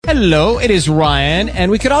Hello, it is Ryan,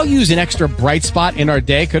 and we could all use an extra bright spot in our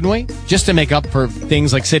day, couldn't we? Just to make up for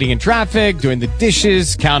things like sitting in traffic, doing the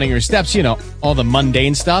dishes, counting your steps, you know, all the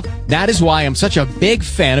mundane stuff. That is why I'm such a big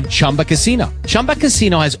fan of Chumba Casino. Chumba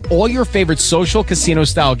Casino has all your favorite social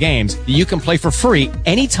casino-style games that you can play for free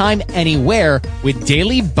anytime, anywhere with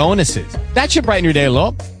daily bonuses. That should brighten your day a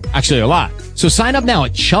little. Actually, a lot. So sign up now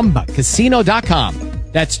at ChumbaCasino.com.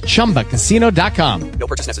 That's ChumbaCasino.com. No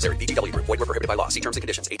purchase necessary. VGW Group. Void where prohibited by law. See terms and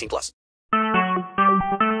conditions. 18+.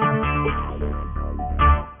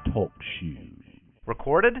 Talk shoes.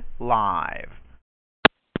 Recorded live.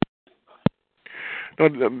 No,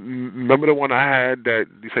 remember the one I had that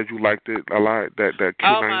you said you liked it a lot? That Q90.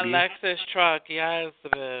 Oh, my Lexus truck. Yes,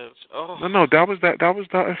 bitch. Oh. No, that was the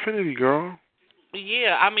Infinity, girl.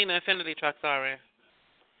 Yeah, I mean the Infinity truck. Sorry.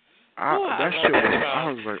 I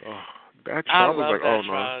was like, oh. That truck, I was like, oh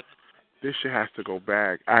no, this shit has to go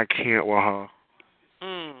back. I can't with her.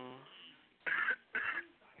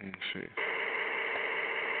 Let me see.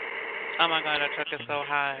 Oh my God, that truck is so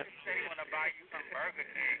hot. You want to buy you some Burger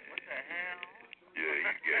King? What the hell? Yeah,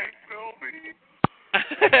 you can't tell me.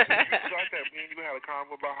 You like that? Me and you had a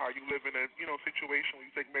convo about how you live in a situation where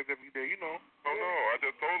you take meds every day. You know. Oh no, I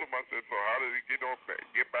just told him. I said, so how did he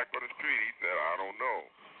get back on the street? He said, I don't know.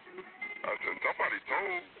 I said, somebody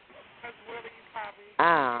told.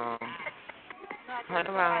 Oh.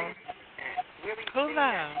 Hello. Who's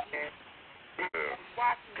that?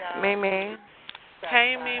 Mimi.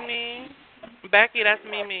 Hey, Mimi. Becky, that's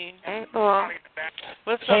Mimi. Hey, boy.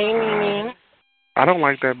 What's up? Hey, Mimi. I don't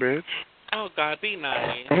like that bitch. Oh, God, be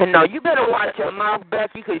nice. No, you better watch your mouth,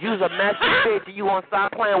 Becky, because you's a messy bitch and you won't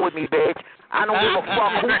stop playing with me, bitch. I don't give a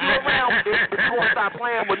fuck who you around, bitch, but you won't stop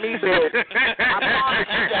playing with me, bitch. I promise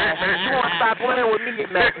you that. You won't stop playing with me, you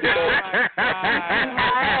messy bitch.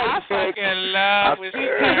 I fucking love what you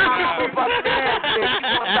bitch.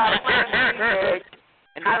 You won't stop playing with me, bitch.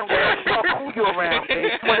 And I don't give a fuck who you around,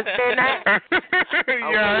 bitch. You understand that?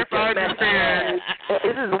 Yes, I understand.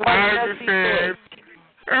 This is one messy bitch.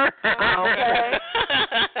 Okay?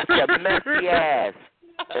 You messy ass.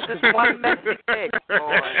 This is one messy bitch,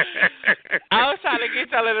 boy. I was trying to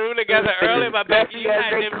get y'all in the room together earlier, but Becky, you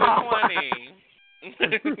had them for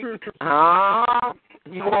 20.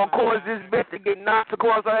 You gonna cause this bitch to get knocked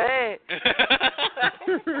across her head?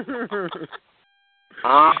 You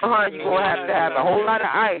gonna have a whole lot of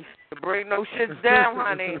ice to bring those shits down,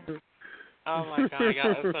 honey. Oh my God,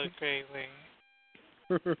 y'all are so crazy.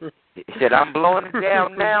 Shit, I'm blowing it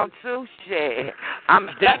down now too. Shit, I'm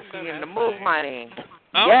definitely in the mood, honey.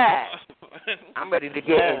 Oh. Yeah, I'm ready to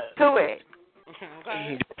get into it.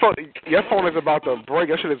 Your phone is about to break.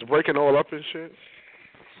 Your shit is breaking all up and shit.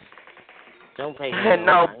 Don't pay me.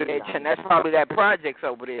 No, bitch, and that's probably that project's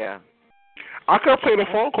over there. I could play the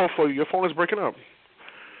phone call for you. Your phone is breaking up.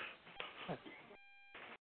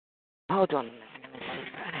 Hold on.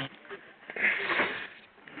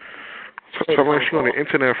 Someone she on the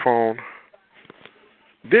internet phone.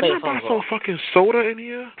 Didn't I buy some fucking soda in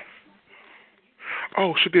here?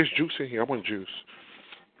 Oh shit, there's juice in here. I want juice.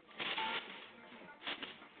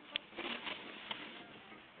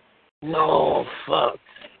 No, fuck.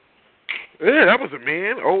 Yeah, that was a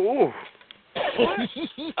man. Oh.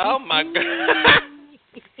 Oh my God.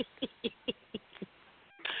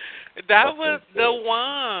 That was the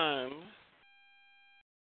one.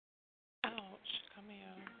 Ouch, come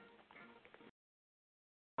here.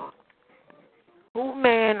 Who,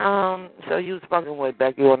 man, so you was fucking with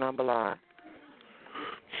Becky on number line?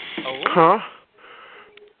 Oh. Huh?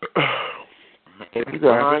 If you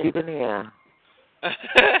go you can hear.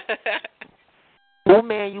 Who,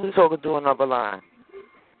 man, you was talking to on number line?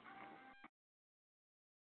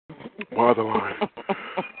 What other line?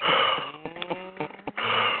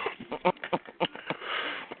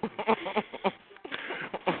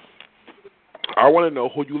 I want to know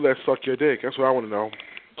who you let suck your dick. That's what I want to know.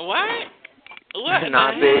 What? What?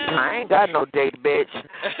 Nah, bitch, I ain't got no dick, bitch. So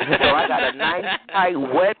I got a nice, tight,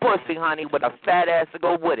 wet pussy, honey, with a fat ass to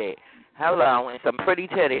go with it. Hello, and some pretty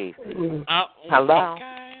titties. Hello.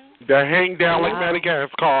 Okay. That hang down like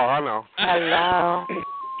Madagascar car, I know. Hello.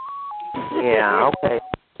 Yeah, okay.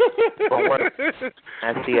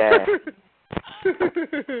 That's the ass.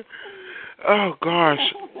 Oh,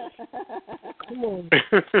 gosh.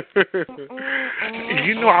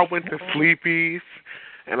 You know I went to Sleepy's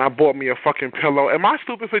and I bought me a fucking pillow. Am I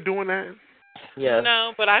stupid for doing that? Yeah.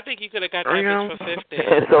 No, but I think you could have got that bitch for 50.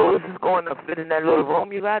 So is this going to fit in that little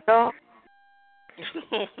room you got, though?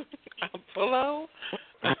 A pillow?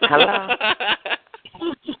 Hello?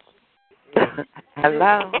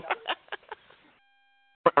 Hello?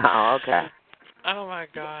 Oh, okay. Oh, my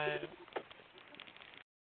God.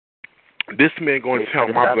 This man going to tell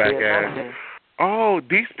my black ass, oh,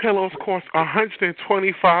 these pillows cost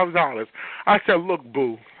 $125. I said, look,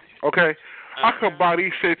 boo, okay? I could buy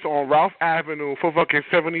these shits on Ralph Avenue for fucking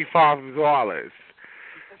 $75.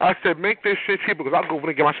 I said, make this shit cheaper because I'll go over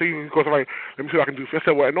and get my shit. He goes, like, let me see what I can do. I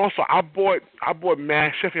said, well, and also I bought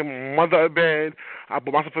mad shit for my mother a bed. I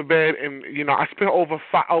bought myself a bed, and you know I spent over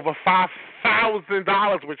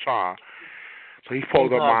 $5,000 with y'all. So he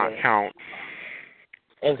pulled up my account.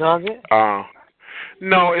 In Target?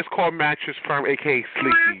 No, it's called Mattress Firm, aka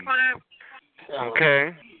Sleepy.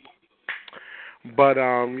 Okay. But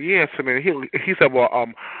yeah, so man, he said, well,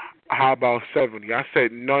 how about 70? I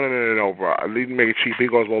said, no, bro. Leave me make it cheap. He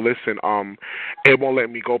goes, well, listen, it won't let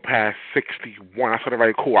me go past 61. I said, all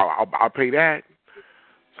right, cool. I'll pay that.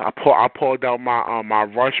 So I pulled out my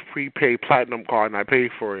Rush prepaid platinum card and I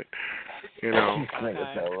paid for it. You know.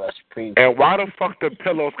 And why the fuck the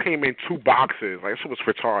pillows came in 2 boxes? Like, this was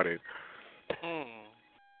retarded.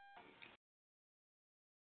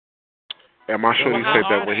 And my shorty said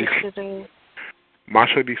that when he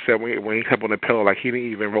slept on the pillow, like he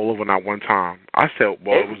didn't even roll over not one time. I said,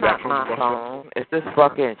 well, it's was not that my phone. It's this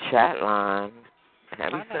fucking chat line.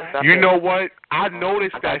 You know what? I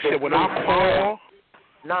noticed that shit when I call.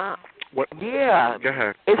 Nah. What? Yeah. Go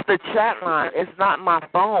ahead. It's the chat line. It's not my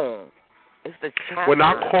phone. It's the chat when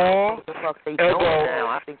line. I call, what the fuck they doing now?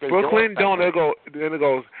 I think they Brooklyn doing then it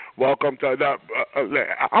goes, welcome to the.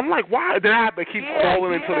 I'm like, why? That happen? Keep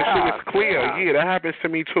calling until the shit is clear. Yeah, that happens to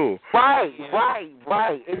me too. Right.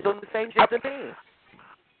 It's doing the same shit to me.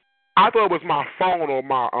 I thought it was my phone or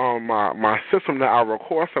my system that I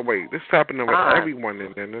record. So wait, this is happening with everyone,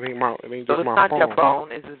 and then it ain't just my phone. So it's not your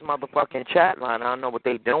phone. It's this motherfucking chat line. I don't know what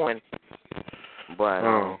they doing, but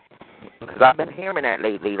because I've been hearing that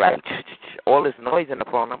lately, like all this noise in the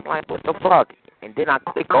phone. I'm like, what the fuck? And then I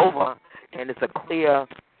click over, and it's a clear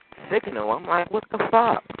signal. I'm like, what the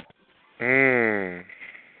fuck? Damn.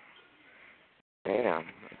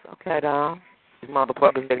 It's okay, dog. These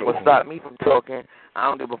motherfuckers ain't gonna stop me from talking. I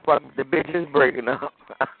don't give a fuck if the bitch is breaking up.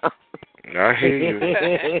 I hear you.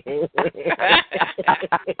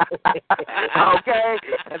 Okay?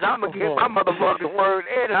 Because I'm going to get my motherfucking word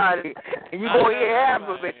in, honey. And you going to hear half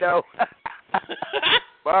of it, though.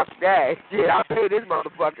 Fuck that. Shit, I pay this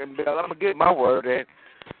motherfucking bill. I'm going to get my word in.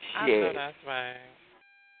 Shit. I know that's right.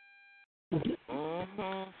 Oh.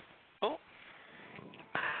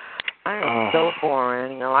 I am so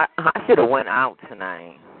boring. You know, I should have went out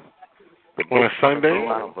tonight. On a Sunday?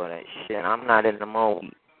 For that shit. I'm not in the mood.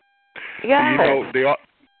 Yeah. You know, they are.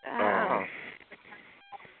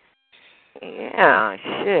 Yeah,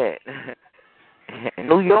 shit.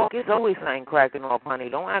 New York is always something cracking off, honey.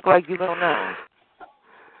 Don't act like you don't know.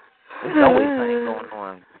 There's always something going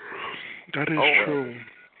on. That is true.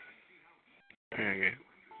 Dang it.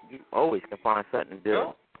 You always can find something to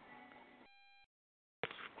do.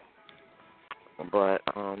 But,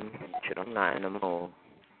 shit, I'm not in the mood.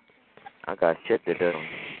 I got shit to do.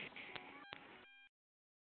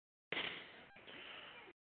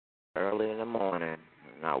 Early in the morning,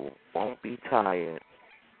 and I won't be tired.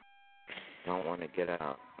 Don't want to get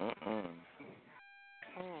out.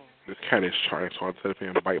 This cat is trying, so I'll tell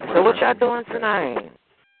him and bite my So what y'all doing tonight?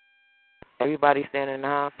 Everybody standing in the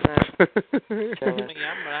house now?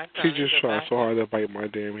 She just tried so hard to bite my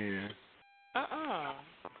damn hand.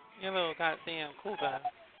 You little goddamn cool guy.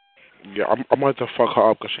 Yeah, I'm about to fuck her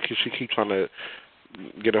up because she keeps trying to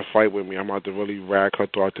get a fight with me. I'm about to really rag her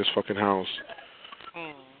throughout this fucking house.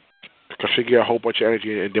 Because she get a whole bunch of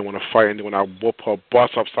energy and then want to fight, and then when I whoop her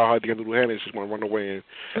bust upside her against the hand, and she's going to run away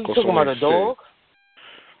and go somewhere and sit. Dog?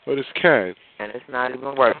 Oh, this cat. And it's not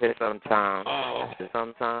even worth it sometimes.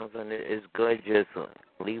 Sometimes when it's good, just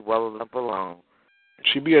leave well enough alone.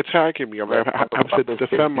 She be attacking me. I have to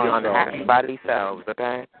defend myself. By themselves,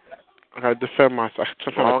 okay? I got to defend myself.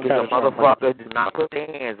 As long as the motherfucker do not put their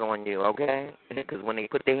hands on you, okay? Because when they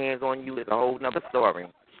put their hands on you, it's a whole nother story.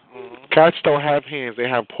 Cats don't have hands; they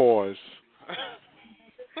have paws.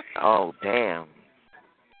 Oh, damn!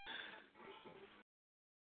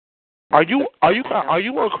 Are you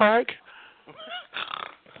on crack?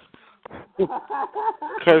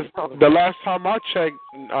 Because the last time I checked,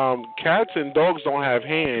 cats and dogs don't have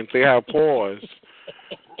hands; they have paws.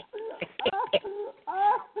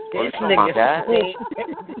 This nigga.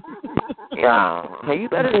 Yeah, hey, you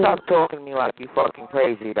better stop talking to me like you fucking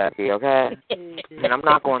crazy back here, okay? And I'm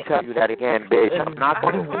not going to tell you that again, bitch. I'm not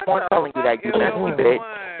going to keep on telling you that, you messy bitch.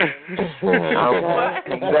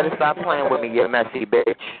 Okay? You better stop playing with me, you messy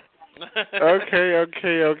bitch.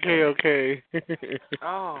 Okay.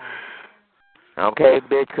 Okay,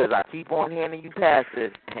 bitch, because I keep on handing you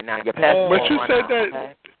passes, and now your passes But you said that.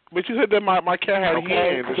 okay? But you said that my cat had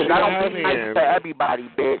hands. Because I don't get nice for everybody,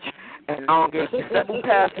 bitch. And I don't get simple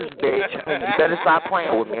passes, bitch. And you better stop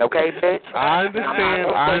playing with me, okay, bitch? I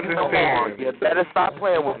understand. You better stop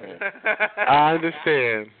playing with me. I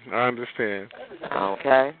understand.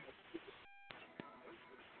 Okay.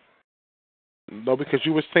 No, because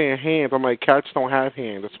you were saying hands. I'm like, cats don't have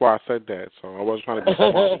hands. That's why I said that. So I wasn't trying to be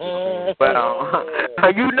smart.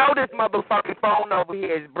 But you know this motherfucking phone over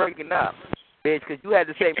here is breaking up, bitch, because you had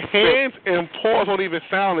the same hands and paws don't even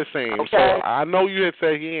sound the same. Okay. So I know you had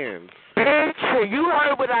said hands. Bitch, you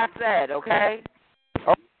heard what I said, okay?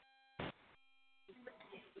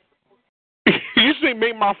 You should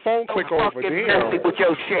make my phone click over there. Messy with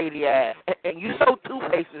your shady ass, and you so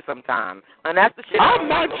two-faced sometimes, and that's the shit. I'm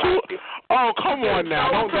not two. Oh, come on now.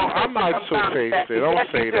 No, I'm not two-faced. Don't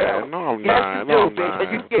say that. No, I'm not. No, I'm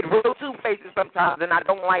not. You get real two-faced sometimes, and I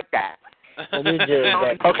don't like that.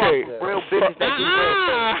 Okay. Real business that you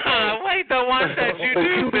do. Wait, the one that you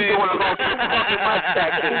do, bitch.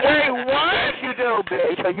 Wait, what? Yes, you do,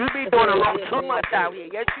 bitch. You be doing a little too much out here.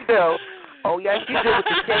 Yes, you do. Oh, yes, you do with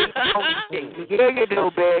the shady. Yeah, you do,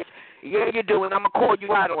 bitch. Yeah, you do, and I'm going to call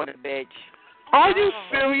you out on it, bitch. Are you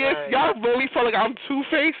serious? Y'all really feel like I'm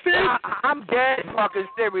two-faced? I'm dead fucking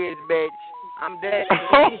serious, bitch. I'm dead.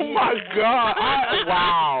 Oh, my God.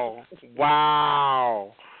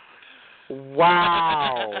 Wow.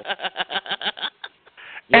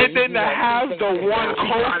 And then to have the one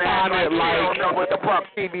coat on it, like, you don't know what the fuck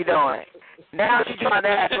she be doing. Now she's trying to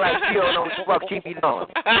act like she don't know what the fuck she be doing.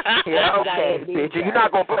 Yeah, okay, bitch. You're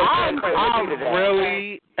not going to play I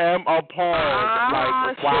really am appalled.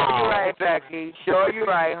 Like, wow. Sure you're right, Becky. Sure you're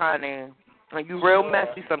right, honey. You real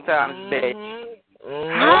messy sometimes, bitch.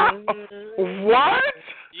 What?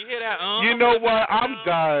 You hear that? You know what? I'm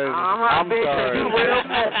done. I'm bitch, done. You real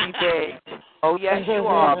messy, bitch. Oh, yes, you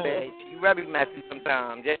are, bitch. You very messy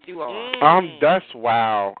sometimes. Yes, you are. That's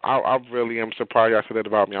wow. I really am surprised y'all said that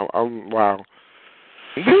about me. I'm wow.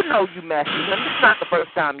 You know you messy. This is not the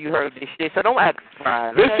first time you heard this shit, so don't act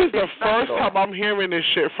surprised. This is the first time I'm hearing this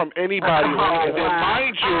shit from anybody. And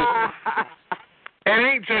mind you, it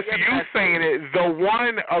ain't just you saying it. The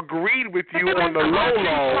one agreed with you on the low.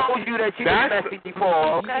 Told you that you was messy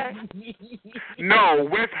before, okay? No,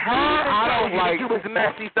 with her, I don't like. You was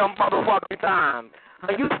messy some motherfucking time.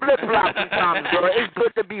 You flip-flop sometimes, girl. It's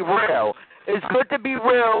good to be real. It's good to be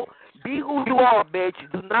real. Be who you are, bitch.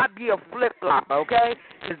 Do not be a flip-flopper, okay?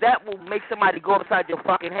 Because that will make somebody go upside your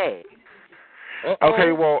fucking head.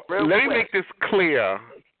 Okay, well, let me make this clear.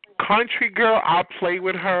 Country girl, I play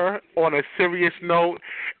with her on a serious note,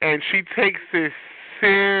 and she takes this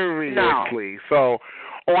seriously. So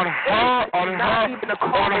on her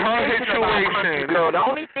situation. Girl, the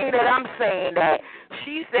only thing that I'm saying that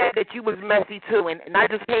she said that you was messy too, and I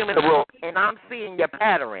just came in the room and I'm seeing your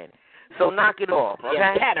pattern. So knock it off, okay?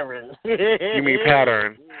 Yeah, pattern. You mean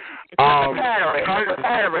pattern?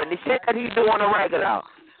 Pattern. The shit that he do on a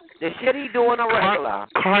regular.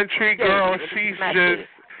 Country girl, she's just.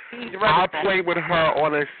 I play with her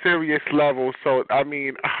on a serious level, so I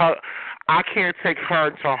mean, I can't take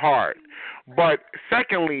her to heart. But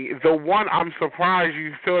secondly, the one, I'm surprised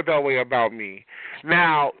you feel that way about me.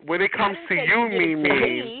 Now, when it comes to you,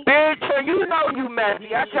 Mimi, bitch, you know you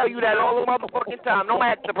messy. I tell you that all the motherfucking time. Don't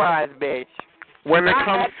act surprised, bitch. When it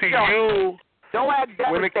comes to you, don't act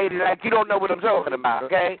devastated like you don't know what I'm talking about.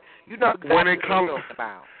 Okay? You know exactly what I'm talking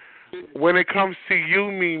about. When it comes to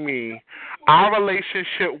you, Mimi, our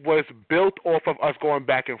relationship was built off of us going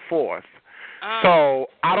back and forth. So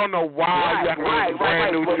I don't know why you have to be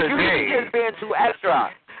brand new today. You just being too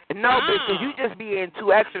extra. No, bitch, you just being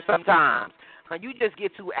too extra sometimes. You just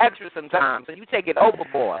get too extra sometimes, and you take it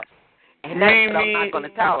overboard. And that's what I'm not going to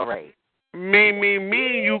tolerate. Me,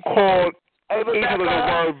 you called each other the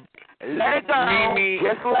word. Let it go.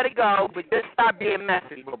 Just let it go, but just stop being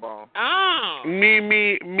messy, boo-boo.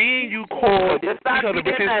 Me, you called just stop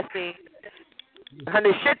being messy. And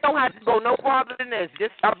the shit don't have to go no farther than this.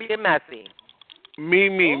 Just stop being messy. Me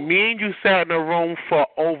and you sat in a room for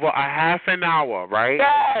over a half an hour, right?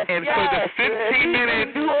 Yes, and for the 15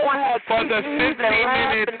 minutes,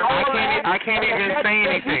 I can't even say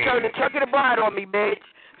anything. You turned the chuck of the bride on me, bitch.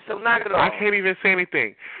 So knock it off. I can't even say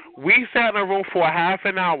anything. We sat in a room for a half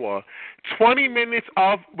an hour. 20 minutes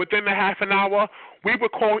within the half an hour, we were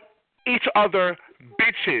calling each other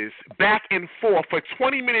bitches back and forth for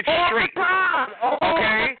 20 minutes straight.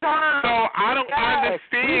 Okay? So I don't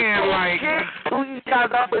understand, like. To each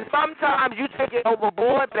other, but sometimes you take it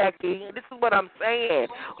overboard, Becky. This is what I'm saying.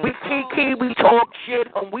 We kiki, we talk shit,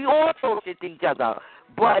 and we all talk shit to each other.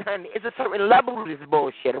 But, honey, it's a certain level of this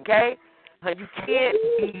bullshit, okay? And you can't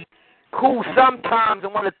be cool sometimes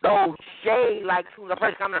and want to throw shade like as soon as a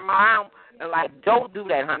person comes around and like, don't do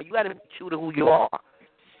that, honey. You got to be true to who you are.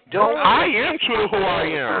 I am true to who I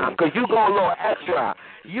am. Because you go a little extra.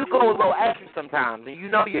 You go a little extra sometimes, and you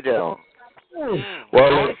know you do.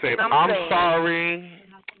 Well, listen, I'm sorry.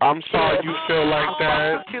 I'm sorry you feel like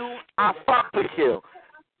that. I fuck with you.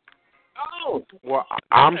 Well,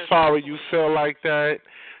 I'm sorry you feel like that.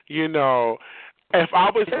 You know, if I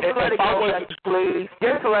was, please,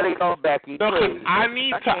 just let it go, Becky. No, because I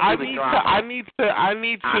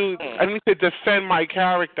need to defend my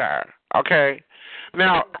character. Okay.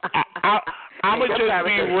 Now, I'm gonna just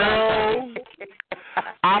be real.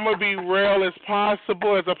 I'm gonna be real as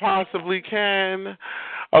possible as I possibly can.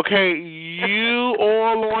 Okay, you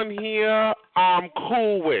all on here, I'm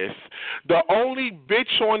cool with. The only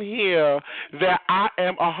bitch on here that I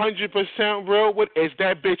am 100% real with is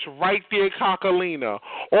that bitch right there, Cocalina.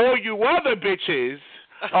 All you other bitches,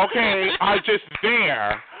 okay, are just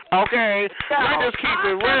there. Okay, let's just keep it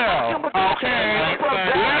real. Okay,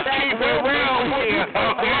 let's keep it real here.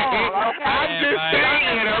 Okay, I'm just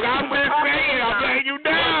saying. I'm letting you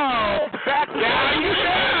know. Now you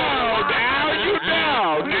know.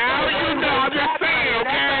 I'm just saying.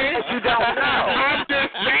 Okay. You don't know. I'm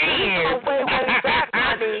just saying. Way back,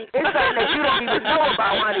 honey. It's something that you don't even know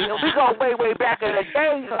about, honey. We go way back in the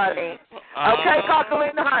days, honey. Okay,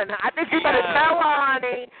 Cocalina, honey. I think you better tell her,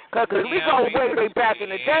 honey, because we go way back in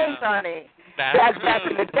the days, honey. Back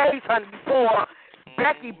in the days, honey, before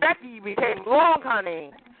Becky became long,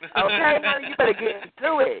 honey. Okay, honey, you better get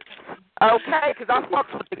into it. Okay, because I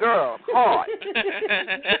fucks with the girl hard.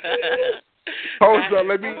 Hold on,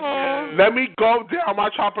 let me go down my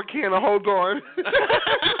chopper can. Hold on.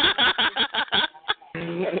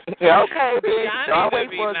 Okay, bitch. I'll wait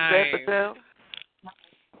for a second.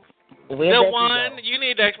 The one, you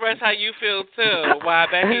need to express how you feel, too. Why,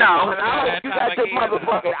 Becky? No, you got the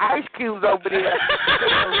motherfucking ice cubes over there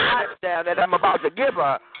down that I'm about to give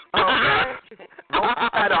her. Okay? I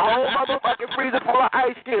got a whole motherfucking freezer full of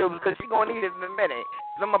ice cubes because she's going to need it in a minute.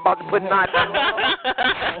 I'm about to put 9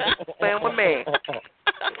 playing with me.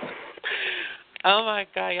 Oh, my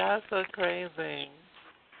God. Y'all so crazy.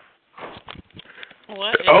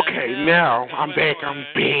 What okay, now I'm back.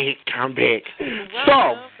 So,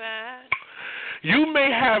 you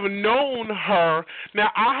may have known her. Now,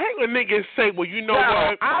 I hate when niggas say, well, you know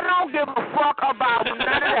what? I don't give a fuck about none of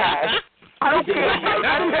that. I don't care what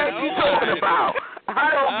you're talking about. I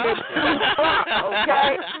don't give a fuck,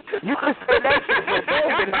 okay? You can say that shit for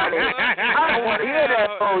David, honey. I don't want to hear that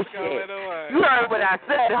bullshit. You heard what I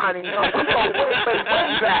said, honey. No, we going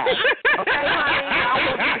way back. Okay, honey? I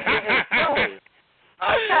want you to get into it.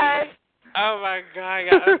 Okay? Oh, my God.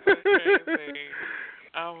 Y'all are so crazy.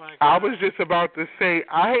 Oh, my God. I was just about to say,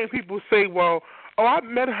 I hate people say, well, I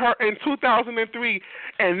met her in 2003,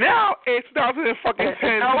 and now it's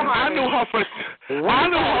 2010. I knew her for 7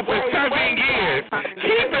 years.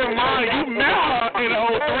 Keep in mind, you met her in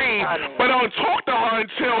 03, but don't talk to her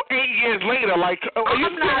until 8 years later. Like, are you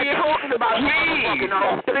serious? I'm not talking about in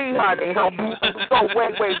 03, honey. Go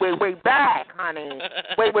way back, honey.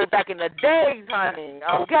 Way back in the days, honey.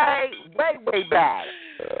 Okay? Way back.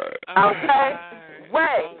 Okay?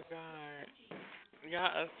 Way. Oh, God. Y'all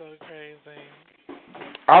are so crazy.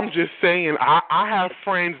 I'm just saying, I have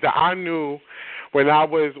friends that I knew when I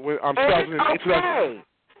was I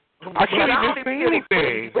can't even say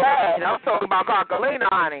anything. I'm talking about Cocalina,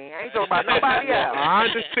 honey. I ain't talking about nobody else. I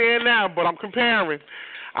understand now, but I'm comparing.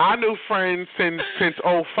 I knew friends since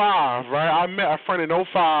 05, right? I met a friend in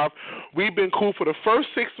 05. We've been cool for the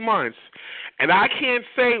first 6 months. And I can't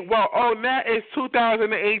say, well, now it's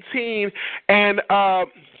 2018, and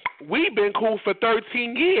we've been cool for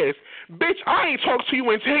 13 years. Bitch, I ain't talked to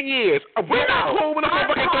you in 10 years. We're not cool with a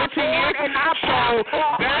motherfucking 13 years. So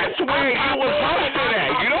that's where you was hosted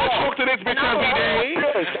at. You don't talk to this bitch every day.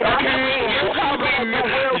 Okay? You knew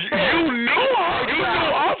her. You knew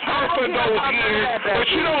of her for those years,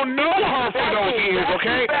 but you don't know her for those years,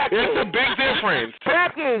 okay? It's a big difference.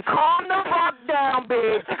 Becky, calm the fuck down,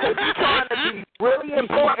 bitch. Because you're trying to be really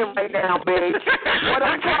important right now, bitch. What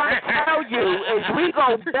I'm trying to tell you is we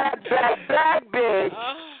go back, bitch.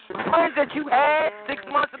 The friends that you had 6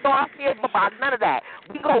 months ago, I can't about none of that.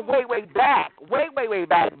 We go way back. Way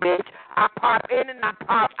back, bitch. I pop in and I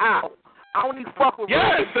pop out. I only fuck with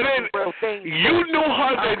real things. You knew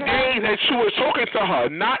her the day that you were talking to her,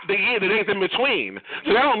 not the days in between.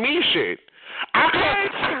 So that don't mean shit.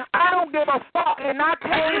 I don't give a fuck, and I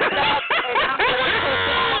came back and I'm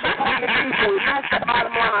going to people. That's the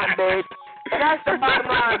bottom line, bitch. That's the bottom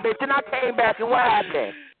line, bitch. And I came back, and what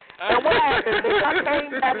happened? And what happened, bitch? I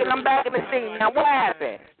came back, and I'm back in the scene. Now, what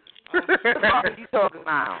happened? What the fuck are you talking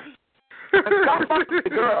about? I fuck with the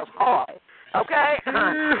girls hard. Okay?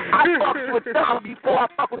 I fuck with them before I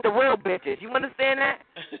fuck with the real bitches. You understand that?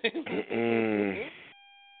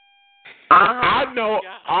 I know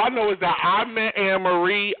is that I met Anne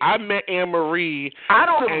Marie in 2000. I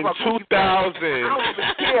don't even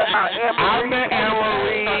care about Anne Marie. I met Anne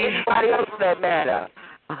Marie. Anybody else for that matter.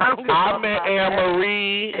 I met Anne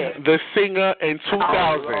Marie, the singer, in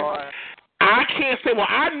 2000. I can't say, well,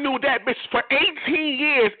 I knew that bitch for 18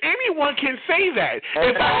 years. Anyone can say that.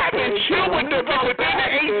 If I haven't chilled with the girl within the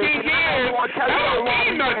 18 years, that don't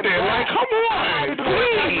mean nothing. Like, come on,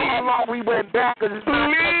 please. How long we went back?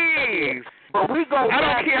 Please. But we go I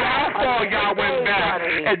don't care how far y'all went back.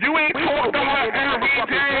 If you ain't talked to her every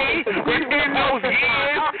day within those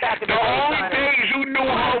years, the only days you knew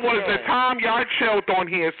her was the time y'all chilled on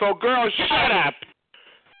here. So, girl, shut up.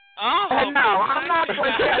 No, I'm not going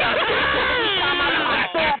to tell you.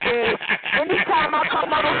 Anytime I come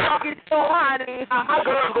motherfucking to honey, my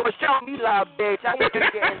girl's going to show me love, bitch. I want you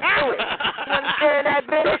to get into it. You understand that,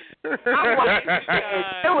 bitch? I want you to get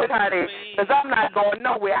into it, honey, because I'm not going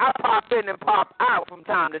nowhere. I pop in and pop out from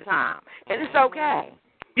time to time, and it's okay.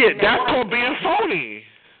 Yeah, that's called being phony.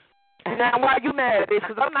 And now why you mad, bitch?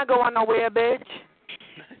 Because I'm not going nowhere, bitch.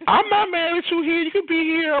 I'm not mad at you here. You can be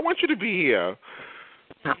here. I want you to be here.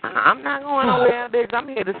 I'm not going nowhere, bitch. I'm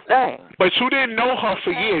here to stay. But you didn't know her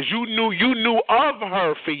for years. You knew of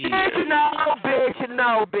her for years. Bitch,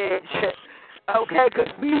 no, bitch. Okay,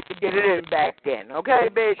 because we used to get it in back then. Okay,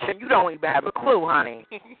 bitch? And you don't even have a clue, honey.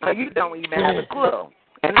 You don't even have a clue.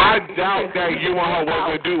 And I doubt that you and her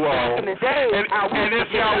was a duo. In the day, and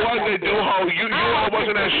if y'all was a duo, you all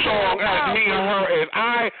wasn't as strong as me and her is.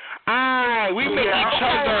 We met each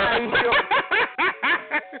other.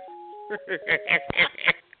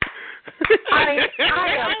 Honey, I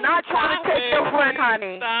am not trying to take your friend,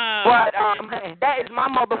 honey, but that is my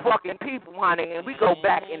motherfucking people, honey, and we go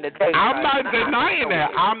back in the day. I'm not denying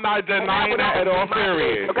that. I'm not denying that at all,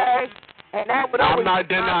 period. Okay? And that would I'm not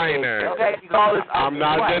denying that. Okay? I'm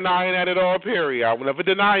not denying that at all, period. I will never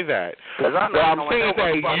deny that. But I'm saying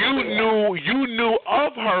that you knew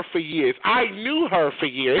of her for years. I knew her for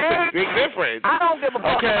years. It's a big difference. I don't give a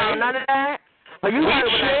fuck about none of that. We chill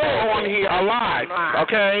on here a lot,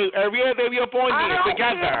 okay? Every other day we up on here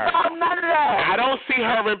together. None of that. I don't see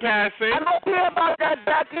her in passing. I don't care about that,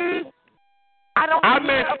 Becky. I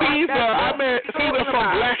met Caesar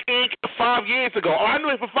from Black Ink 5 years ago. I knew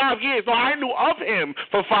him for 5 years. So I knew of him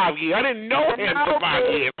for 5 years. I didn't know him for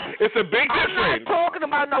 5 years. It's a big difference. I'm not talking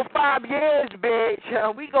about no 5 years,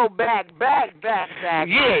 bitch. We go back.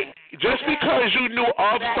 Yeah, just because you knew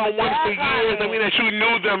of someone for years, I mean that you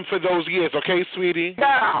knew them for those years, okay, sweetie?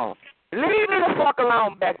 No. Leave me the fuck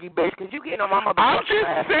alone, Becky, bitch, because you getting on my motherfucking I'm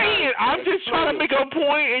just saying. I'm just trying to make a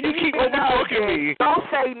point, and you keep overtalking me. Don't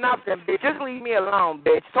say nothing, bitch. Just leave me alone,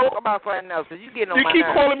 bitch. Talk about something else, because you getting on my nerves. You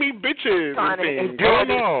keep calling me bitches and things. I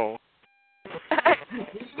know.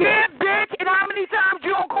 Yeah, bitch. And how many times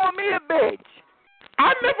you don't call me a bitch?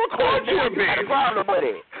 I never called you a bitch. You got a problem with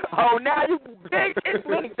it. Oh, now you bitch. It's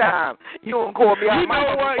many times. You don't call me out.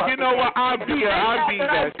 You know what? I'll be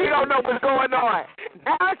that. She don't know what's going on.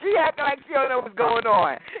 Now she acting like she don't know what's going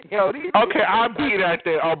on. Okay, I'll be that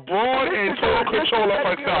then. A broad and total control of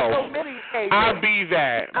herself. I'll be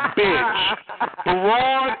that. Bitch.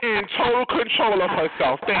 Broad and total control of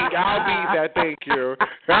herself. I'll be that. Thank you.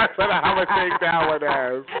 That's what I'm going to take that one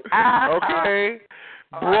as. Okay?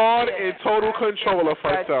 Broad and total control of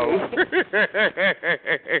herself.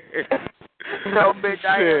 No, bitch,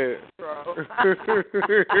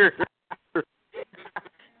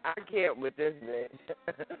 I can't with this bitch.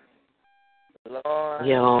 Lord.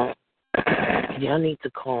 Y'all need to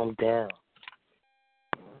calm down.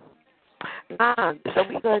 Nah, so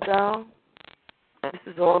we good, though. This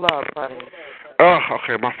is all up, honey. Oh,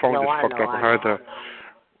 okay, my phone just fucked up. I had to.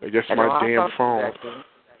 I guess my damn phone.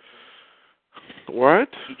 What?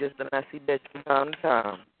 You just a messy bitch from time to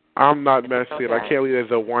time. I'm not messy. Okay. I can't believe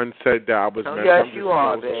there's a one said that I was messy. Yes, I'm you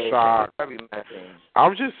are, so babe. shocked.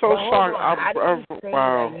 I'm just so shocked. I didn't say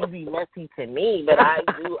that you be messy to me, but I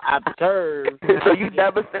do observe. So you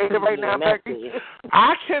never say it right now, Becky?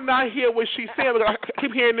 I cannot hear what she's saying. I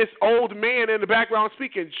keep hearing this old man in the background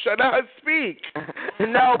speaking. Shut up, speak.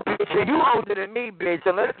 No, bitch. You older than me, bitch,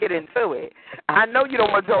 so let's get into it. I know you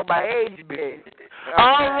don't want to talk my age, bitch.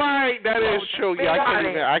 All right, that is true. Yeah,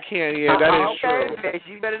 I can't hear. That is true. Bitch,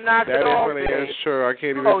 you better knock that it off, really is true. I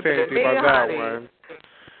can't even say anything about that one.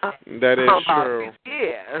 That is true.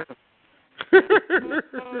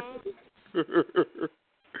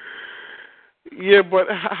 Yeah, but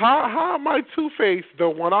how am I two-faced, the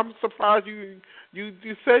one? I'm surprised you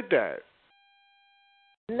said that.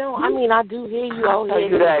 No, I mean, I do hear you. I'll tell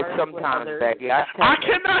you that sometimes, Becky. I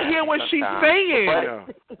cannot hear what she's saying.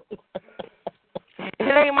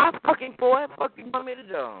 It ain't my fucking fault. Fuck you want me to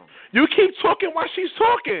do? You keep talking while she's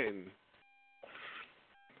talking.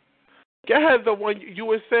 Go ahead, the one you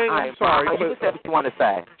were saying. I'm sorry. You said what you want to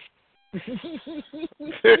say.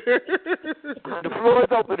 The floor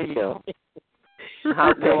is open to you.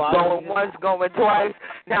 Okay, going once, going twice.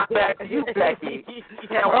 Now back to you, Becky.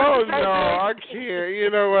 Oh, no, I can't. You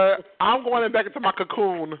know what? I'm going back into my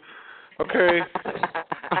cocoon. Okay?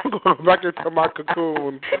 I'm going back into my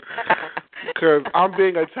cocoon. Because I'm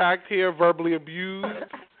being attacked here, verbally abused.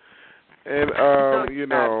 And, you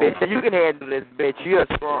know. Bitch, you can handle this, bitch. You're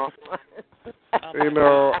strong. You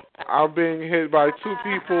know, I'm being hit by two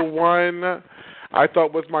people. One I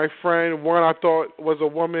thought was my friend. One I thought was a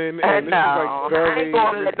woman. And this is like very I ain't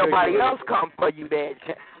going to let nobody else come for you,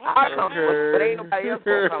 bitch. I'll come for you, but ain't nobody else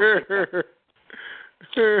going to come for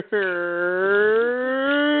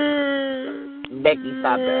you. Becky,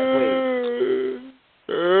 stop that, please.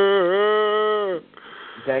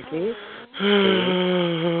 Becky?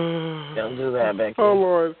 Don't do that, Becky. Oh,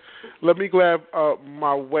 Lord. Let me grab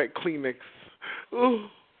my wet Kleenex. Ooh.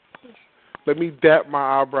 Let me dap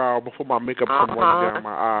my eyebrow before my makeup comes running down my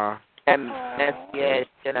eye.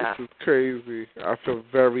 This is crazy. I feel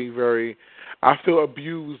very, very... I feel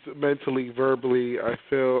abused mentally, verbally. I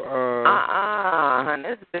feel... honey,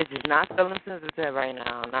 this bitch is not feeling sensitive right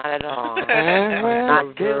now. Not at all.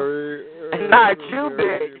 Not you. Not you,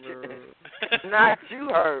 bitch. Not you,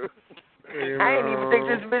 her. I ain't even think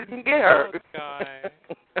this bitch can get hurt.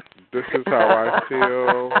 This is how I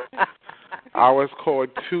feel. I was called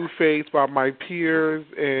two-faced by my peers,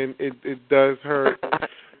 and it does hurt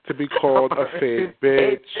to be called a fake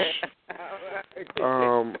bitch.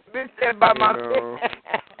 Bitch said by my bitch.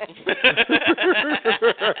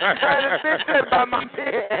 Bitch said by my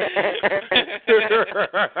bitch.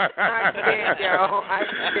 I can't, yo. I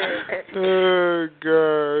can't. Oh,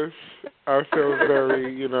 gosh. I feel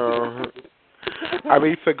very, you know... I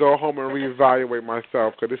need to go home and reevaluate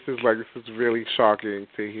myself, because this is really shocking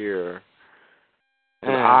to hear.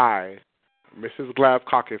 And I, Mrs.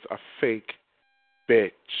 Glavcock, is a fake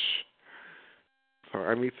bitch. So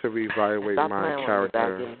I need to reevaluate my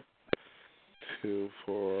character. 2,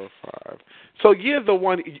 4, 5. So you're the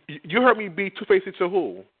one. You heard me be two-faced to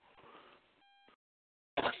who?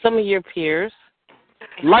 Some of your peers.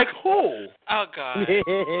 Like who? Oh God.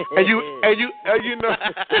 and you know.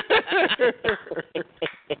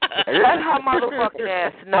 Let her motherfucking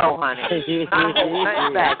ass know, honey. I'm holding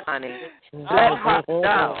nothing back, honey. Let her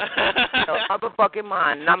know. No motherfucking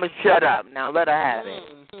mind. I'ma shut up now. Let her have it.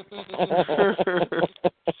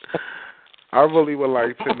 I really would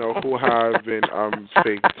like to know who have been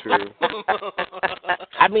faked to.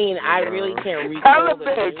 I mean, I really can't recall the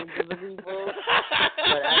names of the people,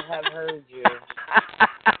 but I have heard you.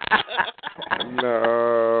 No,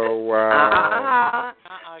 wow.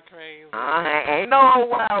 Crazy. Ain't no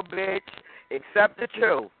wow, bitch. Accept the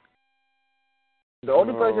truth. The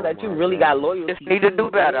only person that you really got loyalty to. Just need to do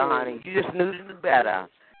better, honey. You just need to do better.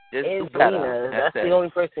 Just do better. That's the only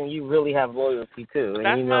person you really have loyalty to, and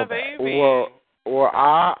that's you know my baby. that. Well,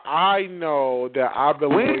 I know that I've been.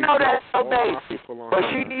 We know that's so basic, but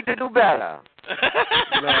she need to do better.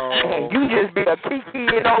 No. You just be a kiki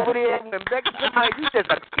over there when Becky somebody, you just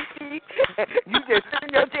a kiki. You just sit in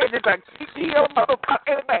your chair just a kiki your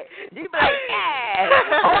motherfucking way. You be like, yeah,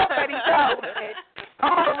 already know, man.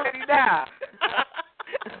 Already now.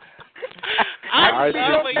 I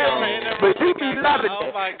love when you're in a but you be loving oh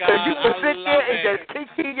it. my God, So you can sit there and it.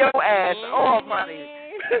 just kiki your ass all money.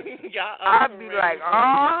 I'd be like,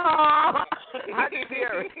 oh, I'm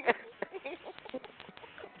serious.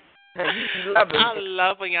 I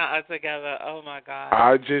love when y'all are together. Oh, my God.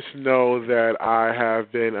 I just know that I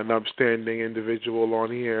have been an upstanding individual on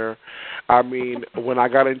here. I mean, when I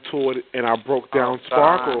got into it and I broke down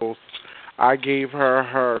Sparkles, I gave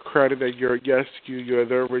her credit that you're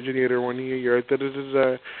the originator on here. You're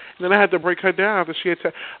da-da-da-da. And then I had to break her down after she had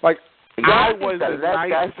I was the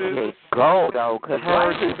nicest go though, cause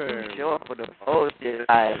person. Short for the bullshit.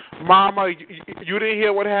 Like, Mama, you didn't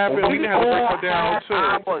hear what happened. We had to break her down too.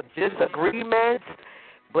 Our disagreements,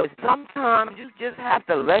 but sometimes you just have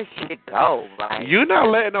to let shit go. Like, you're not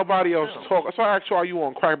letting nobody else talk. So I asked you, are you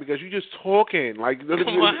on crack? Because you're just talking. Like, no,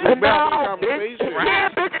 bitch. Yeah,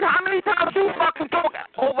 bitch. How many times you fucking talk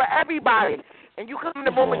over everybody? And you come in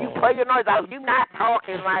the room and you play your noise out. You not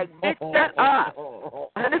talking. Like, bitch, shut up.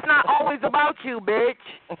 And it's not always about you, bitch.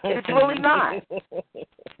 It's really not.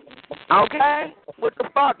 Okay? What the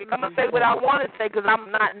fuck? And I'm going to say what I want to say because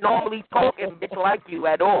I'm not normally talking bitch like you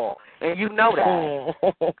at all. And you know that.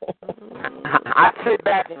 I sit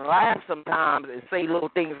back and laugh sometimes and say little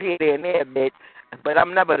things here, there, and there, bitch. But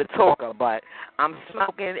I'm never the talker. But I'm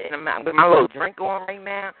smoking and I'm with my little drink on right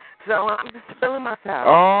now. So I'm just feeling myself.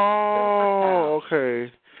 Oh,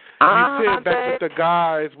 okay. You sit back with the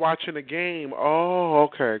guys watching the game. Oh,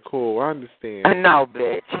 okay, cool. I understand. No,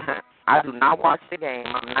 bitch. I do not watch the game.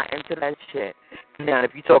 I'm not into that shit. Now,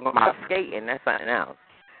 if you're talking about skating, that's something else.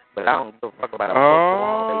 But I don't give a fuck about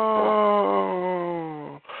football,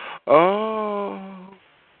 baseball.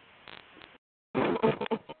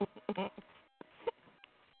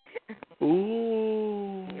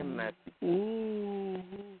 Ooh. You're messy. Ooh.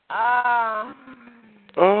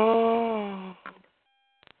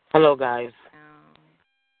 Hello, guys.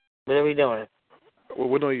 What are we doing? Well,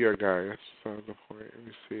 we know you're a guy. That's the point. Let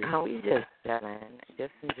me see. Oh, we just chilling.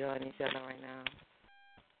 Just enjoying each other right now.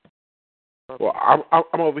 Well,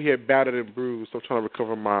 I'm over here battered and bruised. I'm trying to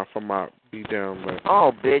recover from my beat down. But...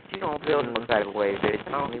 Oh, bitch, you don't feel no type of way, bitch.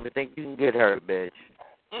 I don't even think you can get hurt, bitch.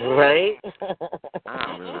 Right? I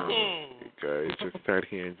don't know. You guys just sat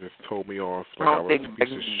here and just told me off like I I don't was think a piece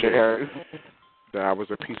of you shit. get hurt. That I was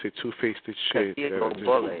a piece of two-faced shit. You That go I just,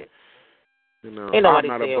 bully. you know, Ain't I'm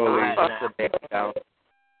not a saying bully.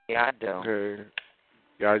 Yeah, I do. Okay.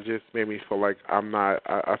 Y'all just made me feel like I'm not.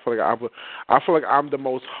 I feel like I'm the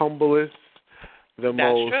most humblest.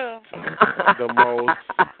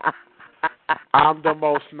 I'm the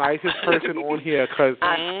most nicest person on here because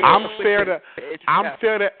I'm fair to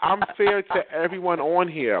everyone on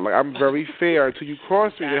here. Like I'm very fair until you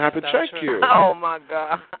cross me. They have to check you. Oh my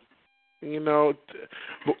God. You know,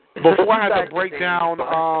 before I had to break down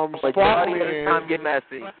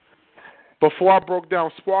Sparkman. Before I broke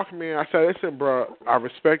down Sparkman, I said, "Listen, bro, I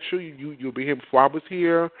respect you. You'll be here before I was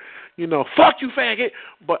here. You know, fuck you, faggot.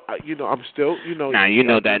 But you know, I'm still, you know." Now you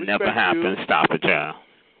know that never happened. Stop it, y'all.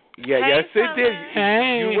 Yeah, yes, it did.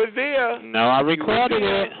 Hey. You were there. No, I recorded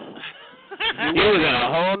it. You was in a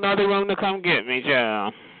whole nother room to come get me,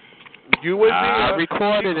 y'all. You were there. I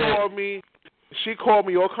recorded it. She called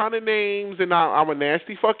me all kind of names, and I'm a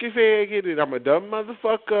nasty fucking faggot, and I'm a dumb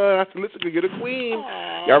motherfucker. I said, listen, you're the queen.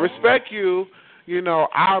 I respect you. You know,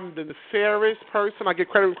 I'm the fairest person. I get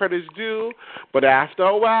credit when credit's due. But after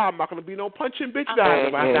a while, I'm not going to be no punching bitch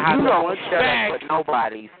down. I have to have someone back. With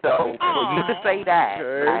nobody, so you can say that.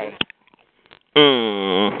 Okay. Right?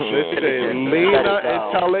 Listen, Lena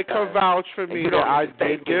and Tele can vouch for me that I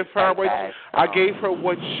did give her I gave her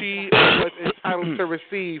what she was entitled to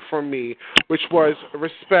receive from me, which was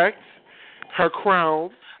respect, her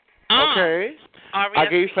crown, okay? I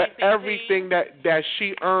gave her everything that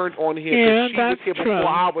she earned on here because she was here before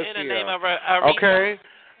I was here. Okay?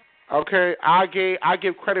 Okay, I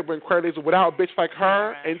give credit when credit is. Without a bitch like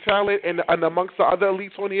her and Tele and amongst the other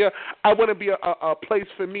elites on here, I wouldn't be a place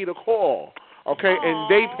for me to call. Okay, and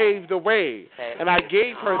they paved the way, and I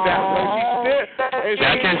gave her that way.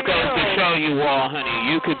 That just goes to show you all,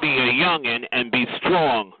 honey, you could be a youngin' and be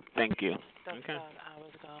strong. Thank you. Okay.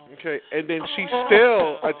 Okay, and then she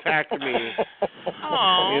still attacked me.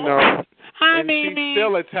 You know, and she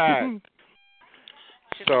still attacked.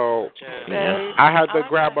 So I had to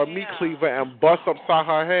grab a meat cleaver and bust upside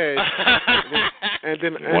her head. And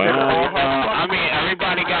then I mean,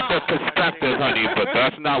 everybody got their perspective, honey, but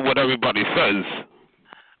that's not what everybody says.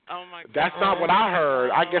 Oh my God. That's not what I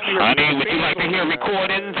heard. I guess honey, would you like to hear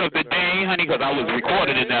recordings of the day, honey? Because I was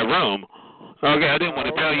recorded in that room. Okay, I didn't want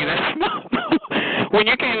to tell you that. When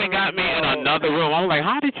you came and got me in another room, I was like,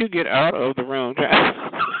 how did you get out of the room?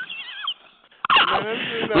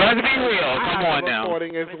 Let's be real. Come on now.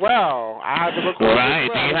 Recording as well. I had the recording. Right.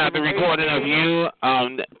 Do you have the recording of you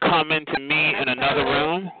coming to me in another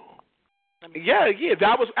room? Yeah.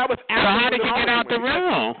 That was. So how did you get out the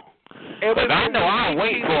room? Because I know I'll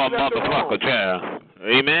wait for a motherfucker, child.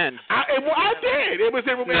 Amen. I did. It was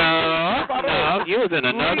in room. No, you was in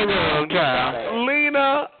another room, child.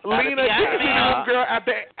 Lena, girl,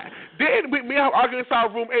 then me and her arguing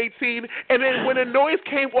inside room 18, and then when the noise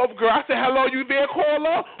came off, girl, I said, hello, you there,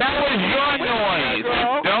 caller? That was your noise.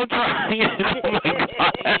 Girl. Don't try. Oh, my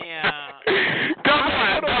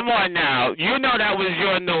God. Come on now. You know that was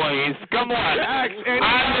your noise. Come on. I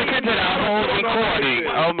listened to that whole recording.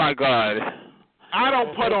 Oh, my God. I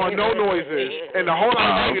don't put on no noises. And the whole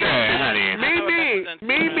time. Okay, honey. Me.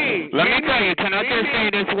 Let me tell you, can I just say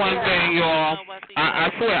this one thing, y'all?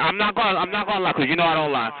 I swear, I'm not gonna lie, because you know I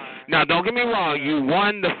don't lie. Now, don't get me wrong. You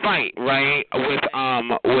won the fight, right? With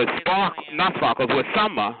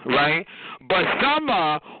Summer, right? But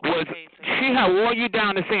Summer she had wore you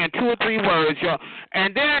down to saying 2 or 3 words,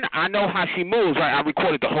 and then I know how she moves, right? I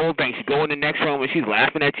recorded the whole thing. She go in the next room and she's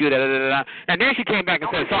laughing at you, and then she came back and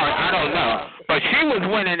said, "Sorry, I don't know." But she was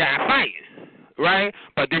winning that fight, right?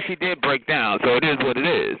 But then she did break down, so it is what it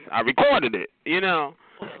is. I recorded it,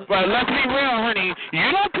 But let's be real, honey.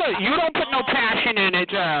 You don't put no passion in it,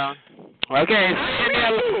 child. Okay.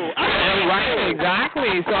 Right,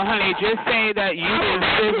 exactly. So, honey, just say that you didn't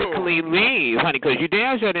physically leave, honey, because you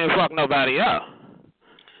damn sure didn't fuck nobody up.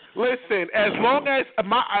 Listen, as long as I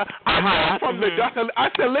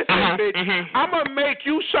said, listen, bitch, I'm going to make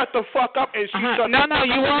you shut the fuck up and she shut the fuck up. No,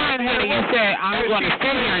 you weren't, honey. You said, I'm going to sit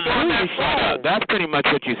here and do you shut up. That's pretty much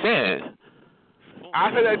what you said. I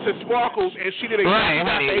said that to Sparkles, and she didn't. Right,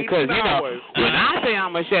 honey, because, when I say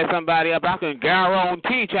I'm going to shut somebody up, I can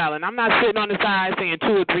guarantee, child, and I'm not sitting on the side saying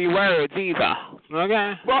 2 or 3 words either.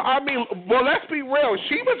 Okay? Well, let's be real.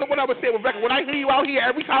 She was the one I was saying, Rebecca, when I hear you out here,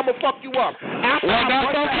 every time I fuck you up. That's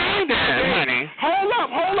okay then, honey. Hold up.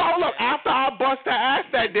 After I bust her ass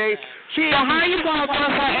that day, so how you going to bust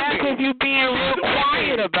her ass if you being real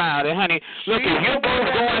quiet about it, honey? Look, if you both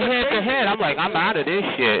going head to head, I'm like, I'm out of this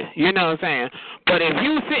shit. You know what I'm saying? But if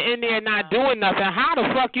you sitting there not doing nothing, how the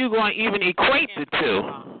fuck you going to even equate the two?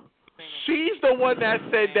 She's the one that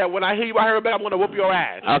said that when I hear you out here, I'm going to whoop your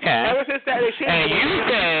ass. Okay. Ever since that, and you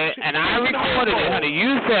said, and I recorded it, honey,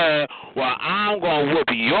 you said, well, I'm going to whoop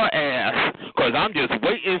your ass because I'm just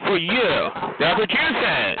waiting for you. That's what you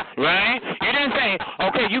said, right? You didn't say,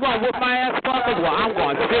 okay, you going to whoop my ass, fuckers? Well, I'm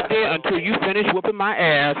going to sit there until you finish whooping my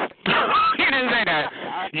ass. You didn't say that.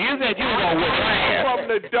 You said you were going to whoop my ass. From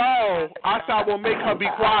the door, I thought, well, make her be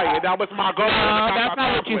quiet. That was my goal. No, that's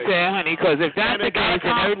not what you said, honey, because if that's the case,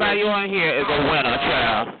 then everybody on here is a winner,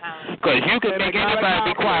 child. Because you can make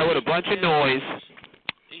anybody be quiet with a bunch of noise.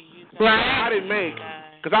 Right? I didn't make,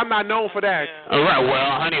 because I'm not known for that. All right,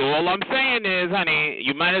 well, honey, all I'm saying is, honey,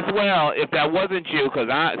 you might as well, if that wasn't you, because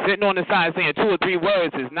sitting on the side saying 2 or 3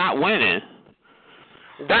 words is not winning.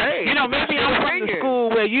 Maybe I'm from the school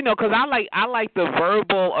where, because I like the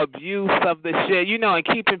verbal abuse of the shit, and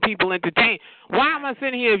keeping people entertained. Why am I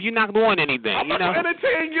sitting here if you're not doing anything? I'm not going to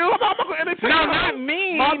entertain you. I'm not going to entertain you. No, not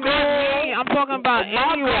me. Not me. I'm talking about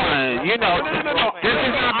anyone. No. This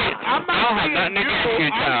is not me. I don't have nothing against you,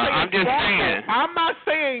 child. I'm just saying. I'm not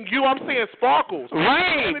saying you. I'm saying Sparkles.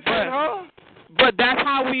 Right. But that's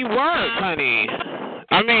how we work, honey.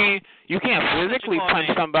 I mean, you can't physically punch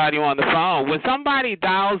somebody on the phone. When somebody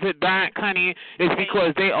dials it back, honey, it's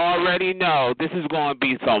because they already know this is going to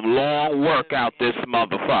be some long work out this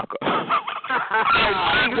motherfucker.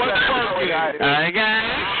 Okay?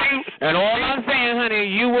 And all I'm saying, honey,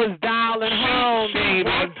 you was dialing home, baby.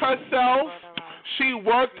 She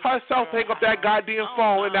worked herself to pick up that goddamn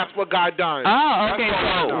phone, and that's what got done. Oh, okay.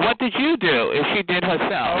 So what did you do if she did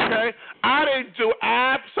herself? Okay. I didn't do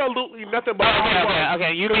absolutely nothing but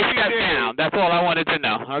Okay. You can step down. That's all I wanted to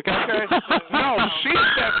know. Okay. No, she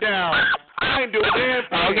stepped down. I didn't do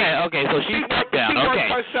anything. Okay. So she stepped down.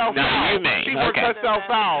 Okay. She worked herself out. You may. She worked herself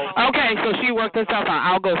out. Okay. So she worked herself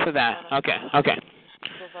out. I'll go for that. Okay.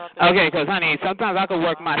 Okay, because, honey, sometimes I can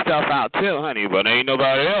work myself out, too, honey, but ain't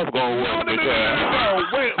nobody else going to work me out.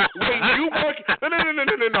 Wait, you work...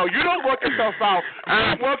 No, you don't work yourself out.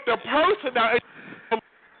 You work the person out.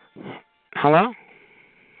 Hello?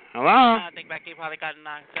 I think Becky probably got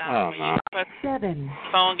knocked out. Oh, no.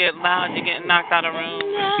 Phone get loud, you get knocked out of the room.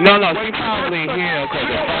 No, she's probably here because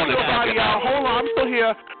the phone is fucking out. Hold on, I'm still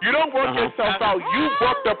here. You don't work yourself out. You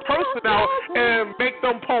work the person out and make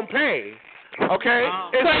them pay. Okay?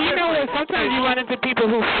 So sometimes you run into people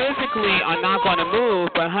who physically are not going to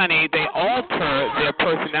move, but, honey, they alter their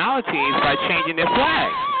personalities by changing their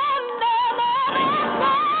flag.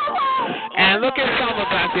 And look at Summer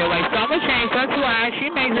back there. Like, Summer changed her flag.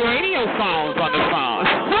 She makes radio phones on the phone.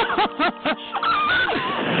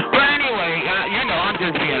 But anyway, I'm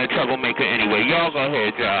just being a troublemaker anyway. Y'all go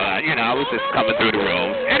ahead, y'all. I was just coming through the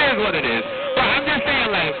room. It is what it is. But I'm just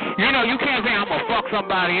saying, like, you can't say I'm going to fuck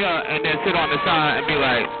somebody up and then sit on the side and be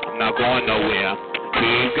like, I'm not going nowhere.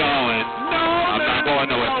 Keep going. I'm not going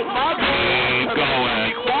nowhere. Keep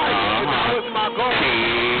going. Keep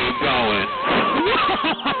going.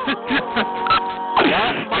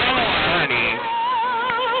 Honey.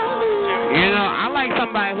 I like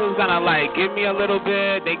somebody who's going to, like, give me a little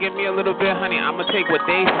bit. They give me a little bit, honey. I'm going to take what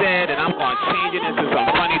they said and I'm going to change it into some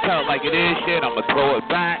funny tell it like it is shit. I'm going to throw it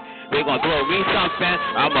back. They're going to throw me something.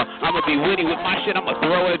 I'm going to be witty with my shit. I'm going to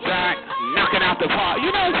throw it back, knock it out the park.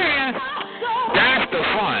 You know what I'm saying? That's the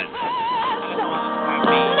fun.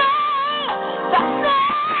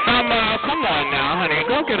 Summer, come on now, honey.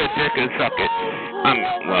 Go get a dick and suck it.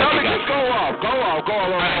 Just go off. Go.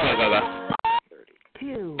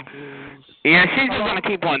 Yeah, she's just gonna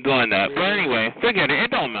keep on doing that. But anyway, forget it. It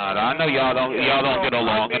don't matter. I know y'all don't get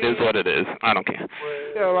along. It is what it is. I don't care.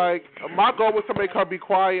 Yeah, like my goal was to make her be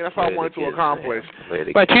quiet. That's what I wanted to accomplish.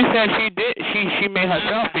 But you said she did. She made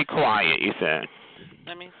herself be quiet. You said.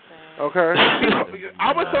 Let me see. Okay.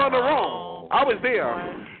 I was in the room. I was there.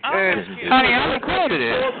 And honey, I recorded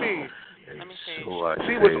it. Let me see.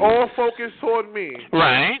 She was all focused toward me.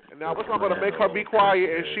 Right. And I was not going to make her be quiet,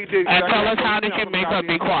 and she did. And tell us, how did you make her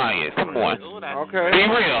be quiet? Come on. Okay. Be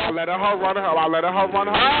real. I let her run her.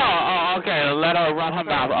 Oh, okay. Let her run her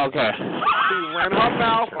mouth. Okay. She ran her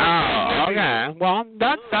mouth. Oh, okay. Well,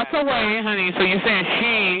 that's a way, honey. So you're saying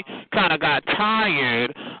she kind of got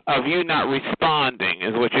tired of you not responding,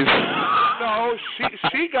 is what you said? No,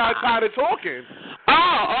 she got tired of talking.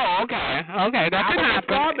 Oh, okay. That can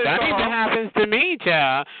happen. That even happens to me,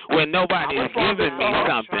 child. When nobody's giving me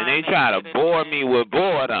something, they try to bore me with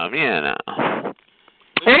boredom, you know.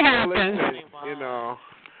 It happens. You know.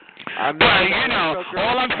 Well, you know,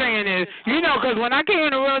 all I'm saying is, you know, because when I came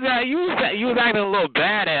in the room, you was acting a little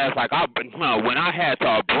badass, like when I had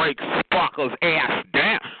to break Sparkle's ass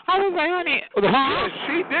down. I was like, honey, huh? Yeah,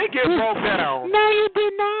 she did get broke down. No, you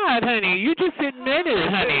did not, honey. You just admitted,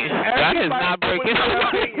 honey. That is not breaking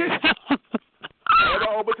down.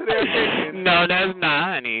 No, that's not,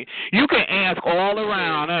 honey. You can ask all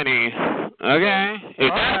around, honey. Okay?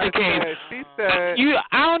 If that's the case, she said,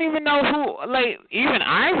 I don't even know who, like, even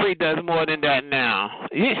Ivory does more than that now.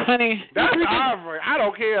 Yeah, honey. That's Ivory. I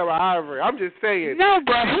don't care about Ivory. I'm just saying. No,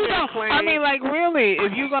 bro. Who don't? I mean, like, really,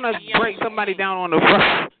 if you're going to break somebody down on the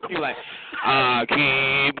front, you're like,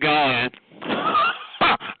 keep going.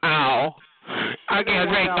 Ow. I can't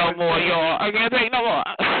take no more, y'all. I can't take no more.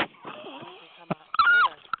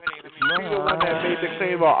 She's the one that made the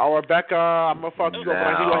claim about Rabecca. I'm going to fuck you up.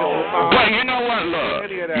 Well, you know what? Look,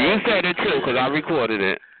 you said it too because I recorded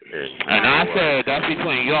it. And I said that's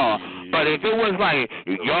between y'all. But if it was like,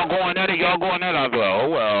 y'all going at it, I'd be like, oh,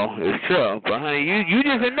 well, it's true. But, honey, you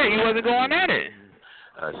just admit you wasn't going at it.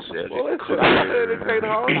 I said it. Well, listen, I said it ain't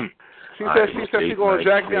her. She said she's going to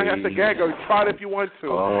jack me. I have to gag her. Try it if you want to.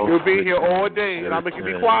 You'll be here all day, and I'll make you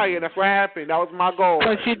be quiet. That's what happened. That was my goal.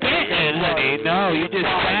 But you didn't, honey. No, you just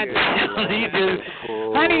sat there.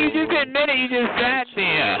 Honey, you just admitted you just sat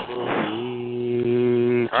there.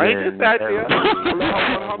 I ain't just sat there. Let her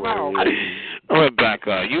run her mouth.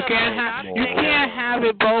 Rebecca, you can't have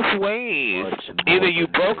it both ways. Either you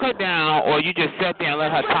broke her down, or you just sat there and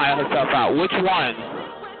let her tire herself out. Which one?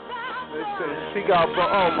 She got,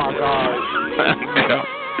 oh my God.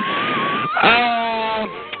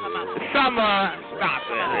 Summer, stop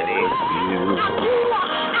it, honey.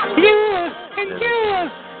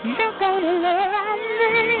 You're gonna love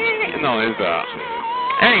me. No, it's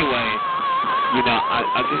anyway, you know,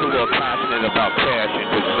 I'm just a little passionate about passion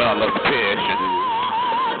because I love passion.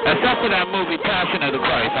 Except for that movie, Passion of the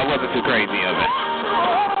Christ, I wasn't too crazy of it.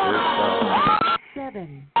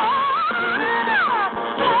 7.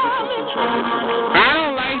 I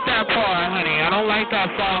don't like that part, honey. I don't like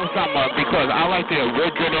that song Summer because I like the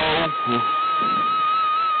original.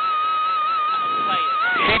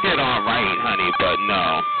 She did all right, honey, but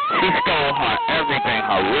no. She stole her everything,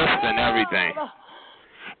 her wrist and everything.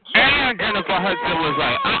 And Jennifer Hudson was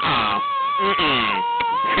like,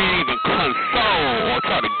 She didn't even console or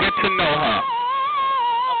try to get to know her.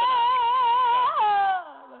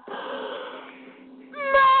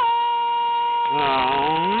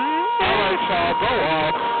 Go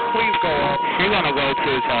off. Please go off. She's gonna go to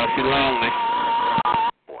his house. She's lonely.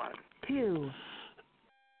 2.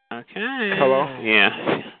 Okay. Hello? Yeah.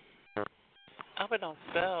 Up it don't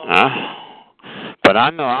spell. But I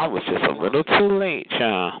know I was just a little too late,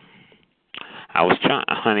 child. I was trying,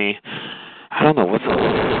 honey. I don't know what's up.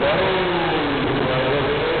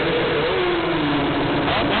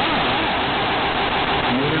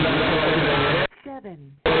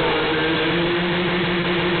 7.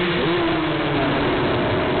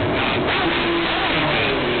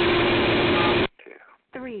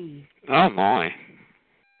 3. Oh my.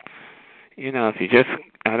 You know, if you just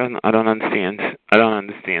I don't understand. I don't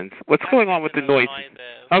understand. What's going on with the noise?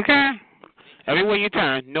 Okay. Everywhere you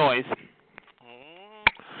turn, noise.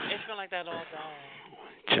 It's been like that all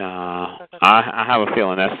day. I have a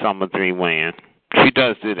feeling that's Summer 3 win. She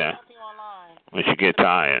does do that when she get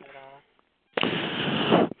tired.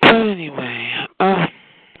 But anyway, I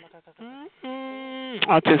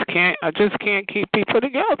just can't keep people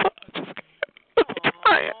together.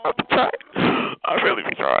 I'm trying. I really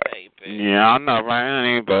be trying. Yeah, I know, right,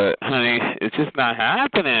 honey? But, honey, it's just not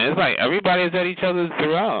happening. It's like everybody's at each other's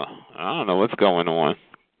throat. I don't know what's going on.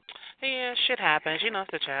 Yeah, shit happens. You know,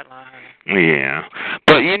 it's the chat line. Yeah.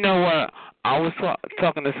 But you know what? I was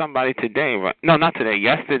talking to somebody today, right? No, not today,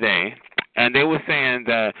 yesterday, and they were saying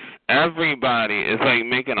that everybody is, like,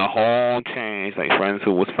 making a whole change, like friends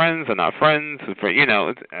who was friends are not friends. You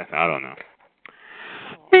know, I don't know.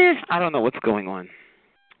 I don't know what's going on.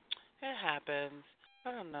 It happens.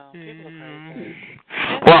 I don't know. People are crazy.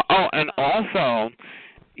 Well, and also,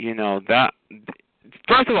 you know, that...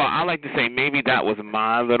 First of all, I like to say maybe that was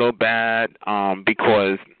my little bad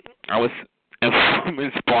because I was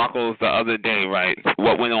informing Sparkles the other day, right,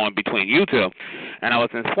 what went on between you two. And I was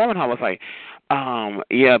informing her, I was like,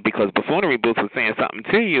 yeah, because Buffoonery Boots was saying something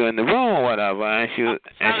to you in the room or whatever. And she was...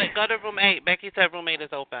 Charlotte, go to room 8. Becky said room 8 is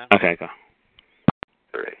open. Okay, go.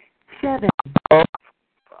 3, 7, 5,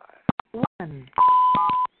 1, 6,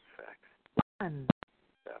 1,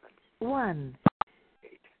 7, 1,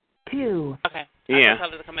 8. 2. Okay. Yeah. I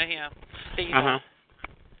told her to come in here. There you go.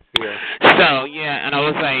 Yeah. So, yeah, and I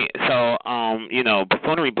was like, you know,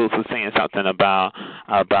 Buffoonery Boots was saying something about,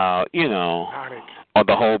 you know, or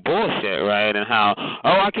the whole bullshit, right? And how,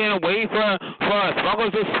 I can't wait for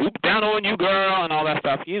Sparkles to swoop down on you, girl, and all that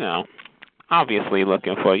stuff, you know. Obviously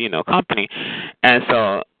looking for, you know, company. And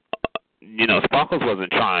so, you know, Sparkles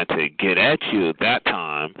wasn't trying to get at you that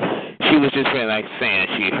time. She was just really like saying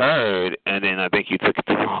she heard, and then I think you took it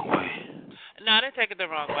the wrong way. No, I didn't take it the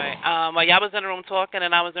wrong way. While y'all was in the room talking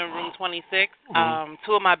and I was in room 26,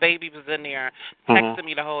 two of my babies was in there texting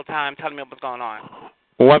me the whole time, telling me what was going on.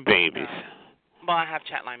 What babies? Well, I have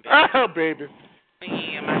chatline babies. Oh, babies.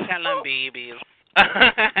 Yeah, my chatline babies.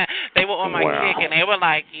 They were on my kick, and they were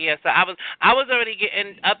like, yeah. So I was already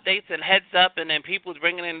getting updates and heads up, and then people was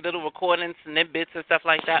bringing in little recordings, snippets and stuff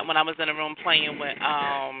like that when I was in the room playing with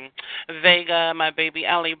Vega, my baby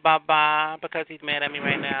Ali Baba, because he's mad at me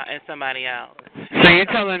right now, and somebody else. So you're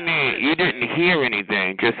telling me you didn't hear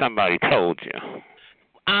anything, just somebody told you?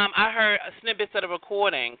 I heard snippets of the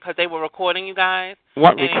recording because they were recording you guys.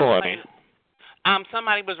 What recording?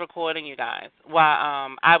 Somebody was recording you guys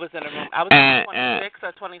while I was in the room. I was in 26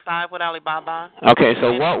 or 25 with Alibaba. Okay,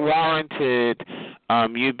 so what warranted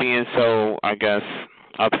you being so, I guess,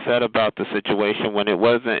 upset about the situation when she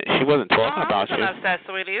wasn't talking about you? I wasn't upset,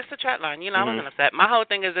 sweetie. It's the chat line. You know, I wasn't upset. My whole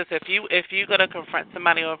thing is this: if you gonna confront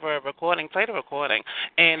somebody over a recording, play the recording.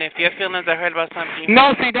 And if your feelings are hurt about something,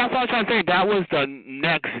 no, see, that's what I'm trying to say. That was the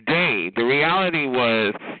next day. The reality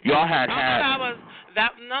was y'all had. No.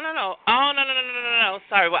 Oh, no.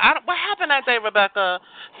 Sorry. What happened that day, Rebecca?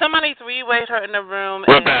 Somebody three-wayed her in the room.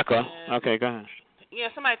 Rebecca. Okay, go ahead. Yeah,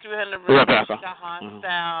 somebody threw her in the room. Rebecca. She got hostile.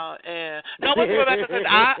 No, it wasn't Rebecca, because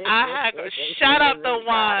I had... Shut up, the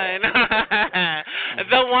one.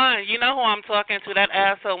 The one. You know who I'm talking to, that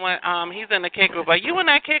asshole when he's in the kick group. Are you in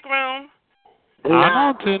that kick room?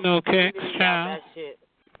 I don't do no kicks, child.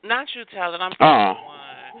 Not you, tell it. I'm talking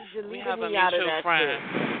to one. We have a mutual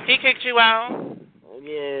friend. He kicked you out?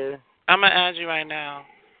 Yeah. I'm going to add you right now.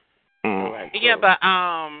 Yeah, but,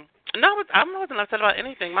 no, I wasn't upset about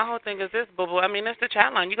anything. My whole thing is this, boo-boo. I mean, it's the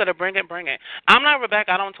chat line. You got to bring it. I'm not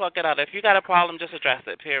Rebecca. I don't talk it out. If you got a problem, just address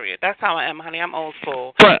it, period. That's how I am, honey. I'm old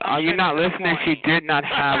school. But are you not listening? She did not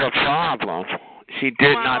have a problem. She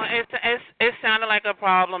did not. It sounded like a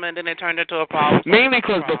problem, and then it turned into a problem. Mainly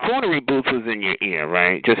because Buffoonery Boots was in your ear,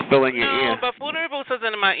 right? Just filling your ear. No, Buffoonery Boots was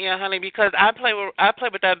in my ear, honey, because I play with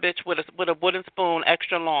that bitch with a wooden spoon,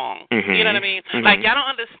 extra long. Mm-hmm. You know what I mean? Mm-hmm. Like, y'all don't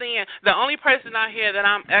understand. The only person out here that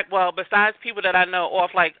besides people that I know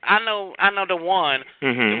off, like I know the one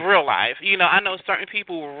in real life. You know, I know certain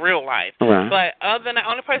people real life. Right. But other than the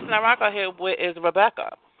only person I rock out here with is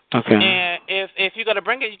Rebecca. Okay. And if you're gonna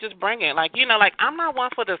bring it, you just bring it. Like, you know, like I'm not one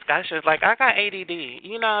for discussions. Like, I got ADD.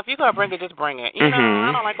 You know, if you're gonna bring it, just bring it. You know,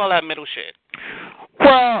 I don't like all that middle shit.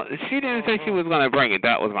 Well, she didn't say she was gonna bring it.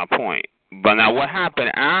 That was my point. But now, what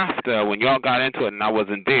happened after when y'all got into it and I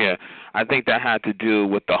wasn't there? I think that had to do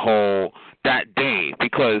with the whole that day,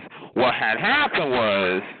 because what had happened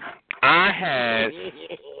was I had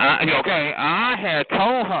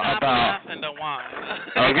told her about.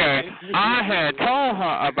 Okay, I had told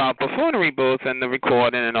her about Buffoonery Boots and the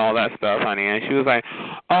recording and all that stuff, honey, and she was like,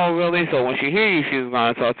 "Oh, really?" So when she hear you, she was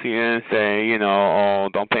gonna talk to you and say, you know, "Oh,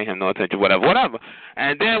 don't pay him no attention, whatever."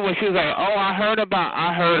 And then when she was like, "Oh, I heard about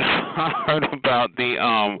the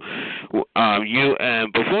you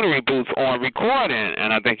and Buffoonery Boots on recording,"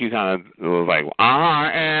 and I think you kind of was like,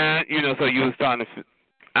 and you know, so you was starting to.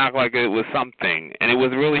 act like it was something, and it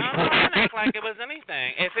was really. I didn't act like it was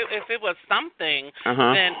anything. If it was something,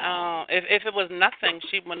 then if it was nothing,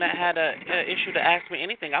 she wouldn't have had a issue to ask me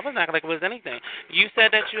anything. I wasn't acting like it was anything. You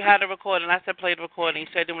said that you had a recording. I said play the recording. You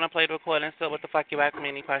said you want to play the recording. So what the fuck you asking me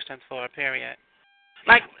any questions for? Period.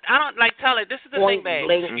 Like, I don't, like, tell it, this is the thing, babe.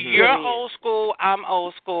 You're old school, I'm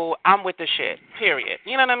old school, I'm with the shit, period.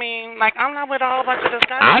 You know what I mean? Like, I'm not with all a bunch of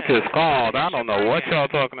discussion. I just called. I don't know what y'all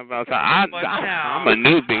talking about. So I'm a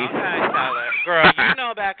newbie. Okay, tell it. Girl, you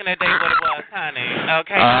know back in the day what it was, honey.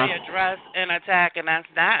 Okay, I address and attack, and that's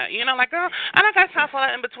that. You know, like, girl, I don't got time for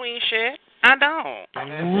that in-between shit. I don't.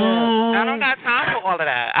 I don't got time for all of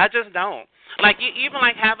that. I just don't. Like, even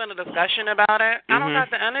like having a discussion about it, I don't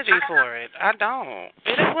got the energy for it. I don't.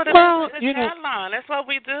 It is what it is. It's a chat line. That's what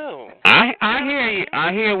we do. I hear you.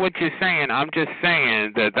 I hear what you're saying. I'm just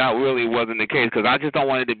saying that really wasn't the case because I just don't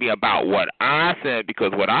want it to be about what I said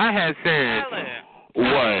because what I had said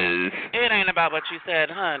was. It ain't about what you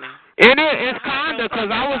said, honey. It is. It's kinda because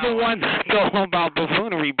I was the one talking about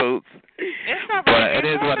buffoonery boots. It's not. But it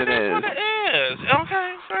is what it is. What it is.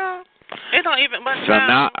 Okay, girl. It don't even. But so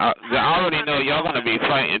now I already know y'all gonna be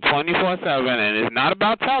fighting 24/7, and it's not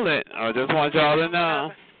about tell it. I just want y'all to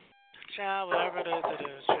know. Child, whatever it is, it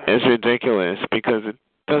is. Child. It's ridiculous because it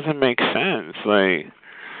doesn't make sense. Like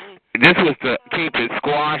this was to keep it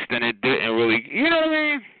squashed, and it didn't really. You know what I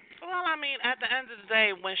mean? Well, I mean, at the end of the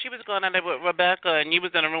day, when she was going out there with Rebecca and you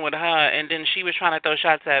was in the room with her, and then she was trying to throw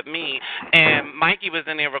shots at me, and Mikey was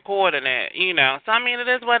in there recording it, you know. So, I mean, it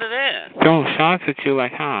is what it is. Throw shots at you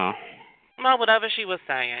like how? Well, whatever she was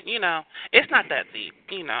saying, you know, it's not that deep,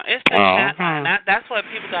 you know. It's the chat line. That's what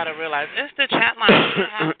people got to realize. It's the chat line that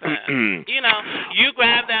happens. You know, you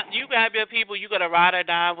grab your people you got to ride or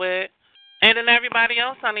die with, and then everybody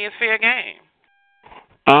else, honey, is fair game.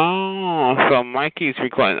 Oh, so Mikey's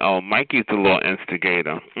recording. Oh, Mikey's the little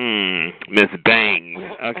instigator. Miss Bangs.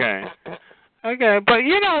 Okay. Okay, but,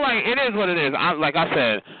 you know, like, it is what it is. Like I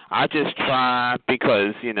said, I just try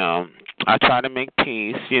because, you know, I try to make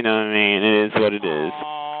peace, you know what I mean? It is what it is.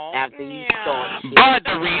 After you start. But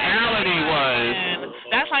the reality was...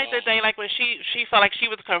 That's like the day, like, when she felt like she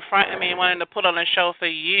was confronting me and wanting to put on a show for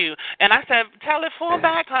you. And I said, tell it, fall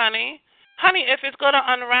back, honey. Honey, if it's going to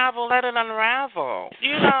unravel, let it unravel.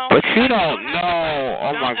 You know? But you don't know.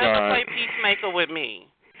 Oh, my God. Don't ever play peacemaker with me.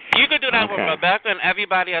 You could do that with Rebecca and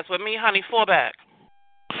everybody else. With me, honey, fall back.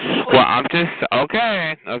 Please. Well, I'm just,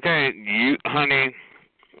 okay, you, honey,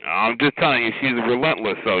 I'm just telling you, she's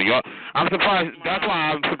relentless, so I'm surprised, that's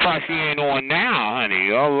why I'm surprised she ain't on now,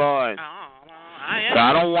 honey, oh, Lord. Oh, well, I am. So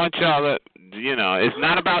I don't want y'all to, you know, it's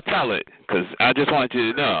not about tell it, because I just want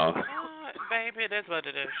you to know. Baby, that's what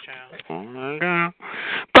it is, child. Oh, my God.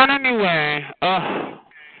 But anyway,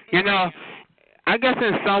 you know, I guess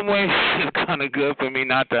in some ways it's kind of good for me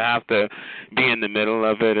not to have to be in the middle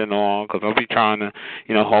of it and all, because I'll be trying to,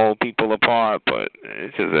 you know, hold people apart, but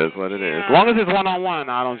it just is what it is. As long as it's one-on-one,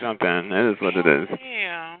 I don't jump in. It is what it is.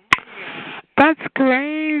 Yeah. That's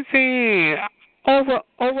crazy. Over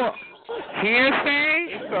hearsay?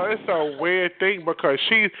 It's a weird thing because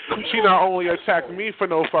she not only attacked me for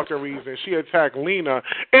no fucking reason, she attacked Lena.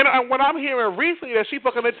 And what I'm hearing recently that she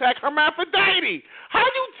fucking attacked Hermaphrodite. How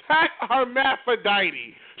you attack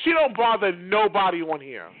Hermaphrodite? She don't bother nobody on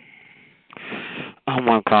here. Oh,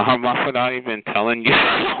 my God. Hermaphrodite been telling you.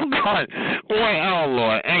 Oh, God. Wait, oh,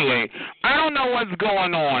 Lord. Anyway, I don't know what's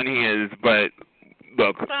going on here, but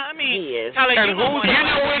look. Well, I mean,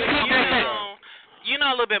 you know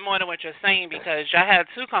a little bit more than what you're saying because I had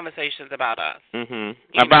two conversations about us.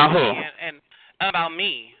 Mm-hmm. About who? And about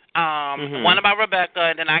me. One about Rebecca,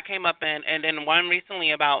 and then I came up and then one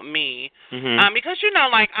recently about me. Because, you know,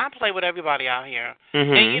 like, I play with everybody out here.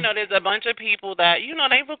 And, you know, there's a bunch of people that, you know,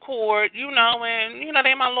 they record, you know, and, you know,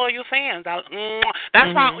 they my loyal fans.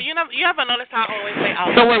 That's why, you know, you ever notice how I always say,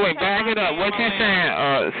 so wait, back it up. What you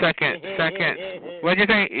saying? Second. What you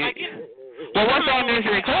saying? Well, what's on this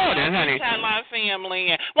recording, honey? My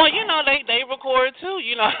family. Well, you know, they record too.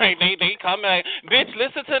 You know, like they come like, bitch,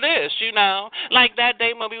 listen to this. You know, like that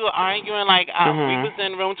day when we were arguing, like we was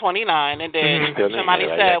in room 29, and then somebody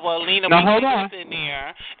said, "Well, Lena, we was in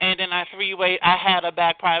there," and then I had a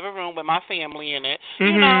back private room with my family in it.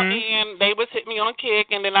 You know, and they would hit me on a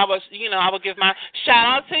kick, and then I would give my shout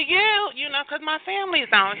out to you. You know, because my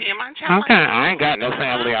family's out here. My child. Okay, I ain't got no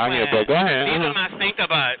family out here, but go ahead. These are my stinker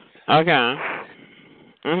butts. Okay.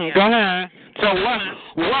 Go ahead. So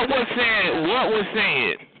what was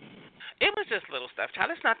said? It was just little stuff,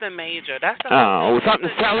 child. It's nothing major. That's something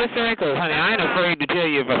Sally said? Because, honey, I ain't afraid to tell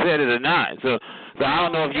you if I said it or not. So I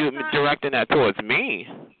don't know if you're directing that towards me.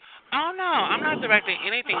 Oh, no, I'm not directing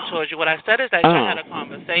anything towards you. What I said is that y'all had a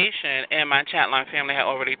conversation, and my chat line family had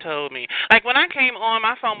already told me. Like, when I came on,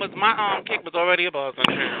 my kick was already a buzz on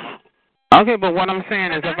channel. Okay, but what I'm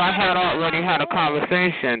saying is if I had already had a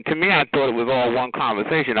conversation, to me I thought it was all one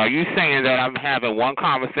conversation. Are you saying that I'm having one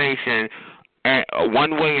conversation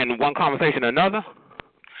one way and one conversation another?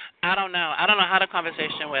 I don't know. I don't know how the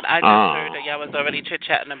conversation went. I just heard that y'all was already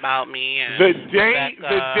chit-chatting about me. And the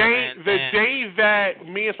day that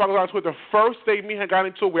me and Sparkle got into it, the first day me and her got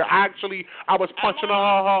into it, where I was punching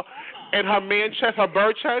her in her man chest, her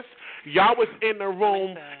bird chest. Y'all was in the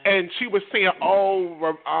room, and she was saying,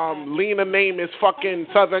 Lena name is fucking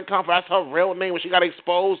Southern Comfort. That's her real name when she got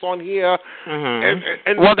exposed on here.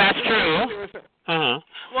 And well, that's true. Well,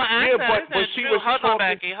 but she was Hold on,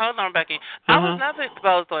 Becky. I was never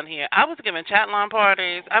exposed on here. I was giving chat line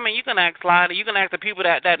parties. I mean, you can ask Slider. You can ask the people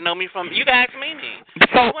that know me from. You can ask Mimi.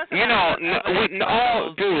 So, with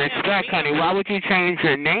all due respect, honey, why would you change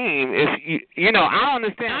your name if I don't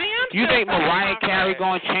understand. You think Mariah Carey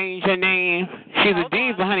gonna change her name? She's a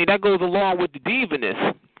diva, honey. That goes along with the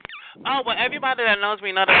divaness. Oh, well, everybody that knows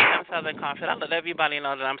me knows that I'm Southern Comfort. I let everybody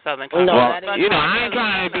know that I'm Southern Comfort. No, I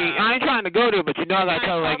ain't trying to go there, but I gotta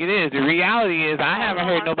tell it like it is. The reality is, I haven't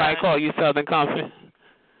heard nobody call you Southern Comfort.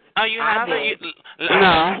 Oh, you haven't?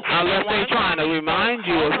 No, unless they're trying to remind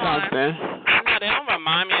you of something. No, they don't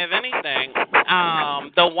remind me of anything.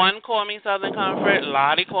 The one called me Southern Comfort.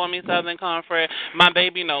 Lottie called me Southern Comfort. My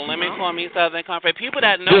baby No Limit called me Southern Comfort. People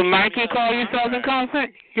that know. Did Mikey call you Southern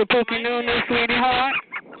Comfort? Your Pookie Nunu, sweetheart?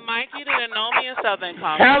 Mikey didn't know me as Southern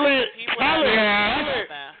Comfort. Tell it.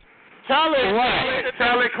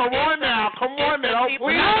 Come on now. Please. No,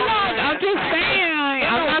 I'm just saying.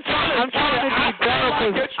 I'm trying to be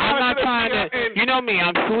better because I'm not trying to. You know me.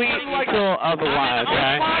 I'm sweet until otherwise,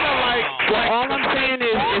 right? Well, all I'm saying is,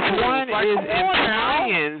 if one is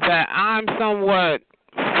implying that I'm somewhat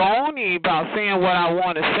phony about saying what I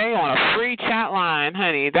want to say on a free chat line,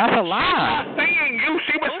 honey, that's a lie. She's not saying you.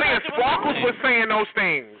 She was saying Sparkles was saying those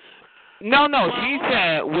things. No, she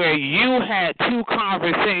said where you had two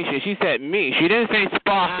conversations. She said me. She didn't say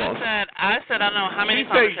Sparkles. I said I don't know how many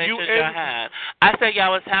conversations y'all had. I said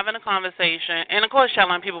y'all was having a conversation, and of course,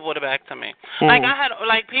 Shalon, people brought it back to me. Like I had,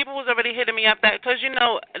 people was already hitting me up because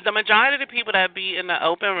the majority of the people that be in the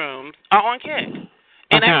open rooms are on Kick.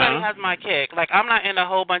 And everybody has my Kick. Like, I'm not in a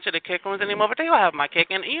whole bunch of the Kick rooms anymore, but they all have my Kick.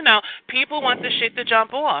 And, people want the shit to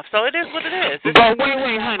jump off. So it is what it is. But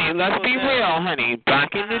wait, honey. Let's be real, honey.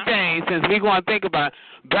 Back in the day, since we're going to think about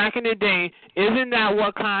it, back in the day, isn't that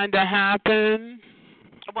what kind of happened?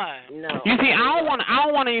 What? No. You see, I don't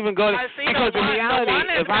want to even go there because the reality,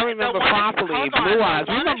 if I remember properly, Blue Eyes,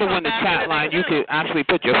 remember when the chat line, you could actually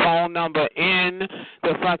put your phone number in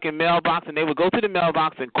the fucking mailbox, and they would go to the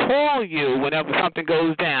mailbox and call you whenever something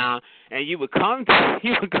goes down, and you would come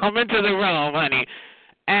into the room, honey.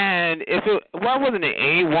 And wasn't it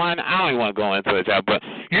A1? I don't even want to go into it, but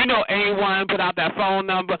A1 put out that phone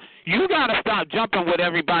number. You got to stop jumping with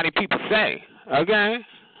people say, okay?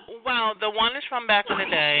 Well, the one is from back in the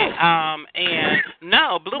day, and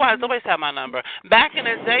no, Blue Eyes always had my number. Back in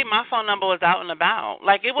the day, my phone number was out and about.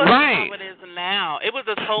 Like, it wasn't how it is now. It was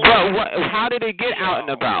a total... But how did it get out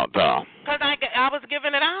and about, though? Because I was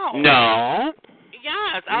giving it out. No.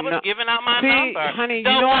 Yes, I was giving out my number. Honey, you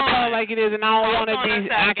know I tell it like it is, and I don't want to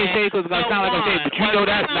be accusations going to sound like I say, but you know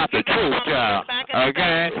that's not the truth, child.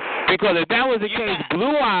 Okay? Because if that was the case,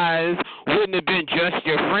 Blue Eyes wouldn't have been just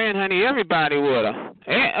your friend, honey. Everybody would have.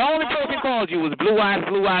 The only person called you was Blue Eyes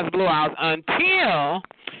until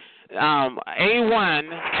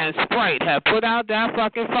A1 and Sprite had put out that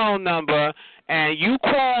fucking phone number, and you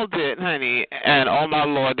called it, honey, and oh my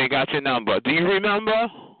Lord, they got your number. Do you remember?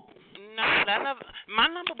 No, my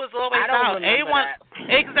number was always out. A1,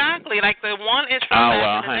 exactly. Like the one is from back in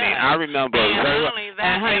the honey, day. I remember. And not only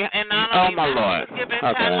that, and not only my Lord. I was giving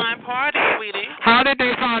headline parties, sweetie. How did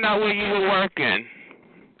they find out where you were working?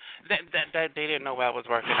 They didn't know where I was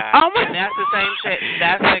working at. Oh my! And that's the same shit.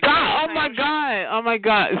 That's the God! Oh my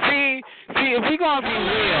God! See, if we gonna be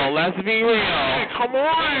real, let's be real. Come on!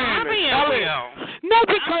 I'm being real. No,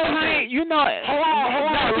 because honey, hold on.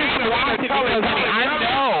 Because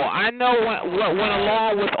I know what went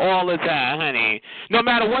along with all of that, honey. No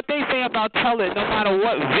matter what they say about Tell It, no matter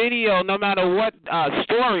what video, no matter what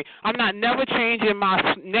story, I'm not never changing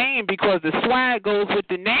my name because the swag goes with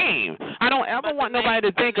the name. I don't ever want nobody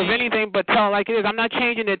to think of anything but Tell It Like It Is. I'm not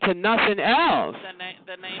changing it to nothing else.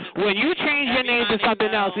 When you change your name to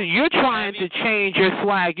something else, you're trying to change your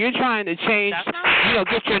swag. You're trying to change,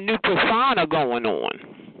 get your new persona going on.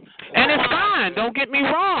 And it's fine. Don't get me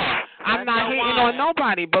wrong. I'm not hating on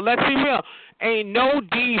nobody, but let's be real. ain't no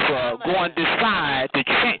diva going to decide to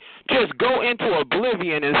just go into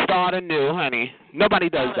oblivion and start anew, honey. Nobody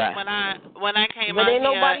does that. When I came but out ain't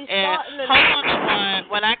here, nobody and hold on,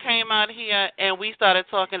 when I came out here and we started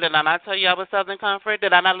talking, did I not tell you I was Southern Comfort?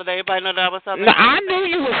 Did I not let everybody know that I was Southern Comfort? I knew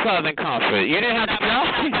you were Southern Comfort. You didn't have to tell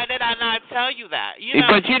me. Why did I not tell you that?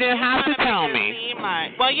 But you didn't have to tell me.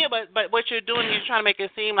 Well, yeah, but what you're doing, you're trying to make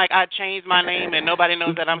it seem like I changed my name and nobody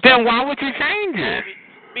knows that I'm. Then why would you change it?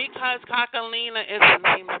 Because cocalina is a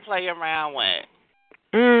name to play around with.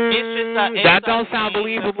 That don't sound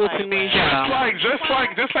believable to me,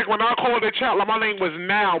 Just like when I called the chat, like my name was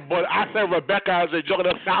Now, but I said Rebecca as a joke.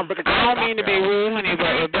 That sounds like I don't mean to be rude, honey,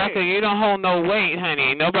 but Rebecca, you don't hold no weight,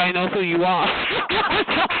 honey. Nobody knows who you are. No,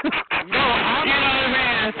 you know what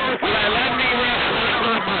I'm saying? Let me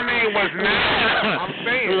my name was Now. I'm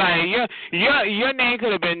saying. Like your name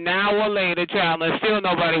could have been Now or Later, child, and still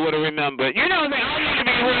nobody would have remembered. You know what I'm saying? I don't mean to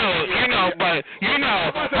be rude, but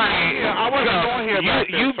honey, I wasn't going here.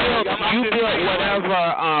 You built whatever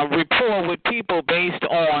rapport with people based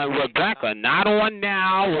on Rebecca, not on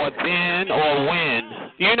now or then or when.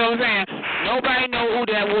 You know what I'm saying? Nobody know who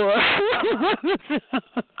that was.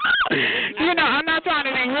 I'm not trying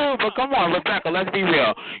to be rude, but come on, Rebecca, let's be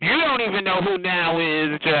real. You don't even know who Now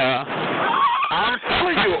is, child. I'm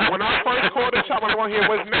telling you, when I first called the shop, I here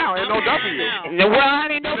was Now, ain't no W. Well,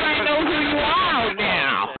 honey, nobody knows who you are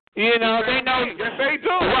now. You know, they know. Yes, they do.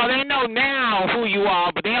 Well, they know now who you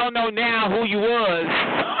are, but they don't know now who you was.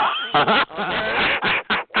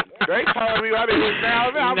 They told me I didn't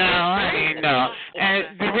Now. No.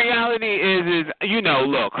 And the reality is,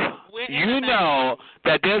 look,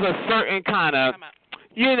 that there's a certain kind of,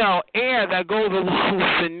 air that goes along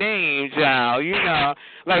with the name, child.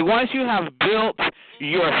 Like once you have built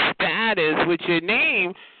your status with your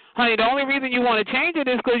name, honey, the only reason you want to change it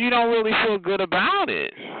is because you don't really feel good about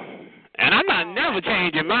it. And I'm not never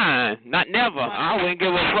changing mine. Not never. I wouldn't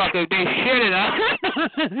give a fuck if they shit it up.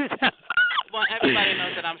 Well, everybody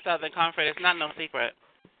knows that I'm Southern Comfort. It's not no secret.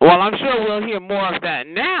 Well, I'm sure we'll hear more of that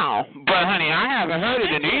now. But, honey, I haven't heard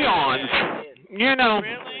it in eons.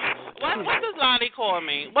 Really? What does Lottie call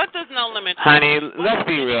me? What does No Limit call Honey, me? let's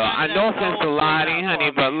be real. I no offense to Lottie,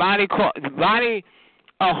 honey, but Lottie,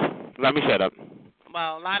 let me shut up.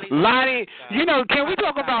 Well, Lottie, can we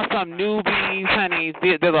talk about some newbies, honey?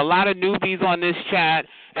 There's a lot of newbies on this chat,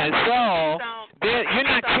 and so you're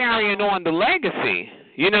not carrying on the legacy.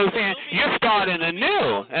 You know what I'm saying? You're starting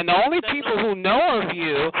anew, and the only people who know of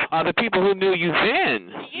you are the people who knew you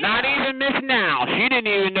then. Yeah. Not even Miss Now. She didn't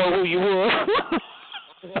even know who you were.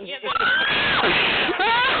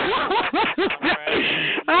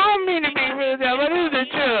 I don't mean to be rude, but it's the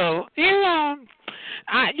truth. And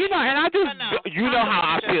I just, you know how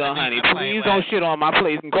I feel, honey. Please don't shit on my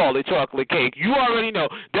plate and call it chocolate cake. You already know.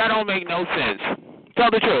 That don't make no sense.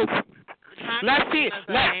 Tell the truth. Let's say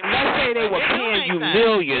they were paying you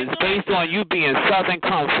millions based on you being Southern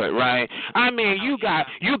Comfort, right? I mean, you got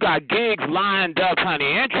gigs lined up,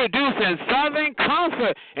 honey, introducing Southern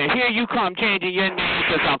Comfort, and here you come changing your name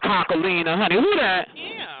to some cocalina, honey. Who that?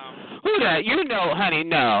 Yeah. Who that? Honey,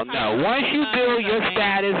 no. Once you build your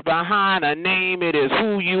status behind a name, it is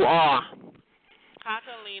who you are.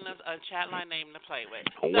 Cocalina's a chat line name to play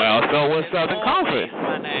with. Well, so was Southern Comfort.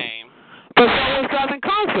 My name. But so was Southern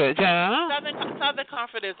Comfort, child. Southern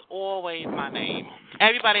Comfort is always my name.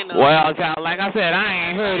 Everybody knows. Well, child, like I said, I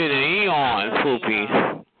ain't heard it in eons, Poopy.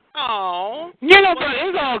 Oh. But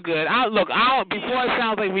it's all good. Before it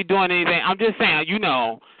sounds like we doing anything, I'm just saying,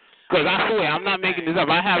 because I swear, I'm not making this up.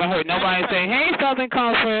 I haven't heard nobody say, hey, Southern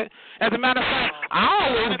Comfort. As a matter of fact, I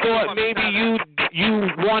always thought maybe you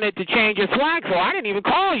wanted to change your swag, so I didn't even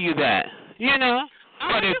call you that,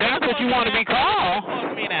 But if that's what you want to be called,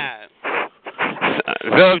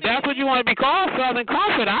 so if that's what you want to be called, Southern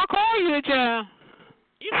Comfort, I'll call you, child.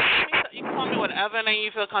 You can call me whatever name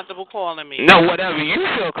you feel comfortable calling me. No, whatever you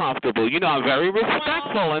feel comfortable. I'm very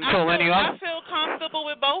respectful until any other. I feel comfortable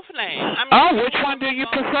with both names. Which one do you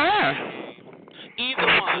prefer? Either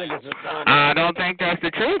one. I don't think that's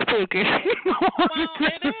the truth, Pookie. Well,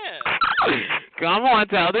 it is. Come on,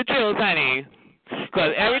 tell the truth, honey.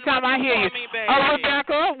 Because every time I hear you,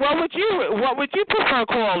 Rebecca, what would you prefer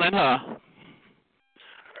calling her?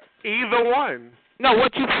 Either one. No,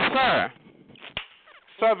 what you prefer?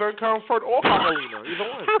 Southern Comfort or Cocalina. Either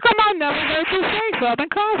one. How come I never heard you say Southern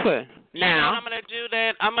Comfort? Now I'm gonna do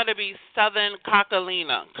that. I'm gonna be Southern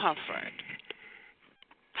Cocalina Comfort.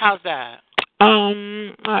 How's that?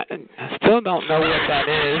 I still don't know what that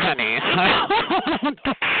is, honey.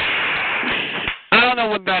 I don't know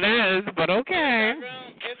what that is, but okay.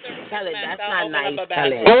 Tell it, that's not nice.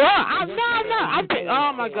 Tell it. Well, I'm not.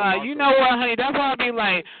 Oh my God, you know what, honey? That's why I be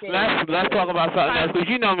like, let's talk about something else. Because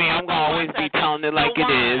you know me, I'm gonna always be telling it like it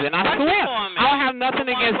is, and I swear I don't have nothing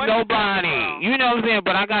against nobody. You know what I'm saying?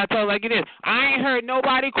 But I gotta tell it like it is. I ain't heard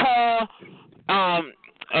nobody call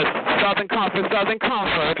Southern Comfort until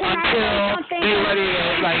they ready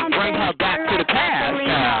to like bring her back to the past.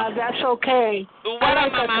 That's okay. I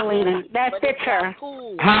like cocalina. That fits her.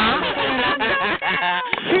 Huh?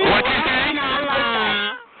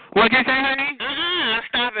 What'd you say, honey?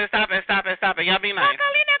 Stop it. Y'all be nice.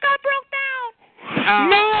 Cocalina got broke down.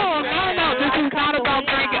 No. This is not about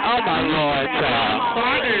breaking. Oh my Lord, child.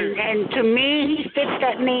 And to me, he fits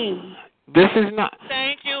that name. This is not.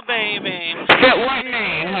 Thank you, baby. Fit what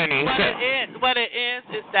name, honey? What it is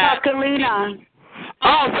that Cocalina.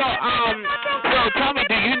 Oh, so tell me,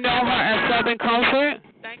 do you know her as Southern Comfort?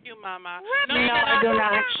 Thank you, Mama. No, I do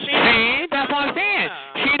not. See, that's what I'm saying.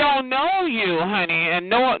 She don't know you, honey, and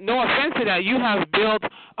no offense to that, you have built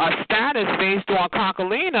a status based on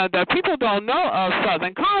cocalina that people don't know of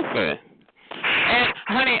Southern Comfort. And,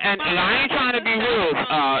 honey, and I ain't trying to be rude,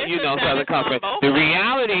 Southern Comfort. The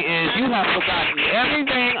reality is you have forgotten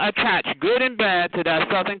everything attached, good and bad, to that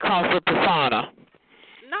Southern Comfort persona.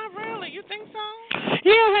 Not really. You think so?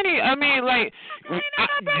 Yeah, honey. I mean, like,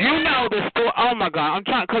 you know the story. Oh my God, I'm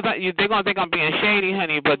trying because they're gonna think I'm being shady,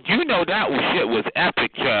 honey. But you know that shit was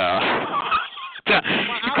epic, child.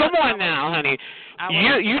 Come on now, honey.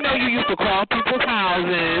 You know you used to call people's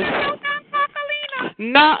houses.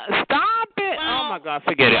 No, stop it. Oh my God,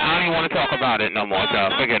 forget it. I don't even want to talk about it no more,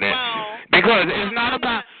 child. Forget it. Because it's not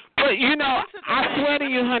about. But, I swear to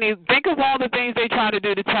you, honey, think of all the things they try to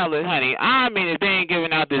do to tell it, honey. I mean, if they ain't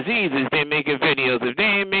giving out diseases, they're making videos. If they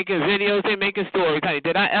ain't making videos, they're making stories, honey.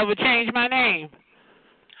 Did I ever change my name?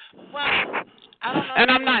 Well, I don't know.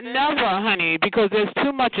 And I'm not never, honey, because there's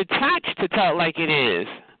too much attached to tell it like it is.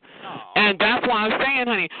 And that's why I'm saying,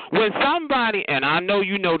 honey, when somebody, and I know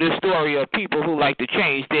you know this story of people who like to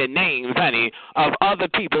change their names, honey, of other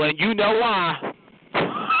people, and you know why.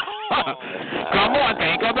 Come on,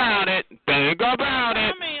 think about it. Tell me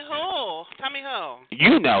who.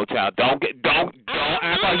 You know, child. Don't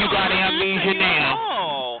act like you got amnesia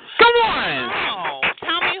now. Come on. No.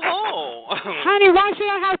 Tell me who. Honey, why should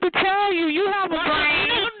I have to tell you? You have a brain. I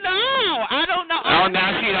don't know. Oh,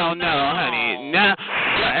 now she don't know, honey. Now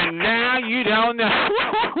you don't know. I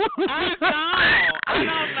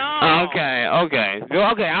don't know.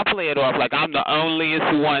 Okay, I'll play it off like I'm the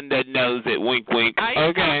onlyest one that knows it. Wink, wink.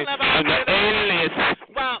 Okay, I'm the onlyest.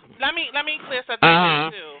 Well, let me clear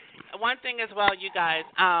something too. One thing as well, you guys.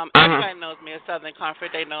 Everybody knows me as Southern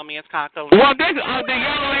Comfort. They know me as cocalina. Well, the young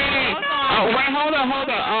lady. Wait, hold on.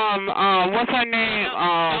 What's her name?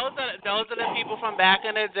 Those are the people from back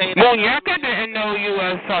in the day. Muñeca didn't know you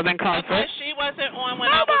as Southern Comfort. Because she wasn't on when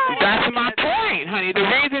I was on. That's my point, honey. The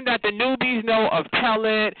reason that the newbies know of Tell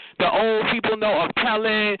It, the old people know of Tell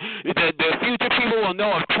It, the future people will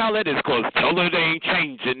know of Tell It is because Tell It ain't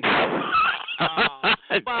changing.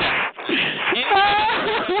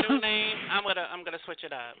 New name, I'm gonna switch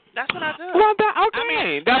it up. That's what I do. Well, that's what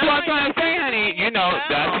I'm trying to say, honey.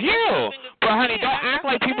 That's you. But honey, don't act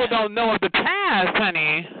like people don't know of the past,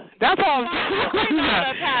 honey. That's all.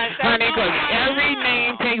 Honey, because every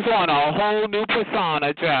name takes on a whole new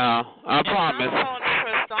persona, child. I promise. A whole new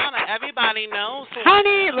persona. Everybody knows.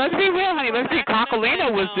 Honey, let's be real, honey. Let's see.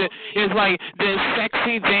 Cocalina is like this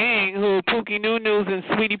sexy thing who Pookie Noo-Noos and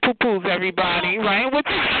Sweetie Poo-Poos everybody, right?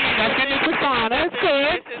 That's in the persona. It's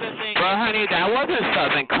good. But honey, that wasn't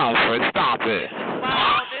Southern Comfort. Stop it.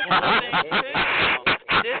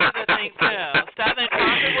 This is the thing too. Southern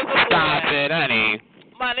Comfort was a boy. Stop it, honey.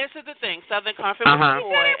 But this is the thing. Southern Comfort was a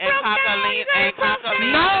boy, and Cocalina.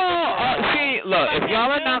 No, see, look, if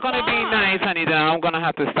y'all are not gonna be nice, honey, then I'm gonna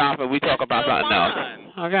have to stop and we talk about something else.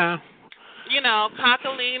 Okay.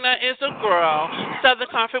 Cocalina is a girl. Southern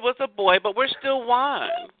Comfort was a boy, but we're still one.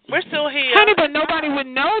 We're still here. Honey, but nobody would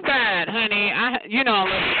know that, honey. Unless,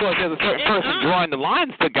 of course, there's a certain person drawing the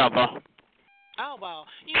lines together. Oh, well,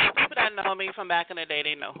 people that know me from back in the day,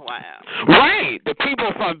 they know who I am. Right, the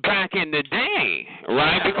people from back in the day,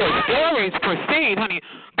 right? Because stories proceed, honey.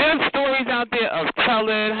 There's stories out there of Tell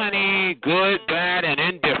It, honey, good, bad, and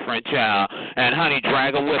indifferent, child. And, honey,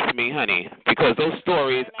 drag them with me, honey, because those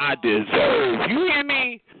stories I deserve. You hear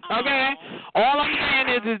me? Okay? All I'm saying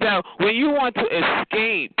is that when you want to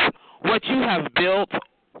escape what you have built,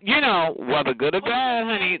 whether good or bad,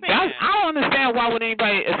 honey, I don't understand why would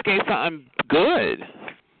anybody escape something good.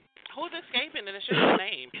 Who's escaping? And it's just a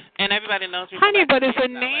name, and everybody knows. Honey, but it's a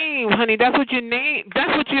name, honey. That's what you name.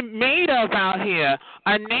 That's what you're made of out here.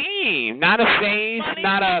 A name, not a face,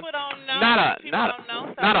 not a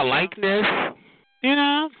likeness. You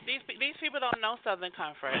know. These people don't know Southern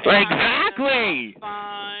Comfort. Exactly. It's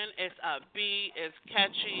fun. It's upbeat. It's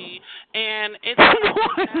catchy, and it's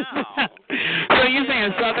now. So you're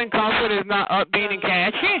saying Southern Comfort is not upbeat and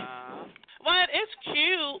catchy? Well, it's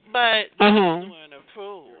cute, but doing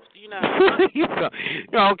approved. You know.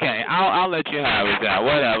 Okay, I'll let you have it. That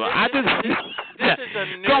whatever. This is a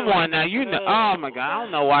new. Come on now, you know. Oh my God, I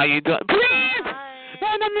don't know why you do it. Please.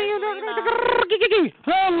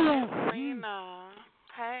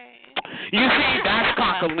 Hey. You see, that's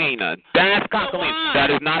cocalina. That's cocalina.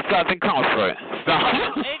 That is not Southern Comfort. So.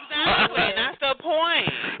 Exactly. That's the point.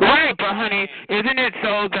 Right, but honey, isn't it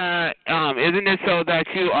so that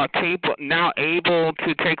you are now able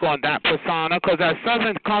to take on that persona? Because at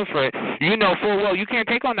Southern Comfort, you know full well you can't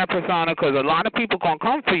take on that persona because a lot of people gonna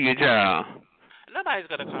come for you, Gerald. Nobody's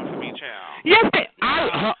gonna come for me, child. Yes,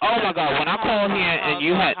 oh my God! When I called here and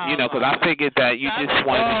you had, because I figured that you just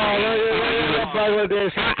wanted. I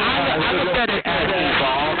looked at it as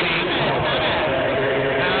evolving.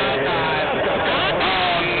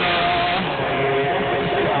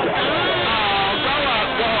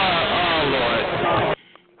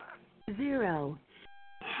 Oh, 0.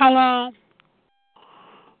 Hello.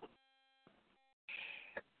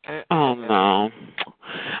 Oh no.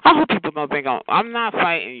 I hope people don't think I'm not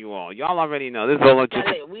fighting you all. Y'all already know this is all just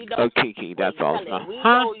a kiki. That's all. We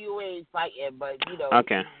know you ain't fighting, but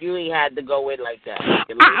you ain't had to go in like that.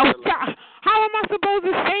 How am I supposed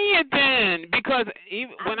to say it then? Because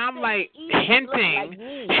even when I'm like hinting,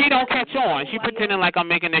 she don't catch on. She pretending like I'm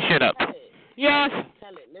making this shit up. Yes.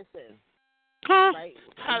 Tell it. Listen. Huh? Right?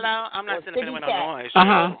 Hello. I'm not sitting there with no noise.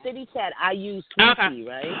 City chat. I use Sweetie,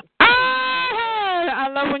 right? I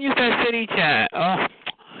love when you say city chat. Oh.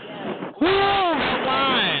 I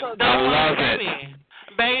love it.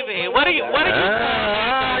 Baby, what are you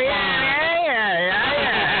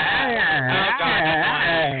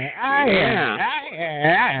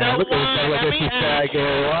Yeah. Look at this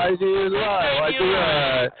faggot. Why do you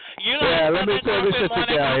lie? Yeah, let me turn this shit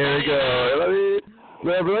down. Here we go.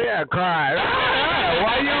 Look at cry.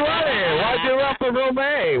 Why you running? Why'd you run from room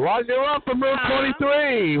 8? Why'd you run from room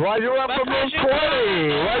 23? Why'd you run from room 20?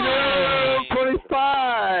 Why'd you run from room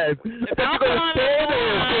 25? I thought you were going to stay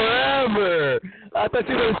there forever. I thought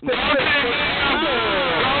you were going to stay there forever.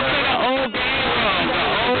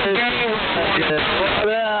 What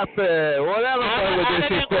happened? What happened,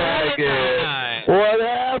 Bangladeshi faggot? What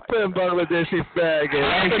happened, Bangladeshi faggot? I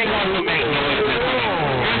thought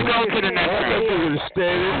you were going to stay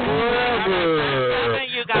there forever.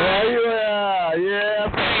 Where you at? Yeah.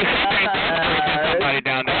 Somebody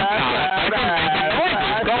down there.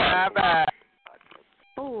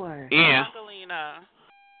 4. Yeah.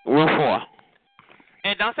 Room 4.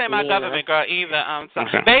 And don't say my government girl either.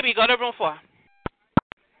 Baby, go to room 4.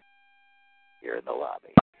 You're in the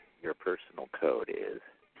lobby. Your personal code is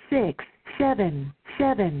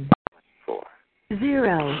 677 4.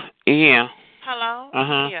 0. Yeah. Hello?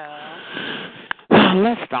 Yeah.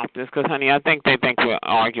 Let's stop this, because, honey, I think they think we're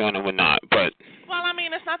arguing and we're not, but... Well, I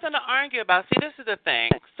mean, it's nothing to argue about. See, this is the thing.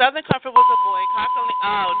 Southern Comfort was a boy.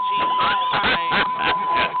 Oh, Jesus Christ.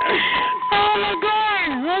 Oh, my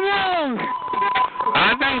God. What else?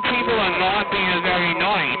 I think people are not being very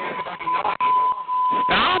nice.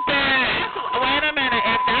 Stop it. Wait a minute.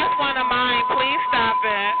 If that's one of mine, please stop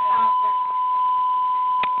it.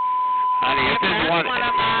 Honey, if that's one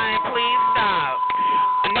of mine, please stop.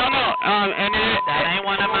 No, that ain't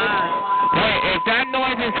one of mine. Wait, if that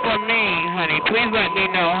noise is for me, honey, please let me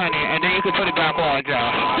know, honey, and then you can put it back on, Joe.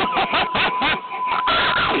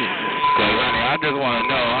 Okay, honey, I just want to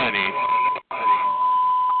know, honey.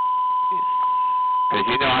 Because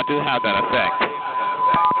you know I do have that effect.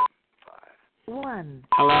 1.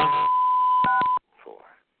 Hello? 4.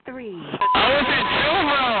 3. I was in 2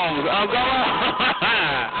 rooms. Oh, go on.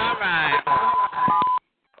 All right.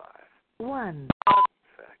 1.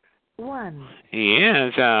 1. Yeah,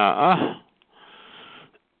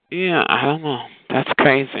 yeah, I don't know. That's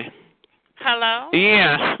crazy. Hello?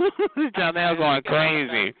 Yeah. Janelle going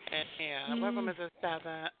crazy. Yeah, what room is this?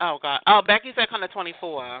 7? Oh, God. Oh, Becky said come to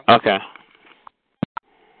 24. Okay.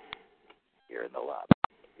 You're in the lobby.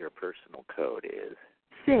 Your personal code is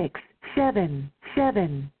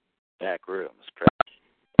 677 back rooms.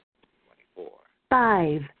 24.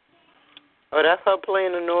 5. Oh, that's her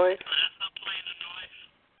playing the noise?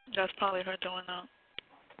 That's probably her doing that.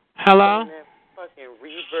 Hello? fucking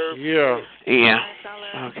reverb. Yeah. Yeah.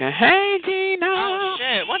 Okay. Hey, Gina. Oh,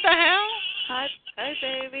 shit. What the hell? Hi,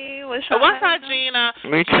 baby. What's up, Gina?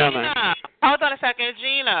 Me chilling. Gina. Hold on a second,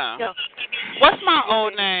 Gina. Yo. What's my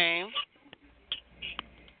old name?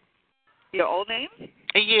 Your old name?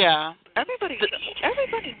 Yeah. Everybody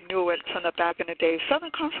knew it from the back in the day.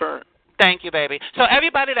 Southern Comfort. Thank you, baby. So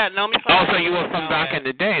everybody that know me from so you were from back in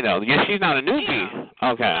the day, though. She's not a newbie. Yeah.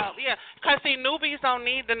 Okay. Yeah, because see, newbies don't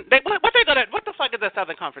need what the fuck is the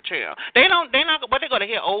Southern Comfort Trail? They go to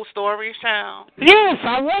hear old stories, child? Yes,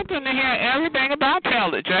 I want them to hear everything about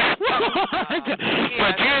Taylor, Jack.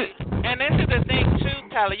 And this is the thing, too,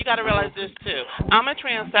 Taylor. You got to realize this, too. I'm a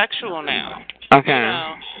transsexual now. Okay. You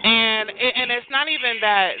know? And it's not even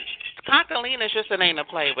that. Cocalina is just a name to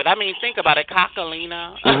play with. I mean, think about it,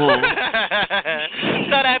 cocalina. Mm-hmm.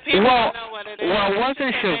 So that people know what it is. Well,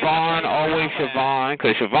 wasn't Siobhan always Siobhan?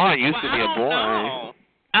 Because Siobhan used to be a boy.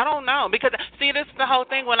 I don't know. Because, see, this is the whole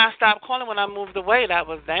thing. When I stopped calling, when I moved away, that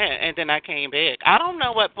was that. And then I came back. I don't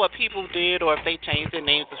know what people did or if they changed their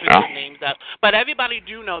names or switched their names up. But everybody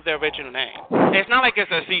do know their original name. It's not like it's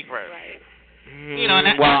a secret. Right. You know,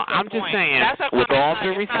 well, I'm just saying, with all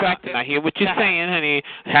due respect, and I hear what you're saying, honey,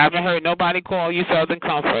 haven't heard nobody call you Southern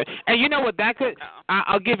Comfort. And you know what, that could,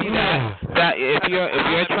 I'll give you that. That if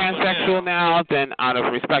you're transsexual now, then out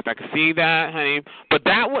of respect, I can see that, honey. But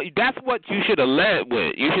that's what you should have led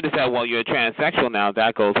with. You should have said, well, you're a transsexual now.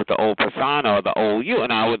 That goes with the old persona or the old you,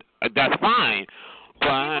 and that's fine. But,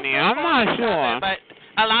 honey, I'm not sure. But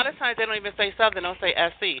a lot of times they don't even say Southern, they'll say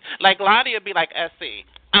SC. Like, Lottie will be like SC.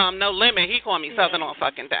 No Limit, he called me Southern on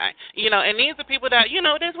fucking day. You know, and these are people that, you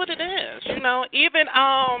know, it is what it is. You know, even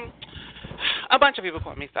a bunch of people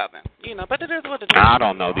call me Southern. You know, but it is what it is. I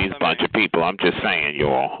don't know these bunch of people. I'm just saying,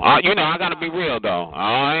 y'all. You know, I gotta be real though.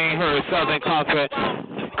 I ain't heard Southern Comfort.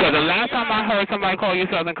 Because the last time I heard somebody call you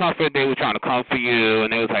Southern Comfort, they were trying to comfort you,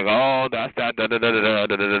 and they was like, oh, that's that, da da da da da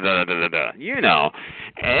da da da da da. You know,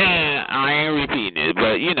 and I ain't repeating it,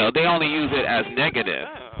 but you know, they only use it as negative.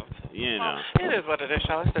 You know. It is what it is,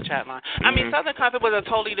 y'all. It's the chat line. I mean, Southern Comfort was a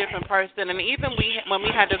totally different person, and even when we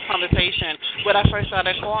had this conversation when I first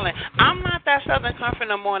started calling, I'm not that Southern Comfort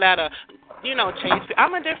no more that chase.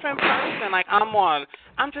 I'm a different person. Like I'm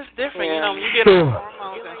just different. You know, when you get on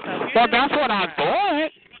hormones and stuff. Well, that's what I thought.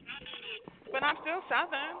 But I'm still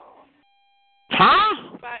Southern.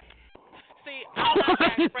 Huh? But see, I'm not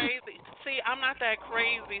that crazy. I'm not that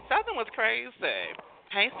crazy. Southern was crazy.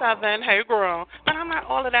 Hey, Southern, hey, girl. But I'm not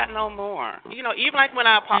all of that no more. You know, even like when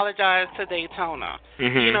I apologized to Daytona,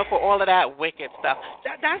 you know, for all of that wicked stuff.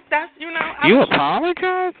 That's you know. You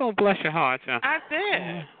apologized? Oh, bless your heart, John. I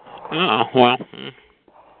did. Oh, well.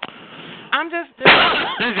 I'm just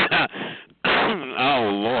different. Oh,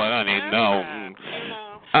 Lord, I didn't know. You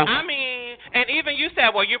know. I mean, and even you said,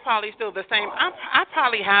 well, you're probably still the same. I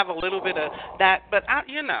probably have a little bit of that, but,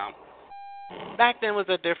 back then was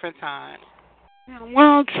a different time.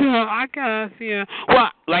 Well, true, I guess, yeah.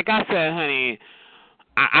 Well, like I said, honey,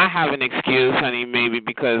 I have an excuse, honey, maybe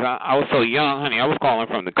because I was so young, honey. I was calling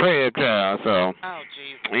from the crib, so. Oh,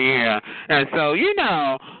 Jesus. Yeah, and so, you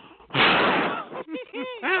know,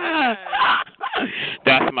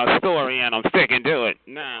 that's my story, and I'm sticking to it.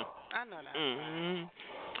 No. I know that. Mm-hmm.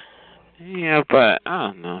 Yeah, but I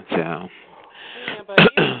don't know, child. Yeah, but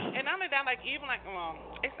and not only that, like even like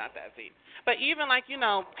it's not that deep. But even like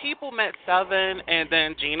people met Southern, and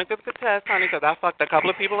then Gina could contest, honey, because I fucked a couple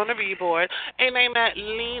of people on the B-board, and they met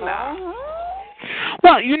Lena.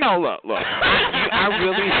 Well, look,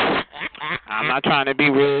 I'm not trying to be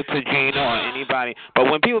rude to Gina or anybody, but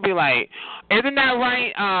when people be like, isn't that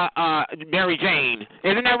right, Mary Jane?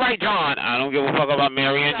 Isn't that right, John? I don't give a fuck about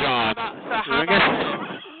Mary and John.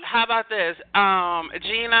 How about this?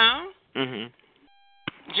 Gina? Mm-hmm.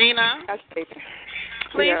 Gina?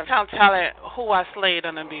 Please tell it who I slayed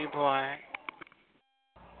on the B-boy.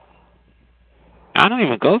 I don't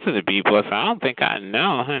even go to the B-boy, so I don't think I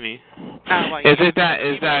know, honey. Is that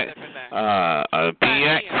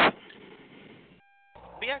BX?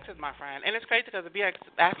 BX is my friend, and it's crazy because the BX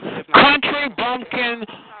actually is country bumpkin,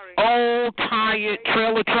 old tired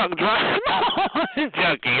trailer truck driver.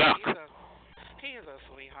 Yuck. He is a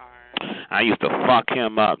sweetheart. I used to fuck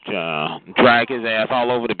him up, drag his ass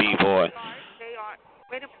all over the B-boy.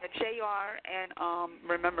 Wait a minute, JR and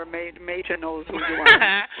remember Major knows who you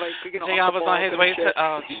are. Like, JR was on his way to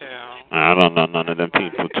chill. I don't know none of them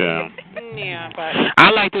people, chill. Yeah, but I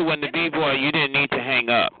liked it when the B-boy you didn't need to hang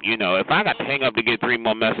up. You know, if I got to hang up to get 3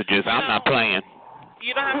 more messages, I'm not playing.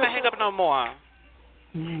 You don't have to hang up no more.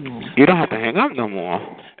 You don't have to hang up no more.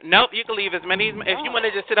 Nope, you can leave as many. If you want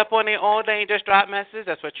to just sit up on there all day and just drop messages,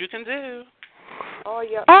 that's what you can do. Oh,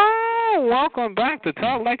 yeah. Oh, Oh, welcome back to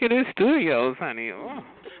Talk Like It Is Studios, honey. Oh,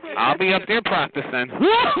 I'll be up there practicing.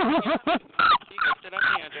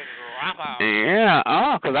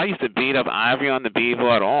 Yeah, because I used to beat up Ivory on the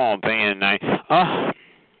b-board all day and night.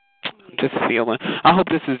 Just feeling. I hope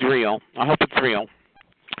this is real. I hope it's real.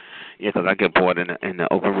 Yeah, because I get bored in the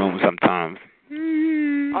open room sometimes. I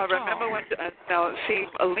remember when,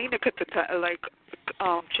 Alina could,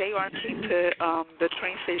 JR came to the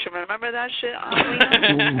train station. Remember that shit,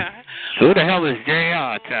 Alina? Who the hell is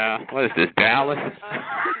JR, child? What is this, Dallas?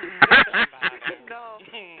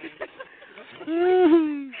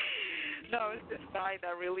 No, it's this guy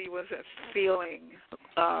that really wasn't feeling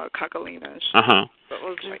cocalina. Uh-huh. But it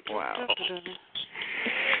was like, wow.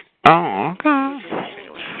 Oh, okay.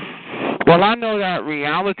 Well, I know that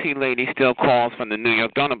reality lady still calls from the New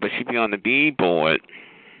York Donut, but she be on the B-board.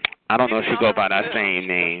 I don't know if she go by that same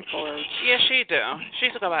name. Yeah, she do. She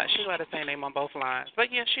go by the same name on both lines.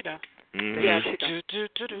 But yeah, she do. Mm-hmm. Yeah, she do.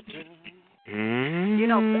 You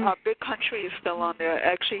know, Big Country is still on there.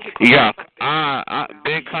 Actually, Yuck.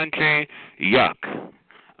 Big Country, yuck.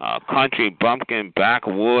 Country bumpkin,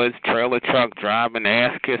 backwoods, trailer truck driving,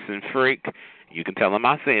 ass kissing freak. You can tell him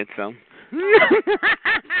I said so.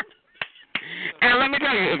 And let me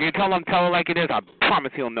tell you, if you tell him like it is, I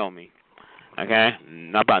promise he'll know me. Okay?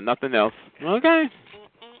 Not about nothing else. Okay?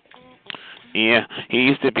 Yeah, he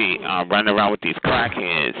used to be running around with these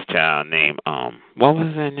crackheads, child, named, what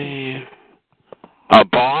was her name?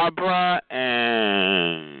 Barbara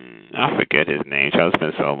and I forget his name. It's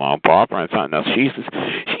been so long. Barbara and something else. She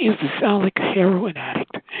used to sound like a heroin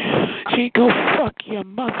addict. She'd go, fuck your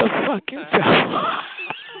motherfucking self.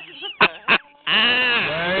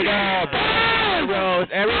 There you go. Rose.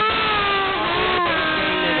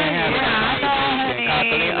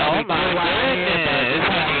 Oh my goodness.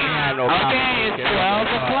 Okay, it's 12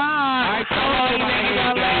 o'clock. I told you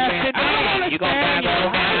that last today. You gonna back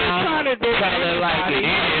up down. Tell it like it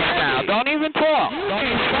is now. Don't even talk. Don't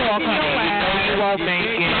even talk, honey. You know you won't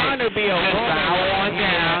make it. Just bow on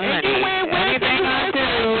down, honey. Anything I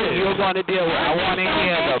do, you're gonna deal with. I want to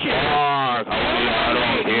hear the bark. I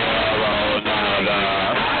don't hear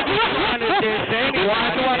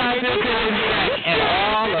Watch what I do to this neck in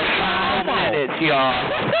all of 5 minutes, y'all.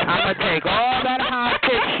 I'm going to take all that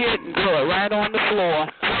high-pitch shit and do it right on the floor.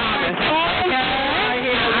 I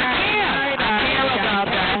hear about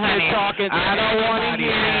that, honey. I don't want to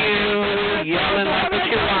hear you yelling like a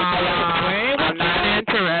chihuahua. I'm not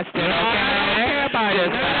interested, okay?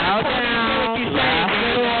 Just bow down, laugh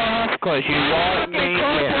it off, because you won't make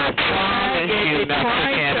it. I promise you,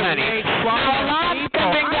 Mexican, honey. A lot of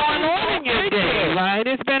things been going on in your day, right?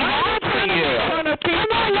 It's been hard for you. Come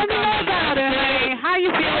on, let me know about it, honey. How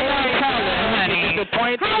you feeling about color, honey?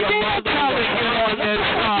 How did you tell us you're on this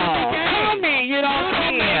phone? Tell me you don't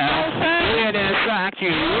care. When in fact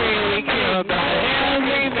you really care about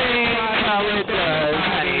everything color does,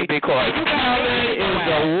 honey, because color is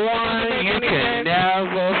the one you can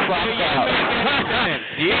never fuck up.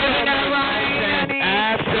 Isn't that right, honey?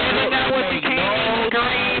 Isn't that what you came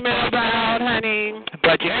screaming about, honey?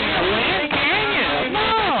 But you can't win, can you? No.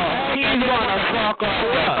 He's gonna fuck up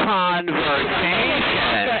the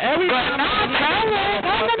conversation. But not color.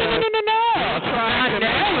 No. Not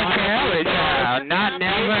never color, child. Not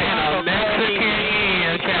never in a Mexican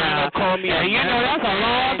year, child. And you know that's a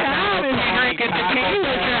long time if you're drinking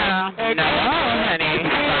tequila, child. No, honey.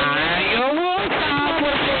 Find your woodshop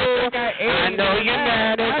with you. I know you're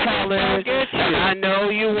mad at colors. I know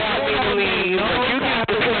you want me to leave, but you got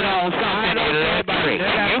to put on something electric.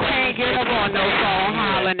 You can't get up on no phone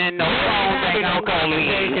hollering and no phone ain't no gonna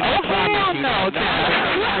leave. Oh, hell no,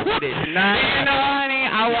 child. You know, honey,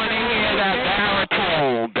 I want to hear that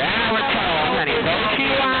baritone, honey. Don't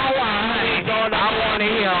chihuahua, honey. I want to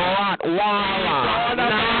hear Rottweiler,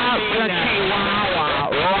 not the chihuahua,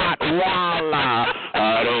 Rottweiler.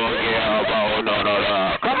 I don't care about none of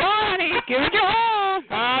that. Come on, honey, give it your all.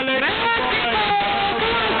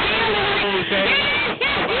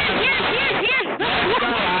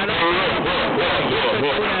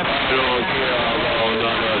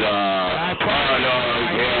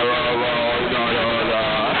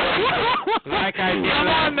 Come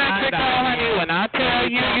on, Mexico, honey. When I tell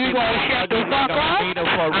you, you gonna shut the fuck up. I'm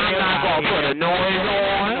not gonna put a noise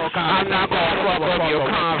on. I'm not gonna fuck up your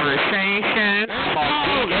conversation. I'm gonna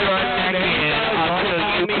keep your neck in until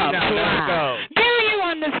you comply. Do you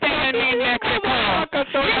understand me, Mexico?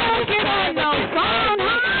 You don't get on no phone,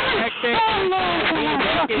 huh? Oh, Lord,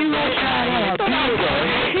 fuck you, child.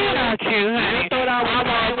 Shit out you, honey. I'm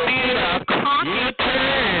gonna beat a cocky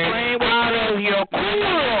turn out of your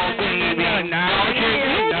cool, baby. Now you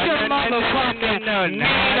get your motherfucking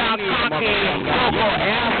mira cocky coco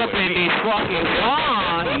ass up in this fucking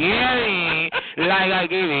phone. Yeah, like I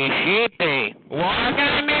give a shit thing. What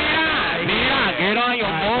can mira, get on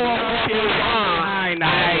your motherfucking phone.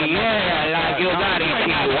 Yeah, like you got it,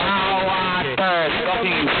 Chihuahua third,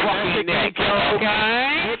 fucking neck,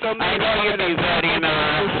 okay? I know you be very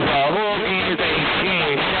nice, but who gives a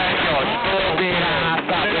shit? Shut your stupid ass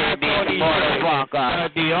up in this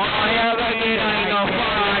motherfucker. The only ever get on your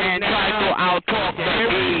phone and try to out-talk the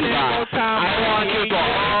diva. I want you to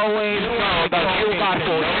always know that you got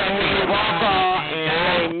to shut the fuck up and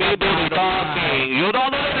let me do the talking. You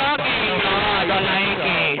don't do the talking, no, I don't like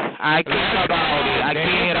it. I care about it,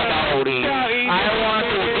 I want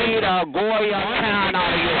to eat a Goya can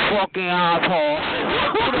out of your fucking asshole.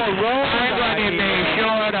 I'm going to make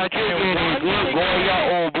sure that you get a good Goya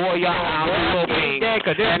or Boya enveloping.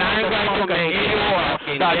 And I'm going to make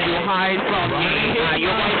sure that you hide from me. And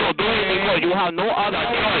you're going to do it because you have no other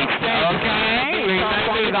choice. Okay?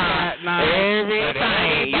 Remember that. Every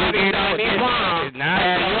time you get on the phone, and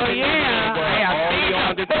I have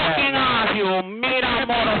seen the fucking ass, you made a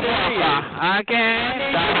motherfucker. Okay?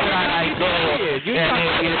 That's what I do. And if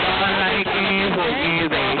you don't like it,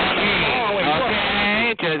 forgive me.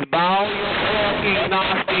 Okay? Just bow your fucking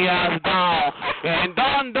nasty ass down. And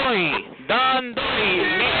don't do it.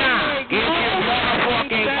 Nigga, get your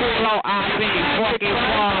motherfucking culo ass in the fucking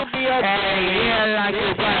phone. And yeah, like you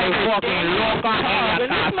got a fucking loca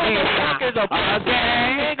in your cabeza.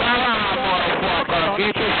 Okay? Come on, motherfucker.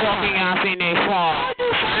 Get your fucking ass in the phone.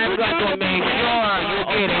 I'm going to make sure you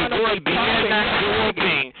get a good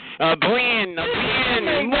whooping. Muy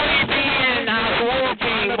bien, ass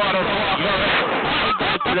whooping, motherfucker.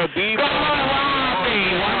 Come on,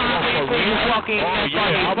 you fucking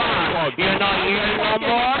you're not here no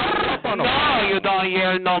more? No, you don't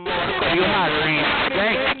hear no more. You have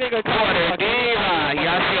respect for the diva.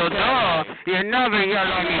 Yes, you know. You never hear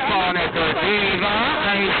on the phone at the diva.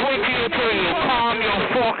 I switch you to you calm your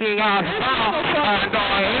fucking ass down. And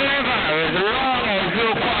don't ever, as long as you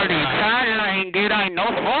call the timeline, get on no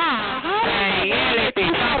phone. And yell at the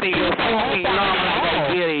top of your fucking lung like a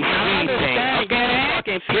giddy street thing. Okay?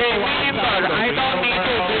 Remember, I don't need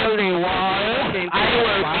to build a wall. I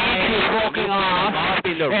will beat you fucking off,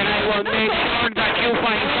 and I will make sure that you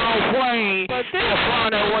find some way to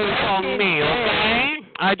run away from me, okay?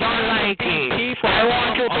 I don't like it. I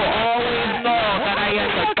want you to always know that I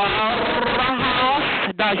am the powerhouse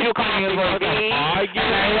that you can ever be, and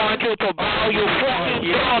I want you to bow your fucking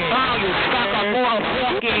throat down, you suck a more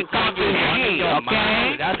fucking cocky shit,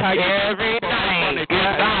 okay? Every time,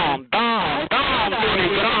 get down to the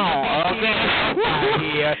ground, okay?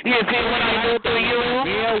 You see what I do to you?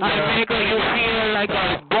 I make you feel like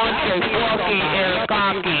a bunch of fucking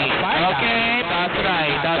cocky, okay? That's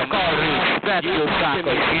right, that's called respect, you sack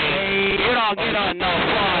of shit. You don't get enough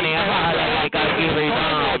funny like I give it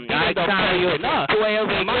down. I tell you,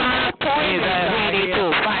 12 months is ready to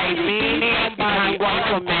fight me. I'm going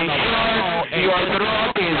to make sure your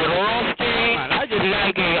throat is roasting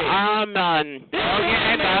like an almond.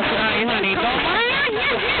 Okay, that's right, honey.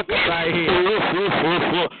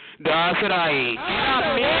 That's right.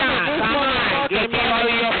 Come on, give me all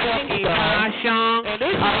your fucking passion.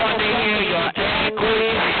 I want to hear your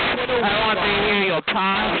anguish. I want to hear your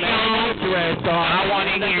passion. I want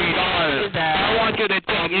to hear it all. I want you to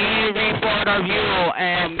take every part of you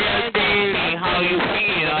and tell daily how you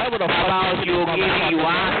feel about you getting you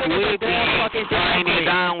ass whipping in the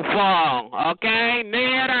downfall. Okay?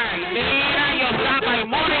 Nera, you suck like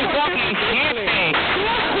motherfucking shit.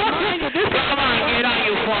 Come on, get on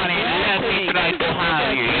you funny. Let me try to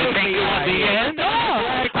have you. You think you want the end? No.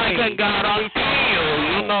 I can guarantee you.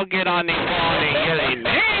 You don't get on the phone and yelling,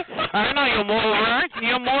 I know you're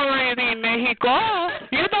more in Mexico.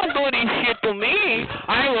 You don't do this shit to me.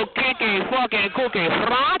 I will kick a fucking cookie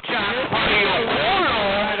fracha on your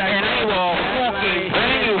culo, and I will fucking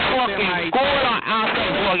bring you fucking cola out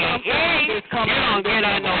of fucking egg. You don't get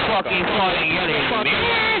on the fucking phone and yelling,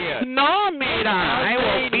 me. No, mira, I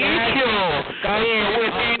will beat you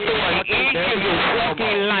within to an inch of your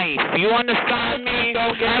fucking life. You understand me?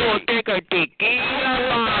 I will take a tequila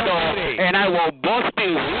bottle and I will bust the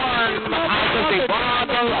worm out of the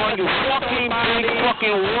bottle on your fucking big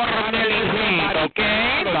fucking watermelon head,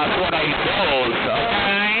 okay? That's what I do,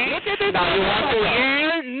 okay? Now you want to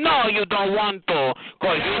hear? No, you don't want to,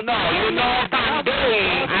 because you know what I'm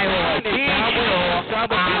doing. I will teach you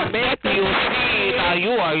and make you see that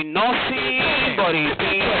you are nothing but a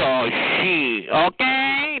piece of shit,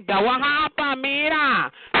 okay? That what happened,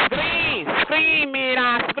 mira. Scream,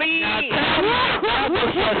 mira, scream. Now, tell me, that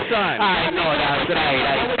was your son. I know, that's right.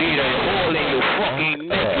 I beat her.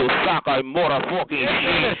 suck a motherfucking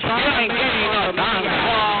shit. You ain't getting no damn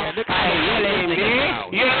far. Ay, you losing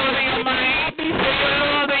mind? You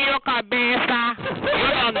losing your cabeza? You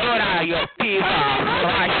don't do that, you piece of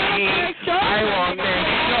shit. I will make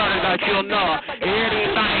sure that you know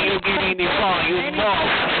anytime you get in the car, you move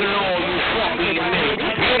slow, you fucking make.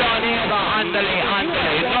 You don't ever handle it.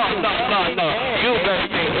 No. You better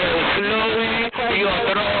take it slowly. You're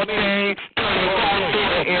throating. Don't do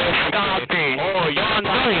it, you're stopping. You know what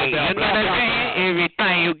I'm saying? Every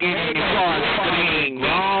time you get in the car, scream,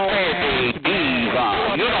 hey, diva.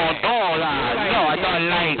 You don't do that. No, I don't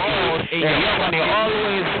like it. You're going to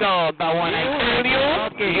always know that when I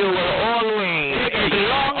tell you will always, as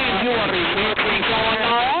long as you are remembering going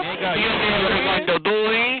on, you're never going to do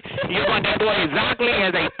it. You're going to do exactly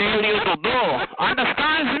as I tell you to do.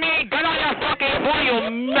 Understands me? Get on your fucking phone, you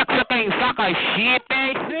Mexican sack of shit.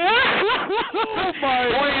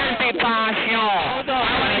 Where's the passion? I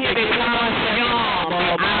want to hear the passion.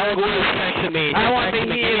 I want to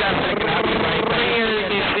hear the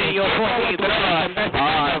realness in your fucking blood.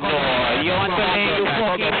 Oh, boy. You want to lay your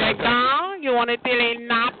fucking neck down? You want to tell it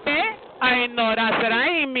nappy? I know that's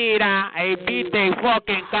right, mira. I beat the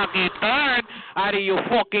fucking cocky turn out of your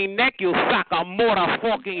fucking neck, you sack of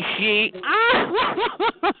motherfucking shit.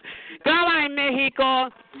 Come on, Mexico.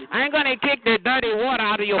 I'm going to kick the dirty water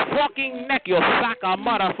out of your fucking neck, you sack of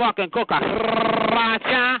motherfucking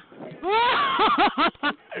cucaracha.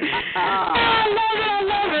 I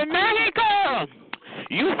love it, Mexico.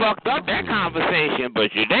 You fucked up that conversation,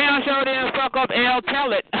 but you damn sure didn't fuck up L.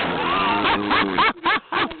 Kellett.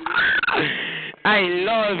 I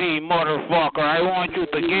love you, motherfucker. I want you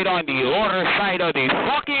to get on the other side of the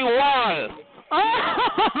fucking wall.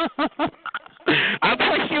 I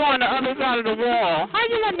pushed you on the other side of the wall. How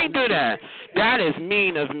you let me do that? That is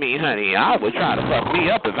mean of me, honey. I would try to fuck me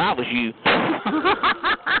up if I was you. That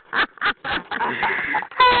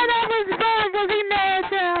was bad because he mad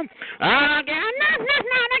him. Not again.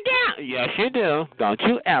 Yes, you do. Don't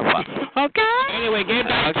you ever. Okay? Anyway, get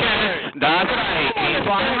back to it. That's right. Keep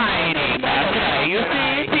on hiding. That's right. You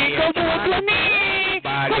see, peekaboo to me.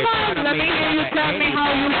 Come on, let me hear you tell me how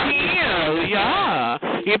you feel. Yeah.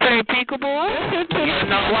 You play peekaboo? You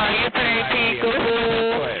know why you play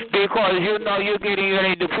peekaboo? Because you know you're getting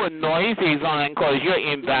ready to put noises on because you're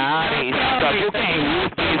embarrassed. Because you can't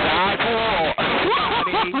whoop these assholes.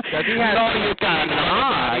 No, you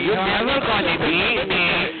cannot. You're never going to beat me.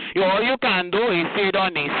 All you can do is sit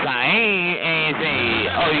on the side and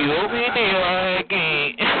say, oh, you'll be there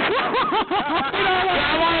again. Come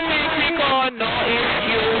on, Mexico, no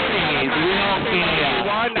excuses. We don't care.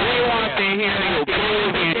 We want to hear you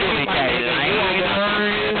prove it to the Carolinas.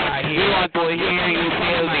 We want to hear you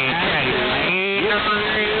tell the Carolinas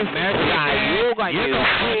that you're going to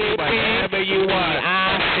sleep whatever you want.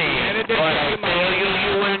 I said, but I tell you,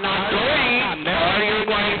 you will not do it. All you're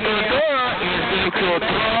going to do is to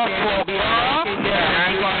talk for God, and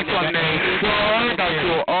I'm going to make sure that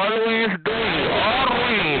you always do it.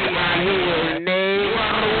 Always. And you will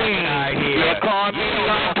never win. You're coming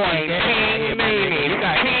up on 10 minutes.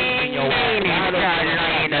 10 minutes,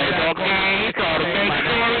 Carolinas, okay? So make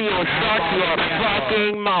sure you shut your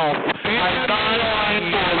fucking mouth. I don't want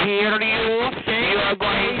to hear you. You are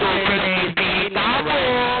going to play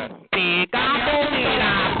peekaboo. Peekaboo,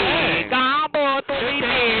 mira, peekaboo to the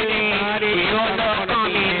ceiling. You're not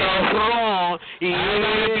coming up wrong. You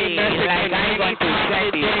will be like I'm going to say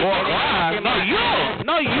before.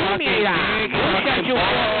 No, you, mira. You shut your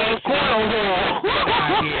fucking culo hole.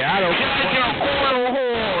 Shut your culo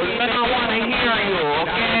hole. I don't want to hear you,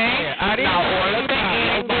 okay? Now, all of the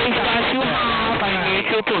English that you have, I need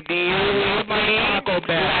you to deal with me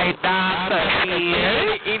like Dr.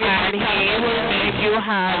 Hill, and he will make you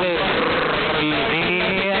have a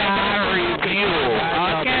review,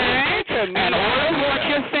 okay? And all of what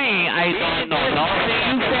you're saying, I don't know nothing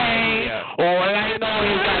you say. All I know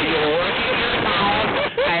is that you're working your mouth,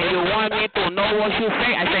 and you want me to know what you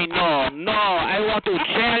say. I say, no, I want to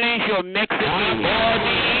challenge your Mexican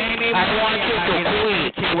body. I want you to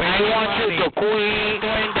quit. I want you to quit.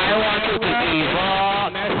 I want you to give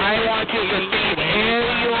up. I want you to leave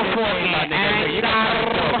your fucking anger. I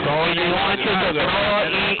want you to throw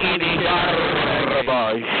it in the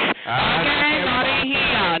garbage. Okay, not in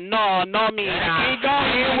here. No, mira.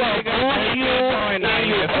 He will push you in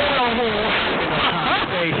your culo.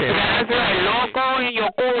 That's right, loco in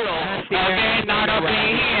your culo. Okay, not up in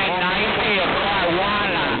here. Nice here.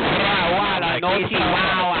 Rawala, no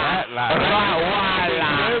chihuahua.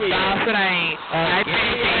 Rawala. That's right. I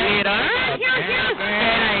think they need a...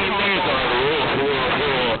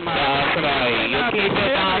 That's right. You keep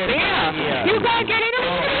it out there. You gotta get it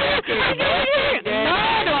over. No,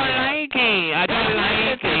 I don't like it. I don't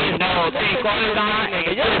like it. No, take all that and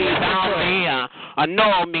put it down there.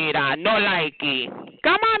 No, mira, no like it.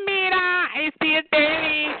 Come on, mira, it's still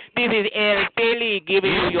Telly. This is El Telly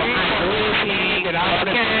giving you your hand.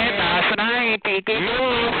 Okay, that's right. Take it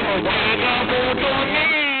off. Wake up to me.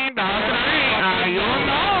 That's right. You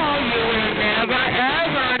know you will never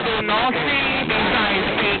ever do nothing besides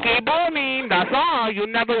sticky booming. That's all. You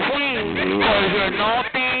never win. Because you're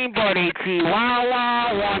nothing but a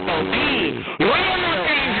chihuahua wannabe. Real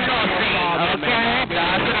nothing's nothing. Okay,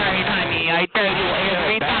 that's right, honey. I tell you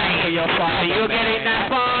every time. You get in that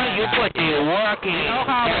phone, you put it working.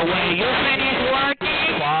 And when you finish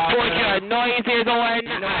working, put your noises on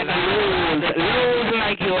and lose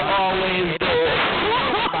like you always do.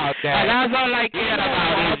 And that's all I care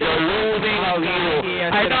about is the losing of you.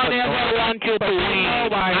 I don't ever want you to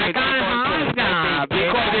win. I can't ask that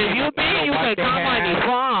because if you think you can come on the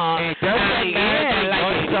phone and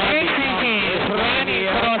like Mexicans running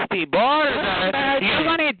across the border, you're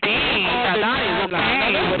gonna think that is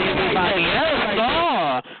okay with everybody else.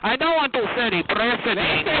 No, I don't want to set a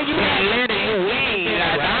precedent and let you win.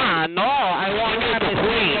 No, I want you to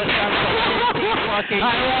win.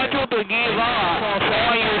 I want you to give up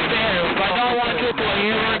for yourself. I don't want you to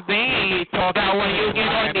ever think that when you get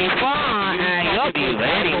on the phone, you'll be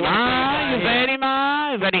very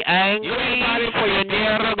mad, very angry, for you're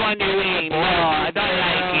never going to win. No, I don't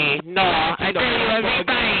like it. No, I tell you every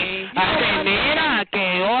time. I say, mira, que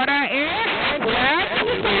hora es? What?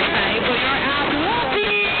 It's time for your ass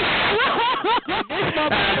whooping.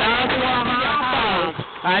 That's what happens.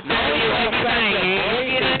 I tell you every time.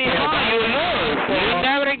 You get on the phone, you lose. You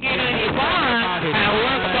never get on the phone and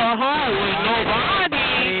work so hard with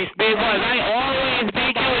nobody because I always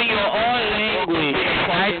beat you in your own language.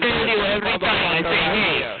 I tell you every time. I say,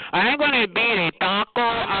 hey, I ain't going to beat a taco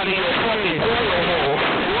out of your fucking hole.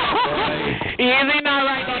 Isn't that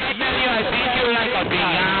right? I tell you, I beat you like a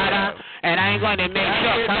piñata, and I ain't going to make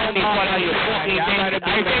sure somebody follow your fucking thing. I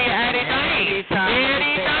say anytime.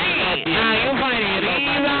 Now you find a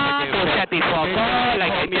reason to shut the fuck up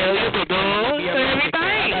like I tell you to do every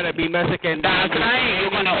time. You gotta be Mexican. That's right. You're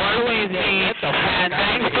going to always be, and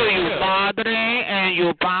thanks to you, Padre, and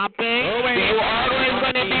you, Papi, you're always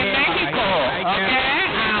going to be Mexico, okay?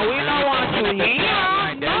 We don't want you here.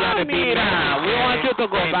 No, mira. We want you to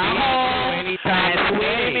go back home and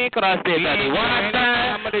swim across the dirty water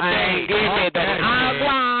and give me the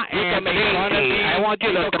agua and drink it. I want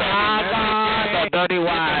you to traga the dirty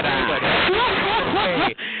water.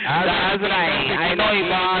 That's right. I know it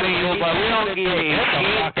bothers you, but we don't give a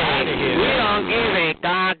shit. We don't give a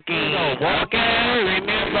cocky. Okay?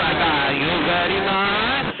 Remember that. You very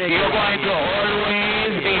much. You're going to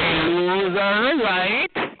always be a loser,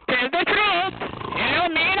 right? Tell the truth.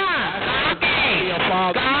 You mira.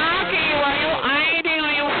 Cocky, why you hiding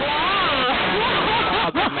on your phone?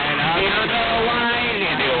 You know why?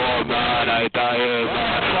 Oh, God, I tell you.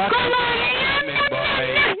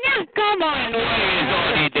 Come on, where's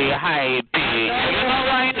only the high pitch? You know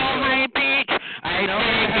why no high pitch? I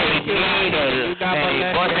take a needle and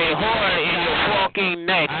put a hole in your fucking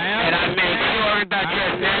neck, and I make sure that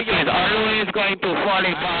your neck is always going to fall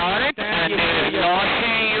apart, and there's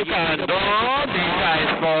nothing you can do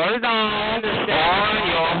besides fall down on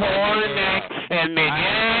your whole neck and make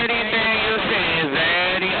anything you say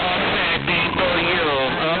very upsetting to you.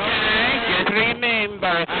 Okay? Just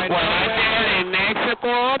remember, when I tell in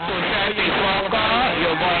Mexico to shut the fuck up,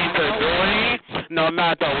 you're going to do it no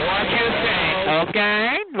matter what you say.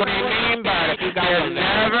 Okay? Remember, there's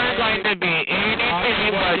never going to be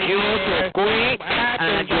anything but you to quit,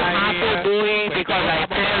 and you have to do it because I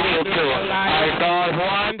tell you to. I don't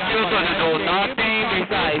want you to do nothing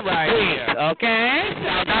besides quit. Okay?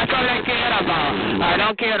 Now that's all I care about. I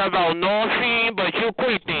don't care about nothing but you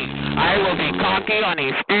quitting. I will be cocky on a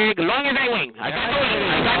stick long as I win. I got to win.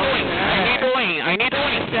 I need to win.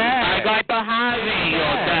 I got to have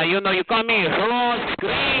it. You know, you come in full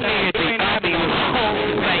screaming at the top of your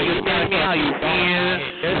phone and you tell me how you feel.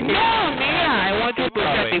 No, man, I want you to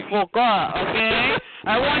shut the fuck up, okay?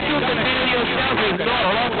 I want you to tell yourself it's no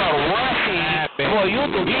longer worthy for you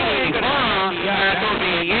to be in the front and to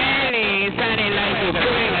be yelling, sounding like you're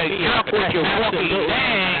putting a joke with your fucking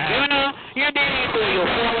leg. You know, you did it to your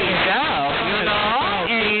fucking self, you know?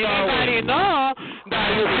 And everybody know that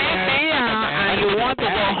you sit there and you want to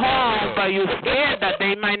go home, but you're scared that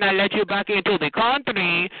they might not let you back into the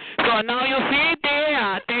country. So now you sit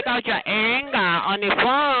there, take out your anger on the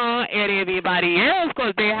phone and everybody else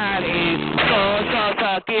because they have a social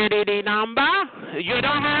security number. You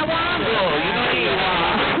don't have one? No, you don't need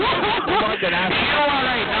one. You are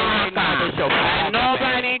a knocker. And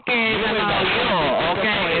nobody cares about you,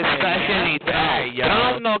 okay? Especially Trump.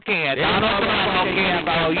 Trump no care. Donald Trump no care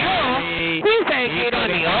about you. He say get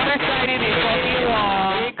on the other side of the fucking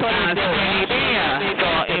wall and stay there.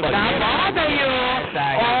 So if that bother you,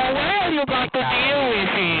 oh well, you got to deal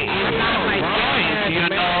with it. It's not my choice, you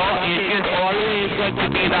know. It's just always going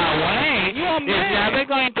to be that way. It's never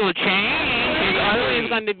going to change. It's always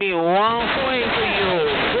going to be one way for you.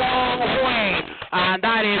 One way. And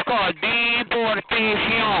that is called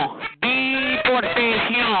deportation.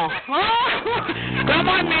 Deportation.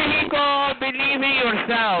 Come on, Mexico. Believe in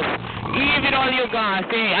yourself. Give it all you got.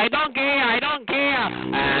 Say, I don't care. I don't care.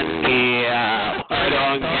 And yeah, I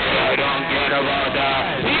don't care about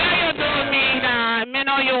that. Yeah, you don't mean that. Me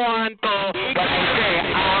know you want to. But I say,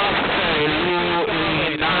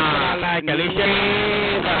 absolutely not. Like Alicia.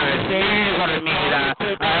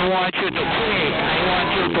 I want you to quit. I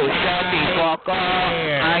want you to shut the fuck up.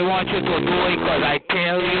 I want you to do it because I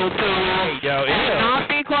tell you to. Not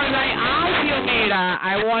because I ask you, Mira.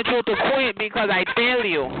 I want you to quit because I tell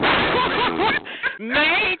you.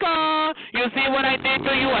 Mexico, you see what I did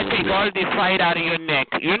to you? I take all the fight out of your neck.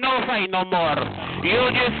 You no fight no more. You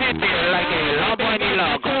just sit there like a lump on the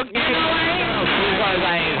log. You know why? Because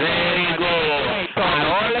I'm very good. And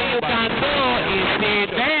all you can do is sit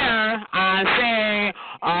there and say,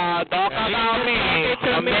 talk about me.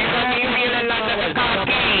 Make me feeling like a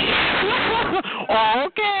cocky.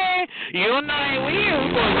 Okay. You know I will,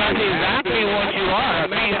 because that's exactly what you are. A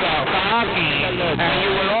piece of cocky. And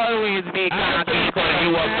you will always be cocky because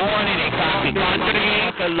you were born in a cocky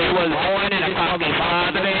country. You were born in a cocky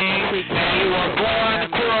family. And you were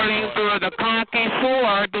born crawling through the cocky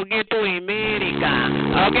sword to get to America.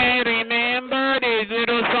 Okay, remember this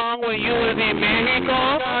little song when you was in Mexico?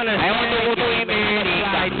 I want to go to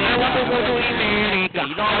America. I want to go to America.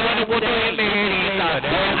 I want to go to America.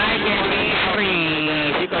 I can be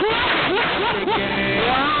free.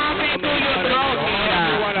 What happened to your throat, Mira?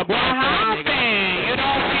 What happened? You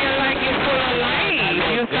don't feel like you're full of life.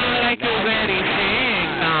 You sound like you're very sick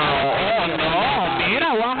now. Oh no,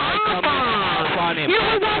 Mira, what happened? You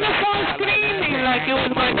was on the phone screaming like you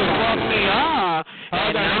was going to fuck me up.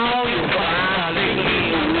 And now you're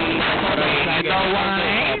practically you know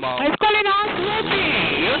why? It's calling out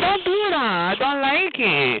slipping. You don't do that. I don't like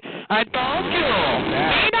it. I told you.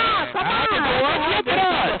 Mira, come on. What's your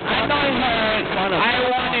throat? I know it hurts. I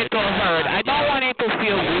want it to hurt. I don't want it to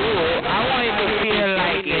feel good. I want it to feel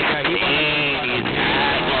like it's pain. It's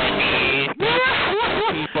agony.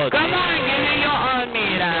 Come on, give me your arm,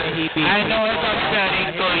 Mira. I know it's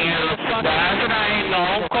upsetting to you. That's right.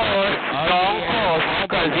 Don't cause.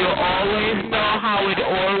 Because you always know how it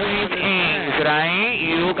always ends, right?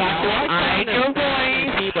 You got to hide your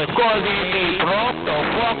voice. Because if they broke the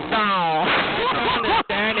fuck down.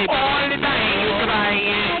 All the time you try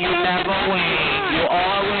it, you never win. You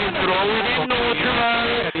always throw it in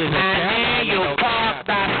neutral, and then you pop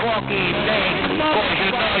that fucking thing. Because you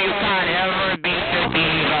know you can't ever beat the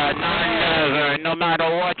diva, not never, no matter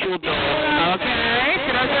what you do. Okay?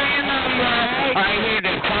 Can I tell you number? I hear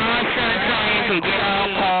the constant trying to get out,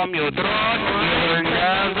 calm your throat. You'll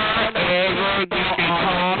never ever get the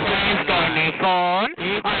confidence on the phone.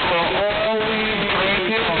 I will always break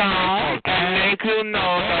you down and make you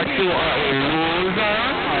know that you are a loser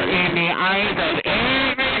in the eyes of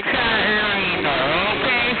every Carolina.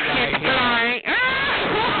 Okay, shit fly.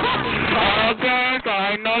 Okay, so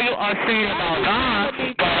I know you are saying about that,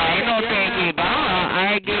 but I don't take it back.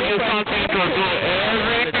 I give you something to do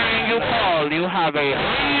every time you call. You have a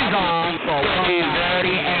reason to be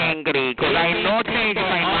very angry, because I don't change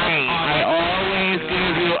my mind. I always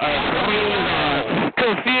give you a reason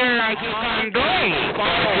to feel like you can do it.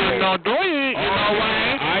 But you don't do it, you know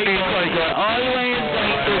why? Because you're always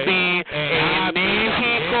going to be a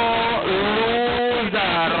Mexico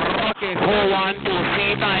loser who want to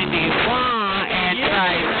sit on the front and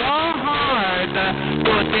try so hard to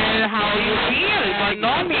tell how you feel. But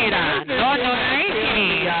no, Mira, don't like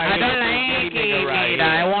it. I don't like it, Mira.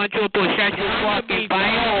 I want you to shut your fucking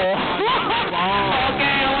bio. Okay,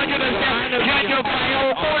 I want you to shut your bio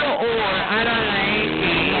or I don't like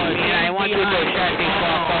it. Mira, I want you to shut the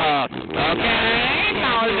fuck up. Okay,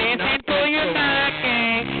 now listen to your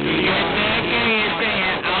talking. Your talking is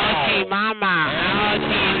saying, ouchie mama,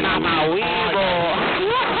 weevo.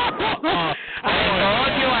 I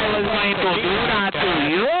told you I was going to do that to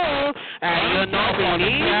you, and you don't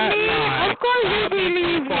believe me? Of course you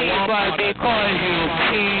believe me, but because you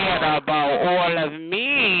cared about all of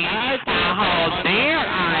me, and how dare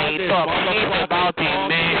I talk shit about the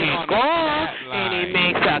Mexico, and it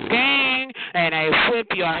makes a king, and I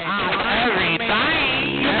whip your ass every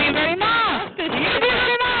time, you be very nice.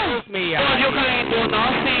 Well, you can't do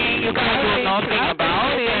nothing. You can't do nothing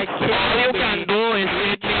about it. All you can do is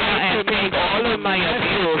sit there and take all of my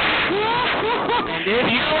abuse. You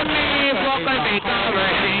may fucking be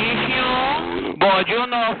conversation, but you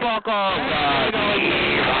know fuck off the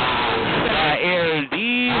El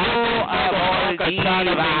Divo of all divas.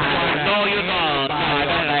 No, you don't. I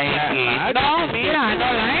don't like it. No, mira, I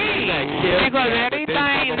don't like it. Because every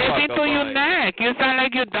time you listen to your neck, you sound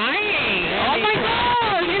like you're dying. Oh my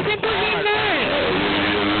God, listen to your neck.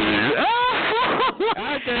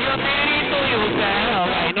 You're married to yourself.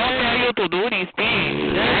 I don't tell you to do these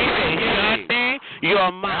things. I say something,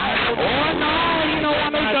 your mouth. Oh no, you don't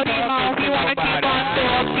want to shut your mouth. You want to keep on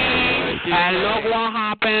talking. And look what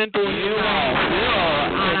happened to you.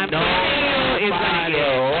 And I'm telling you, it's going to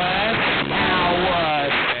get worse and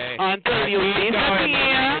worse until you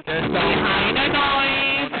disappear behind the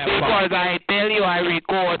noise. Because I tell you, I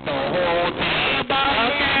record the whole thing.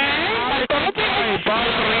 Okay? I told you, but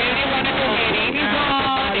really wanted to get in his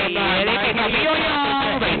heart. He really think of you,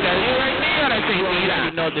 I tell you right there, I say,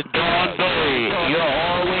 mira, don't do it. You're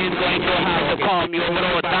always going to have to calm your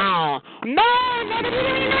throat down. No.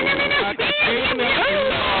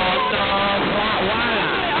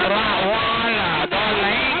 Rawala, don't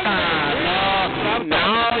like that. No,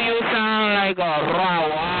 now you sound like a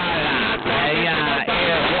rawala.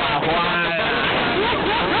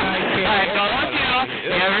 I told you,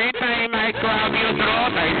 every time I grab your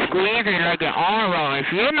throat, I squeeze it like an orange.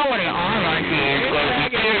 You know what an orange is,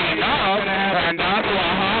 because you tear it up, and that's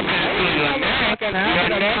what happens to your neck. Your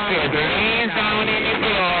neck is lays down in the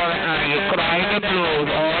floor, and you cry the blues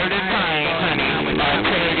all the time, honey. I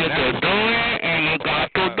tell you to do it, and you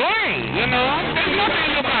got to do it, you know? There's nothing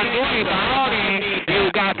you can do about it.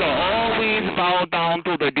 You got to always bow down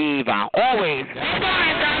to the diva. Always. Tell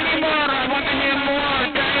me more. I want to hear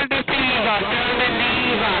more. Tell the diva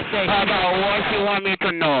about what you want me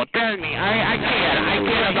to know. Tell me. I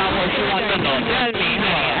care about what you want to know. Tell me,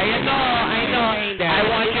 honey. I know. I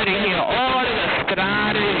want you to hear all the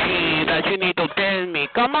strategy that you need to tell me.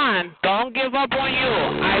 Come on. Don't give up on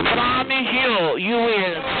you. I promise you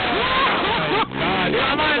will.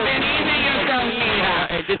 Come on, believe in yourself,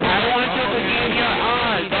 Mira. I want you to give your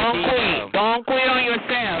all. Don't quit on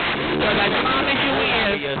yourself. Because I promise you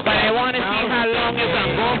will. But I want to see how long you can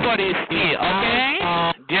go for this still, okay?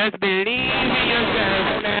 Just believe in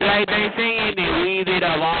yourself. Like they say in the Wizard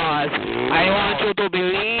of Oz. I want you to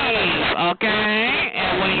believe, okay?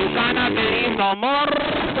 And when you cannot believe no more,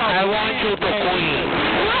 I want you to quit.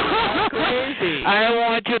 I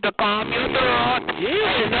want you to calm your throat.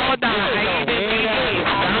 You know that I even speak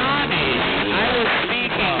Spanish. I was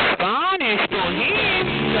speaking Spanish to him.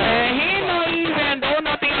 He don't even do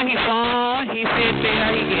nothing on his phone. He sit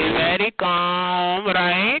there, he get very calm,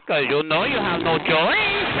 right? Because you know you have no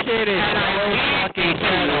choice. And I take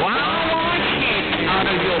one shit out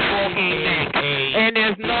of your fucking neck. And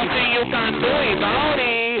there's nothing you can do about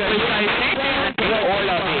it. Besides sit there and take all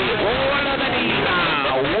of it. All of it is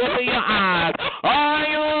out. Whoop your ass. Are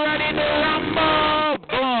you ready to rumble?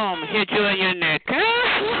 Boom. Hit you in your neck.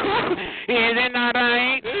 Isn't that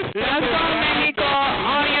right? Let's go, Mexico.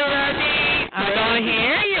 Are you ready? I don't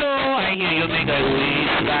hear you. I hear you make a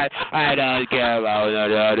wish that I don't care about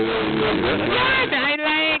that. What? I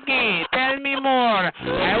like it. Tell me more.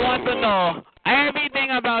 I want to know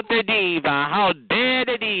everything about the diva. How dare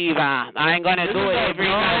the diva? I'm going to do it every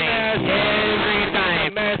time. Every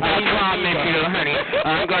time. I promise you, honey.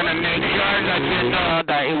 I'm going to make sure that you know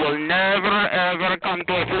that it will never, ever come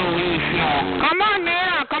to fruition. Come on,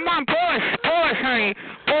 Mira. Come on, push, honey.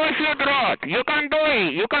 Push your throat. You can do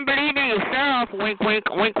it. You can believe in yourself. Wink, wink,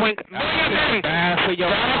 wink, wink. Do your thing. That's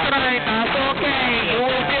right. That's okay. You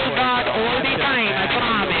will feel God all the time. I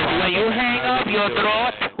promise. When you hang up, your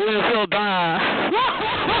throat will feel bad.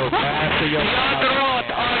 Your throat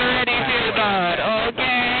already feels bad.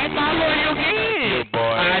 Okay? That's what you get.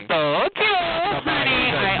 I told you, honey.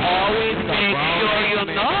 I always make sure you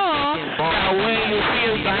know that when you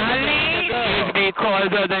feel badly, it's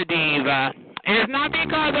because of the diva. It's not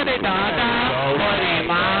because of the daughter or the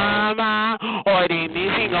mama or the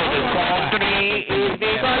missing of the country. It's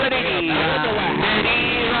because of the diva. The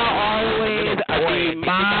diva always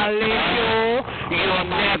demolish you, your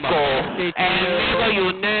neko. And nigga,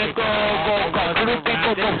 your neko go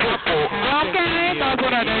okay, that's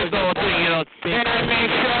what I do to you. And I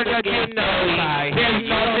make sure that you know there's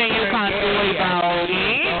nothing you can do about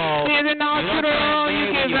it. Is it not true? You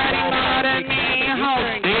get very mad at me. How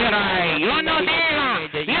dare I? You're not diva.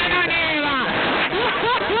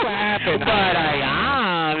 But I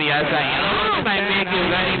am. Yes, I am. I make you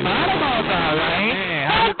very mad about that, right?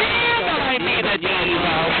 How dare I be the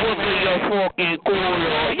diva? Whoop your fucking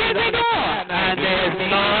culo. Yes, I do. And there's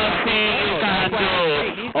nothing you can do.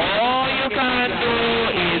 All you can do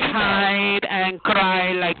is hide and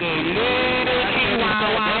cry like a little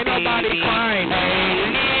chihuahua. Ain't nobody crying. A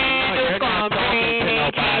little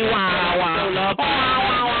complaining chihuahua.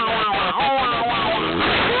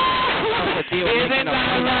 Isn't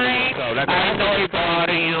that right? I know it's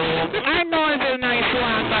for you. I know it's a nice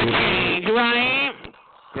one to change, right?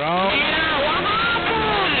 Grown. Yeah, what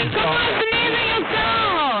happened? Come on, believe in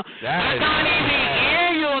yourself. I can't even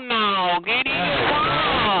hear you now. Get in your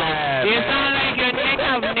phone. You sound like your neck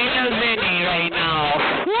have nails in it right now.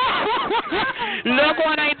 Look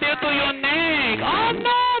what I did to your neck. Oh,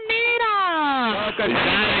 no, mira. You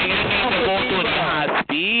sound like you need to go to the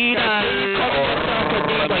hospital.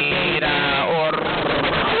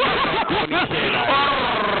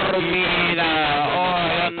 Mira,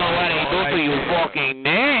 I don't know what I do to your fucking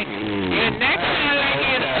neck. Your neck sounds like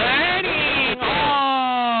it's hurting.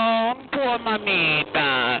 Oh, poor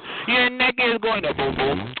mamita. Your neck is going to boom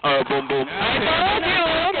boom, boom boom. I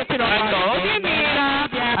told you, Mira.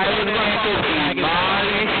 I was going to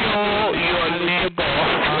demolish your nipple.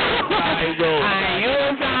 And you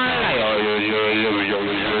sound like,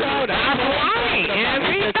 that's why.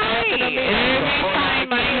 Every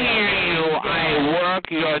time I hear you, I work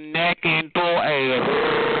your neck into a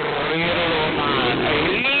little man.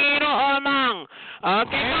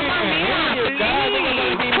 Okay, come on, Mira,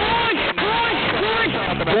 please. Push.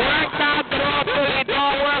 Work that drop till it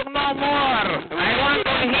don't work no more. I want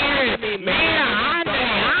to hear it. Mira, Andre.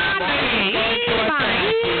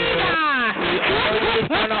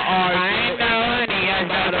 I know, honey,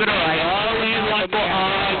 that's true. I always want to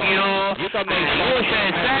argue. You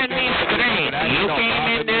should set me straight. You came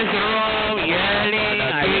in this room yelling.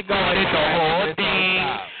 I got it the whole thing.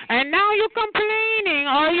 And now you're complaining.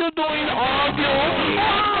 All you do is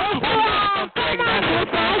argue. Come on,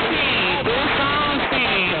 do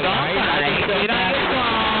something. Don't try to get on your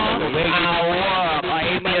phone.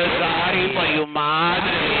 I feel sorry for you, madre. I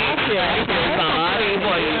feel sorry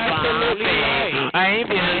for you, family. I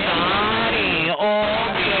feel sorry.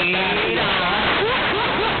 Oh, mira.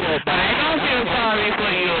 I don't feel sorry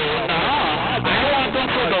for you. No. I want them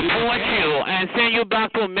to deport you and send you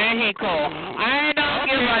back to Mexico. I don't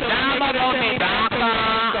give a damn about me, doctor.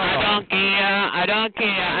 I don't care.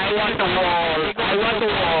 I want the wall.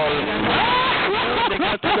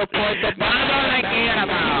 That's all I care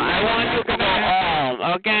about. I want you to go home,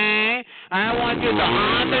 okay? I want you to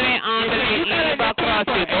eat across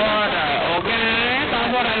the border, okay?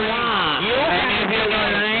 That's what I want. And if you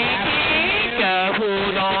don't like it,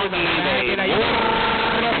 careful, don't eat it.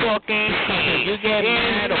 You're fucking shit. You get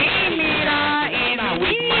mad.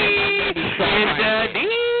 It's the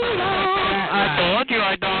deal. I told you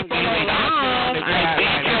I don't give it up. I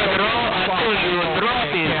beat your throat until your throat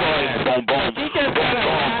is going boom, boom. You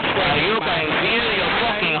can feel your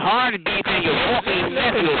fucking heart beating, your fucking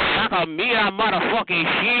neck, you suck a Mira motherfucking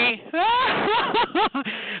shit.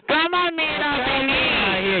 Come on, Mira,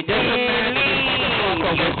 believe. You came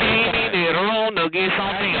in the room to get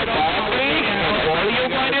something accomplished. All you're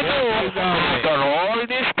going to do after all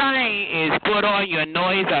this time is put on your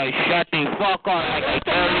noise and shut the fuck up like I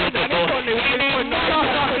tell you to do.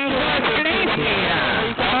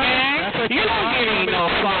 You don't get no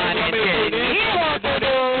fun in this. You want to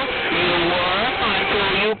do, you work until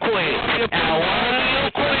you quit. And when you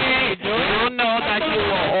quit, you know that you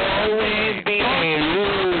will always be a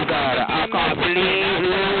loser, a complete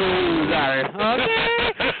loser.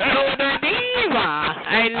 Okay? So the diva,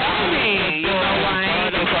 I love it. You know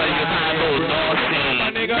why? Because you can't do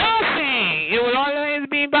nothing. It will always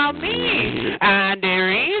be about me. And the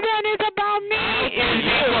reason it's about me is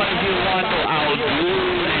because you want to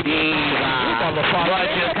outdo the diva. But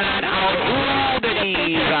you can't outdo the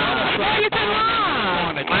diva. So you can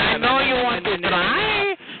run. I know you want to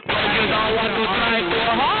try, but you don't want to try too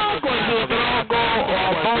hard because you don't go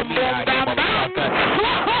boom, boom, bam, bam.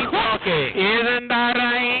 Isn't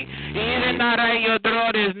that right? Your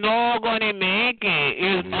throat is not going to make it.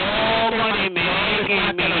 It's not going to make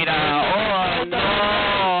it, Mira. Oh,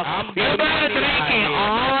 no. You better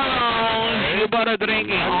drink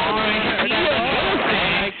it orange.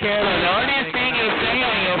 The only thing you say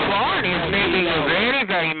on your phone is making you very,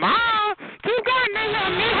 very mad. You got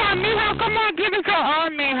Mija, come on, give it to her,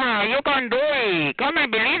 Mija. You can do it. Come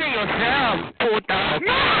and believe in yourself, puta.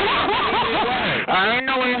 I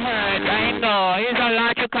know it hurts. I know. It's a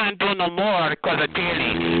lot you can't do no more because of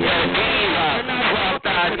chili. You're diva. Fuck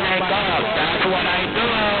that neck up. That's what I do.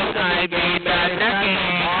 I beat that neck in.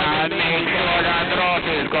 I make sure that throat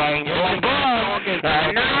is going boom, boom.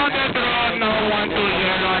 And now the throat no one to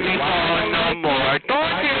hear on the phone.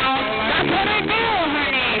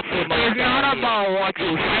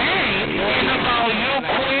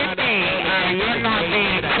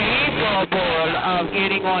 trouble of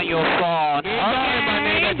getting on your phone. Okay,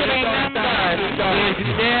 remember, there's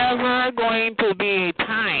never going to be a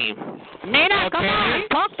time. Nina, come on,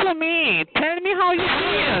 talk to me. Tell me how you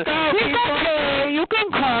feel. It's okay. You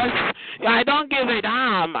can cuss. I don't give a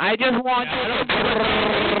damn. I just want you to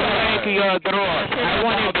break your throat. I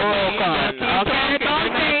want it broken. Okay?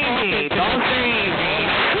 Don't save me. Don't save me.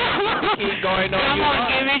 Come on,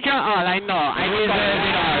 give it your all. I know. I deserve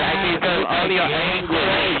it all. I deserve all your anger,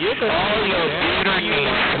 all your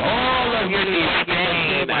bitterness, all of your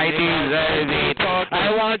disdain. I deserve it.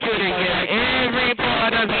 I want you to get every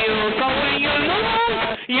part of you. So when you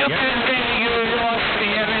lose, you can say you lost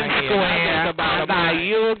fair and square.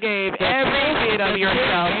 You gave every bit of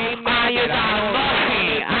yourself. You got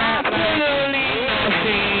nothing. Absolutely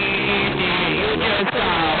nothing. You just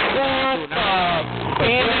got fucked up.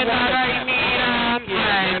 Even that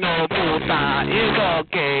I know, puta. It's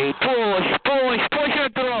okay. Push your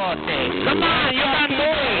throat. Come on, you can do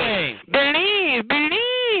it. Believe.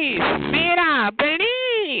 Mira,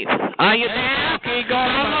 believe. Are you there? Keep going.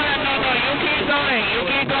 No, you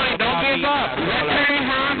keep going. Don't give up. Let's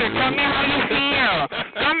have it. Tell me how you feel.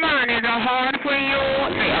 Come on, is it hard for you?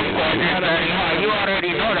 Of course, it's very hard. You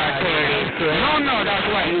already know that, clearly. No, that's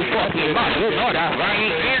why you fucking up. You know that, right?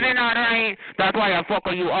 Isn't that right? That's why I fuck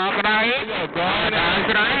you up, right? That's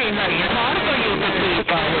right. It's hard for you to sleep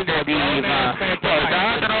with the diva. But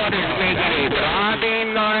that throat is making a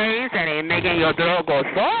throbbing noise and it's making your throat go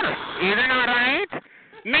sore. Isn't that right?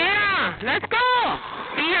 Mira, let's go.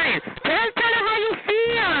 Serious. Tell her how you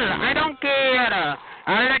feel. I don't care.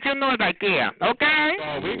 I'll let you know if I care, okay?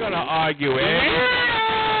 So we're going to argue, eh? Yeah,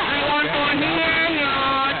 I want to hear you.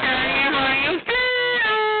 Tell me how you feel.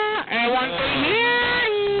 I want to hear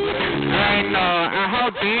you. I know. How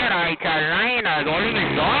dare I, Carolina? Only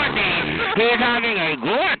Jordan. He's having a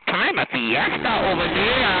good time, a fiesta over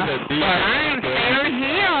there. But I'm still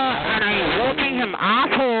here, and I'm walking him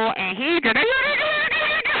awful, and he's gonna...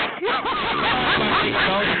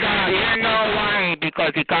 You know why?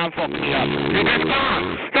 Because he can't fuck me up. He just can't.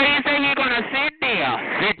 So you say he's gonna sit there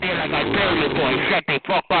like I tell you, boy. Shut the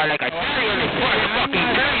fuck up like I tell you this fucking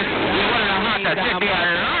place. You wanna have to sit there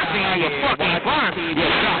laughing on your fucking farm. You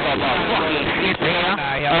son of a fucking sit there.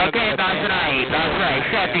 Okay, that's right.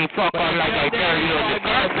 Shut the fuck up like I tell you in the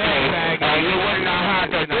first place. You wouldn't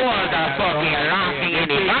have to do all that fucking laughing in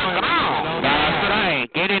the background. That's right.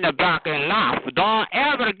 Get in the back and laugh. Don't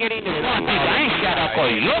ever get in the front. I ain't shut up for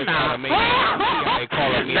you now. That's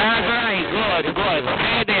right. Good.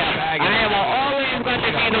 Stay there. I am always going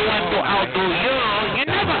to be the one to outdo you. You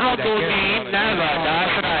never outdo me. Never.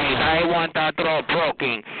 That's right. I want that throat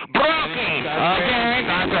broken. Okay?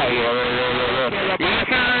 That's right. You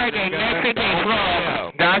sound like a Mexican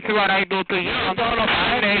frog. That's what I do to you.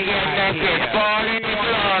 I make your neck fall in the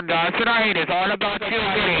floor. That's right. It's all about you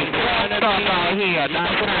getting fucked up out here.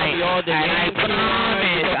 That's right. And I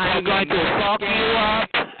promise I'm going to fuck you up.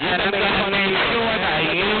 And I'm going to make sure that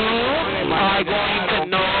you are going to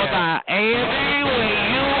know that everywhere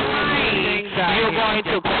you hide, you're going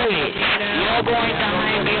to quit. You're going to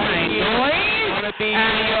hide behind noise,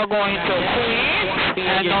 and you're going to quit.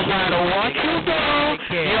 And no matter what you do,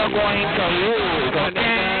 you're going to lose,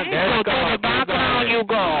 okay? So to the background you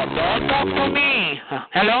go. Don't talk to me.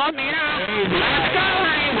 Hello, Mira? Let's go,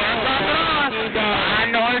 honey. We're going to I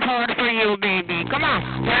know it's hard for you, baby. Come on.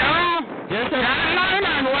 Hello?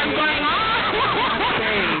 Carolina, what's going on?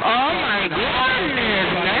 Oh, my goodness.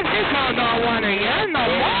 Mexico don't want to hear no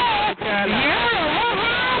more. Yeah, what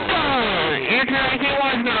happened? It's like he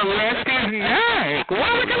wants to arrest his neck. Why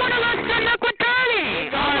would you want to arrest your neck with Tony?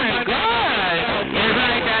 Oh, my God. It's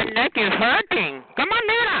like that neck is hurting. Come on,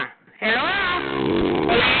 Mira. Hello?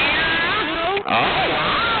 Mira? Oh,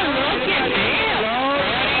 wow. Look at this.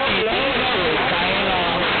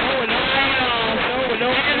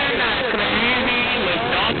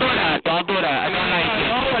 Don't do that. I don't like it.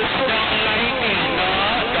 Don't like it. No,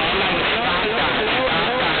 don't like it. Stop that.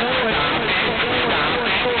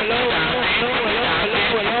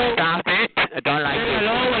 Stop it. I don't like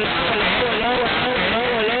it.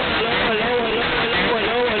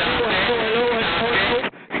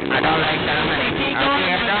 I don't like that, honey.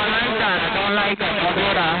 Okay, I don't like that. Don't do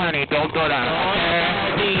that, honey. Don't do that. Okay?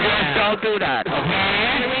 Just don't do that. Okay?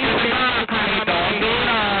 Honey, don't do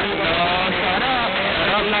that. No, shut up.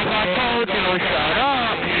 Like I told you, shut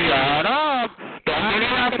up. Don't get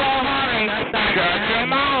in that phone, honey. Shut your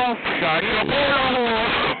mouth. Shut your hole.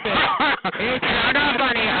 Shut up,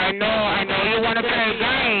 honey. I know you want to play a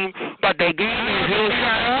game, but the game is you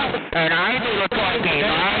shut up, and I do the talking,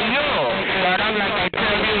 not you. Shut up like I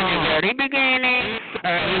told you in the very beginning,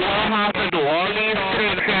 and you won't have to do all these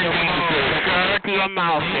tricks and things. your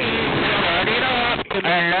mouth. Shut it up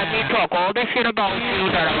and let me talk all the shit about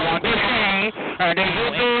you that I want to say. And then you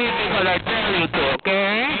do it because I tell you to,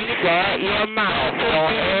 okay? Shut your mouth.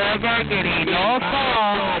 Don't ever get in your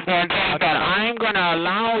phone and think that I'm going to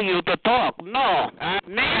allow you to talk. No.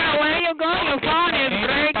 Nina, where you go? Your phone is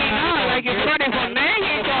breaking up like you're running from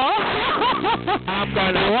Mexico.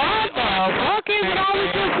 What the fuck is wrong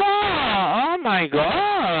with your phone? Oh, my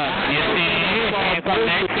God. You see, you came from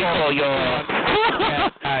Mexico, yo.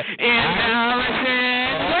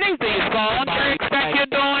 Embarrassing. What is this phone tricks that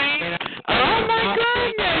you're doing? Oh, my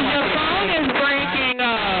goodness. Your phone is breaking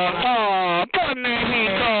up. Oh, poor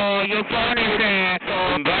Mexico. Your phone is saying,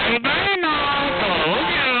 very, very nice. Slow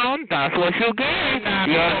down. That's what you get.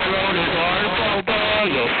 Your throat is all fucked up.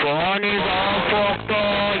 Your phone is all fucked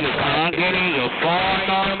up. You can't get in your phone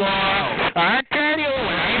no more. I tell you,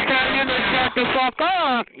 when I tell you to shut the fuck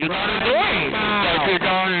up, you gotta do it. But you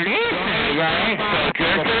don't listen, right? So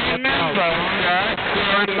just remember, shut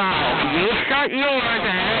your mouth. You shut yours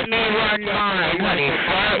and let me run mine, honey.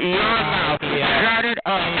 Shut your mouth. Shut it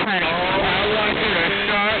up, honey. I want you to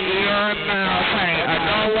shut your mouth, honey. I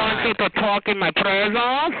don't want you to talk in my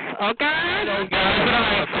presence, okay? That's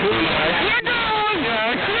right. Yes, you do.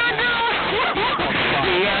 Yes, you do.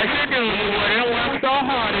 Yes, you do. You wouldn't work so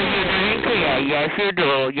hard if you didn't care. Yes, you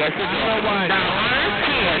do. Yes, you do. Now, I'm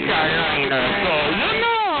here, Charlina. So, you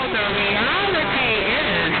know the reality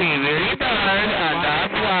is he really does, and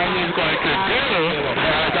that's what he's going to do,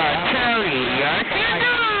 as I tell you. Yes, you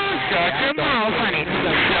do. Shut your mouth, honey.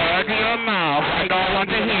 Shut your mouth. I don't want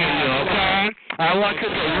to hear you, okay? I want you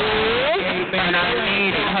to lose, and I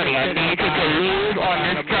need it, honey. I need you to lose on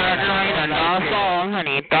this third line, and that's all,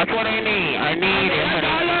 honey. That's what I need. I need it, honey.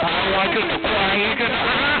 I want you to quiet your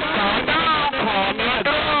calm down. Calm your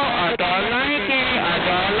throat. I don't like it. I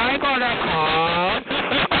don't like all that calm.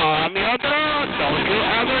 Calm your throat. Don't you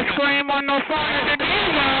ever scream on the phone at the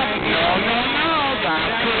dinner. No, no, no. Back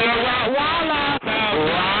to your Rottweiler.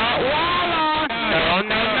 Rottweiler. No,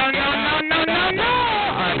 no, no, no, no, no, no, no.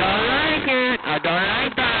 I don't like it. I don't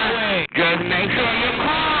like that. Just make sure you're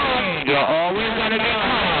calm. You're always going to be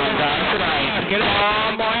calm. That's right. Get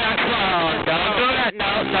calm on that phone. Don't do that.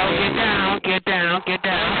 No, no, get down. Get down. Get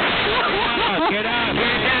down. Get up.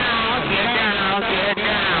 Get down. Get down. Get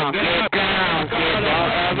down. Get down.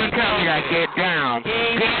 Don't ever tell me that. Get down.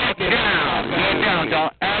 Get down. Get down.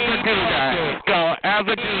 Don't ever do that. Don't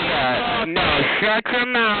ever do that. No, shut your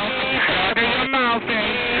mouth. Shut your mouth,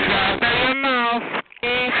 baby. Shut your mouth.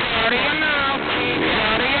 Shut your mouth.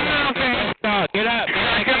 Shut your mouth, baby. Get up.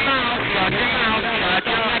 Shut your mouth. Shut your mouth. Shut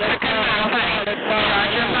your Mexican mouth, honey. Shut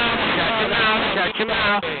your mouth. Shut your mouth. Shut your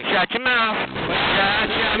mouth. Shut your mouth. Shut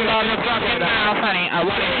your motherfucking mouth, honey. I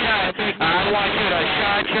want it shut. I want you to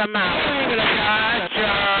shut your mouth. Shut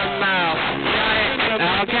your mouth. Shut it.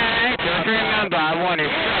 Okay? Just remember, I want it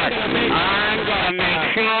shut. I'm gonna make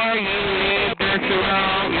sure you leave this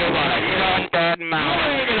room. You're gonna shut that mouth.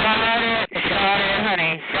 Shut it. Shut it,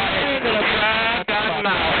 honey. Shut it. Shut that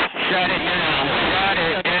mouth. Shut it down. Shut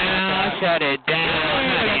it down. Shut it down,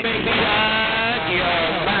 honey. Shut your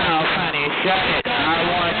mouth, honey. Shut it. I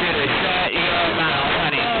want you to shut your mouth,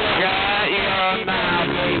 honey. Shut your mouth.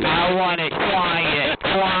 I want it quiet.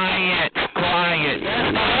 Quiet. Quiet.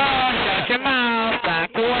 Oh, shut your mouth.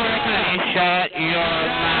 Back to work, honey. Shut your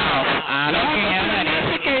mouth. I don't care, honey.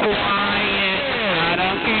 Quiet. I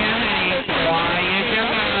don't care, honey. Quiet your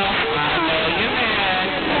mouth. I know you're mad,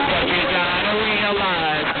 but you gotta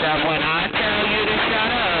realize that when I tell you to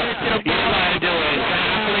shut up, you gotta do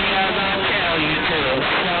exactly as I tell you to.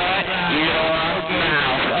 Shut your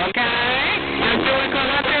mouth, okay? Just do it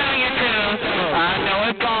 'cause I tell you to. I know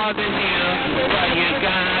it bothers you, but you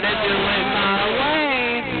gotta do it my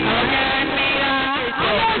way. Okay, Mia? I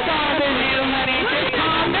know it bothers you, honey. Just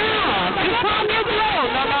calm down. Just calm your throat.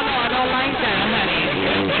 No, I don't like that, honey.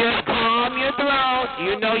 Just calm your throat.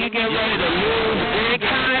 You know you get ready to lose big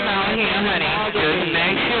time out here, honey. Just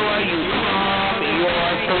make sure you calm your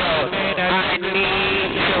throat. I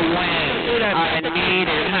need to win. I need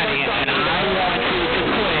it, honey. And I want you to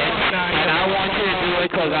quit. And I want you to do it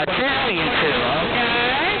 'cause I tell you to,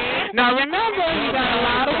 okay? Now remember, you got a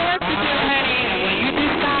lot of work to do, honey. And when you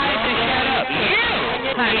decide to shut up,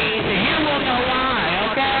 honey, you will know why,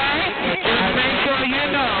 okay? Just make sure you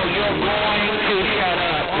know you're going to shut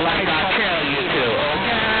up like I tell you to,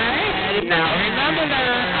 okay? Now remember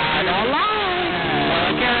that. I don't lie,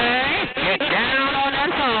 okay? Get down on that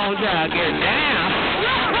phone, Jack. Get down.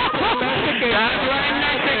 That's right,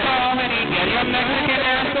 Mexico, honey. Get your Mexican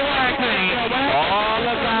ass to work, honey. All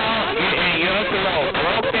about getting your throat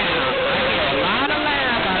broke down. I hear a lot of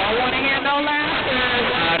laughs. I don't want to hear no laughter.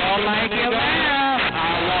 I don't like your laugh.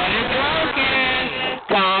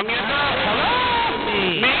 Calm yourself. Hello?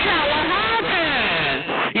 Mika, what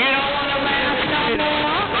happened? You don't want to laugh no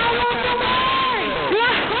more? I want to laugh.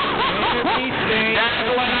 That's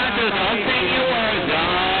what I do. Don't say your words.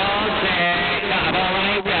 Don't say. I don't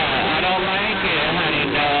like that. I don't like it, honey.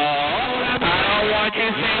 No. I don't want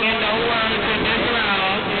you singing no words in this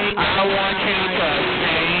round. I want you to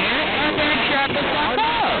sing it and then shut the fuck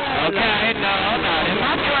up. Okay? No, not in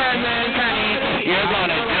my presence, honey. You're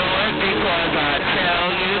going to do it because I tell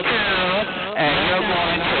you to. And you're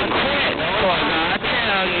going to quit because I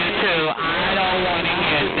tell you to. I don't want to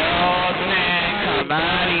hear no thing come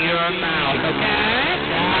out of your mouth, okay?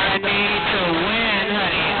 I need to win,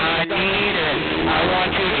 honey. I need it. I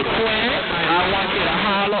want you to quit. I want you to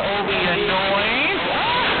holler over your noise.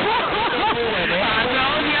 I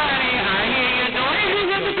know you, honey. I hear your noises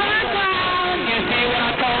in the background. You see what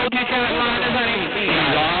I told you, Carolina, honey?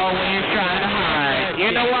 He's always trying to hide.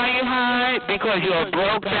 You know why you hide? Because you're a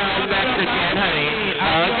broke down Mexican, honey.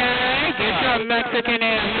 Okay? Get your Mexican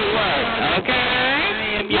ass to work.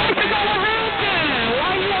 Okay? Mexico, what happened?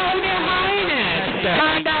 Why you over there hiding?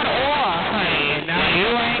 Find that off, honey. Now, you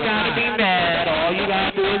ain't got to be mad. All you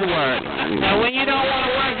got to do is work. Now, when you don't want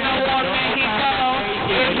to work no more, Mexico,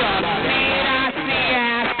 get your ass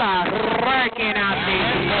start working out this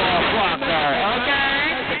motherfucker.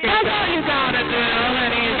 Okay? That's all you got to do,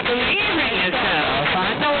 honey, is believe in yourself.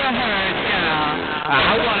 I know it hurts, y'all.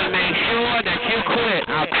 I want to make sure that you quit.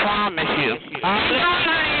 I promise you.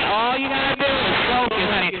 All you got to do is focus,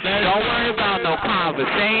 honey. Don't worry about no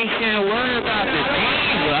conversation. Worry about the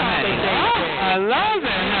diva, honey. I love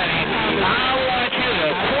it, honey. I want you to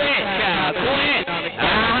quit, child. Quit.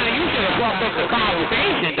 Honey, you should have fucked up the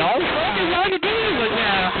conversation. Don't focus on the diva,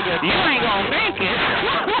 child. You ain't going to make it.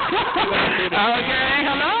 Okay,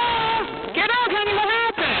 hello? Get up, honey. What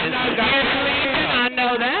happened? You're sleeping? I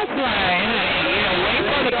know that's right, honey. Yeah, wait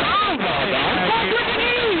for the convo. Don't fuck with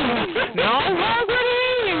you. Don't fuck with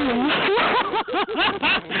you.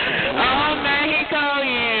 Oh, Mexico,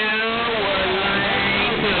 you would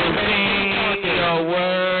like to sing your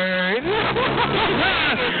words.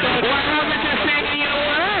 What happened to singing your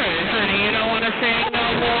words, honey? You don't want to sing no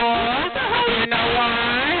more? You know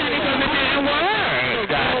why? Because it didn't work.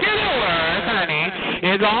 It didn't work, honey.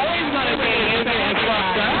 It's always going to be you getting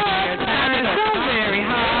fucked up. And it's so very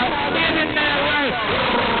hot. Isn't that right?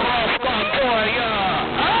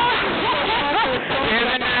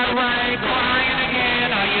 Isn't that right? Crying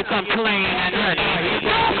again? Are you complaining, honey?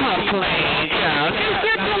 Don't complain, child. Just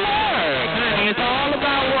get to work, honey. It's all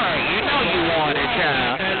about work. You know you want it,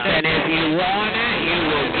 child. And if you want it, you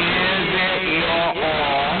will give it your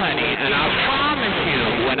all, honey. And I promise you,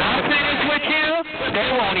 when I finish with you, they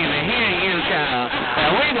won't even hear you, child. And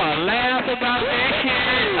we're going to laugh about that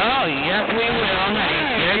shit. Oh, yes, we will, honey.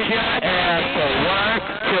 Get your ass to work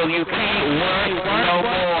till you can't work no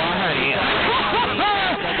more, honey.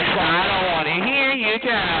 I don't want to hear you,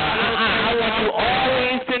 child. I want you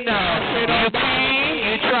always to know. You came,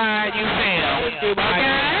 you tried, you failed.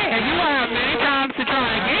 Okay? And you have many times to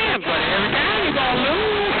try again, but every time you're going to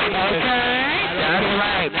lose. Okay? That's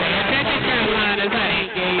right. Pay attention, Carolina,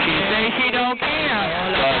 honey. She say she don't care,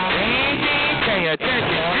 but baby, pay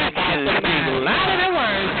attention. Actions speak louder than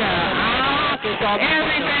words, child.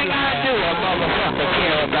 Everything I do, a motherfucker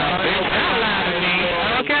care about, bitch. Don't lie to me,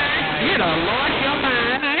 okay? You done lost your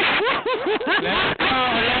mind, honey.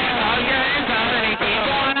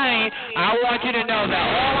 I want you to know that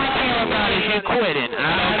all I care about is you quitting.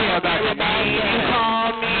 I don't care about the name you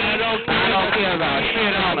call me. I don't care about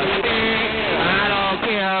shit on a stick. I don't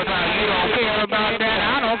care about you don't care about that.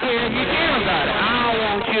 I don't care if you care about it. I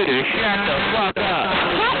want you to shut the fuck up.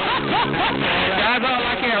 That's all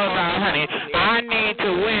I care about, honey. I need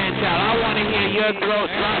to win, child. I want to hear your throat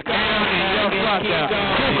drop down and your fucking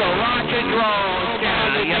cucaracha drones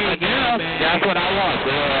down. That's what I want.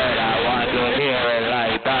 Good. I want to hear it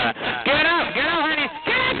like that. Get up, honey.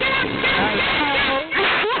 Get up.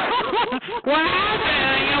 What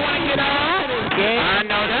happened? You don't want to get up? I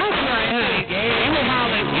know that's right, honey. He was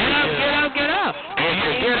hollering, get up. And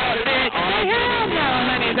you get up, bitch. Hell no,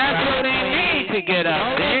 honey. That's what they need to get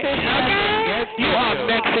up, bitch. Okay? You are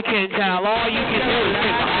Mexican, child. All you can do is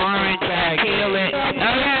take an orange and peel it.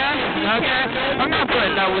 Okay? I'm not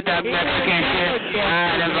putting up with that Mexican shit.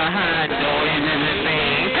 Hiding behind doors and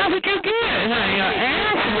things. That's what you get, honey. Your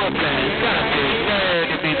ass whooping. Got the nerve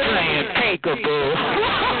to be playing peekaboo.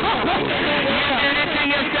 You did it to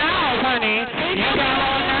yourself, honey. You got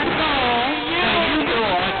on that phone and you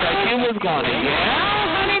thought that you was going to yell,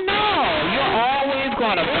 honey. No. You're always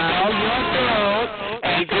going to bow your throat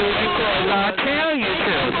and do it because I tell you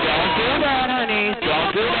to. Don't do that, honey. Don't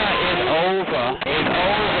do that. It's over. It's over.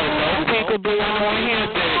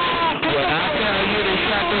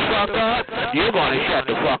 you're going to shut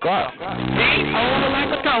the fuck up. See? Over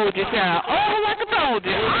like I told you, child. Over like I told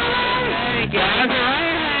you. That's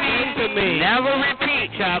right, honey. To me. Never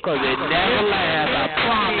repeat, child, because it never lasts. I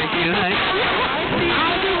promise you, honey.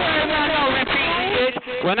 Don't you worry about no repeating, bitch.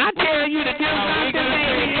 When I tell you to do something,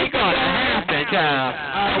 baby, it's going to happen, child.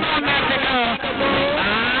 Come on, Mexico.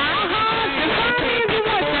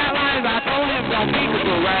 I told him don't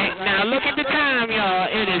peekaboo, right? Now look at the time, y'all.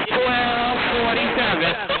 It is 12:47.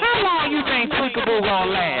 How long you think peekaboo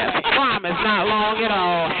gonna last? Promise, not long at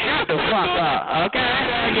all. Shut the fuck up, okay?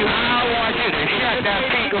 I want you to shut that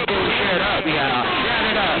peekaboo shit up, y'all. Shut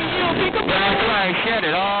it up. That's right, shut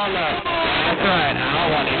it all up. That's right. I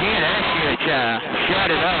don't want to hear that shit, child. Shut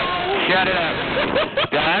it up. Shut it up.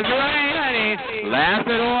 That's right, honey. Laugh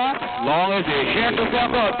it off. Long as you shut the fuck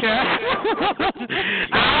up, child.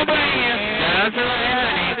 I'll blame you. That's right,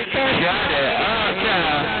 honey. Shut it up,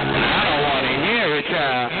 child. I don't want to hear it,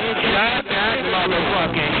 child. Shut that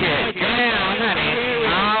motherfucking shit down, honey.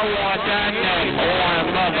 I want that neck on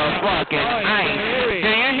motherfucking ice. Do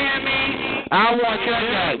you hear me? I want your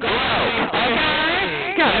neck glow,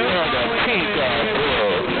 okay? Got a little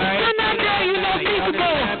peekaboo. Didn't I tell you no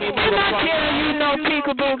peekaboo? Didn't I tell you no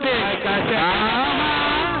peekaboo, bitch?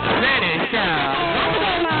 Finish, child.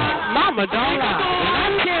 Mama, don't lie. When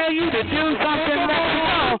I tell you to do something,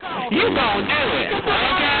 you gon' do it,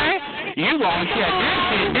 okay? You gon' shut that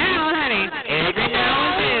shit down, honey. Every now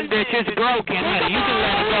and then, bitch, it's broken, honey. You can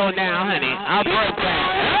let it go now, honey. I'll break that.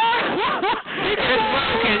 It's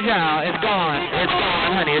broken, child. It's gone. It's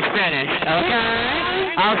gone, honey. It's finished,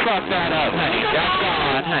 okay? I'll fuck that up, honey. That's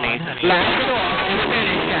gone, honey. Laugh it off. It's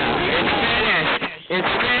finished, child. It's finished. It's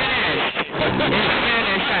finished. It's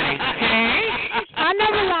finished, honey. Hey? I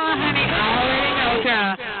never lie, honey. I already know,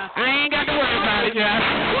 child. I ain't got to worry about it, child.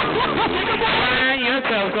 Find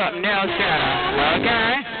yourself something else, child.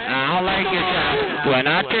 Okay? I don't like it, child. When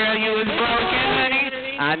I tell you it's broken, honey,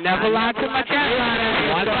 I never lie to my chat line.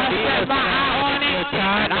 Once I set my eye on it,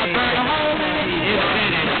 and I burn a hole in it, it's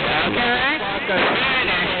finished, okay?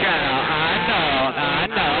 Finished, child. I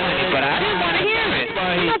know, honey, but I didn't want to hear it.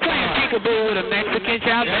 I'm not playing peekaboo with a Mexican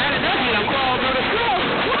child. Bad enough, you done crawled through the floor.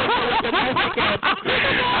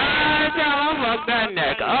 I'll fuck that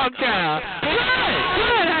neck up, child.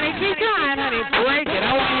 Good, honey. Keep trying, honey. Break it.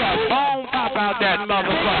 I want your bone pop out that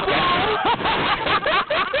motherfucker.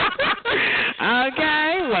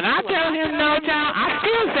 Okay? When I tell him no, child, I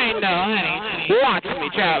still say no, honey. Watch me,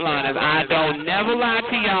 child liners. I don't never lie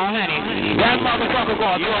to y'all, honey. That motherfucker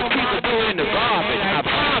gonna throw people in the garbage. I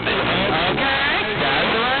promise. Okay?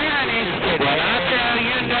 That's right, honey. When I tell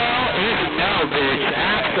you no, it's no, bitch.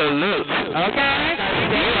 Absolute. Okay?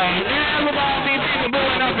 You ain't never gonna be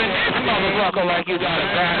peekabooing up in this motherfucker like you got a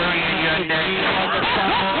battery in your neck.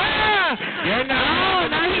 You're not.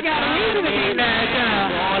 Now you got a reason to be mad,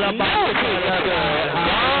 child. All about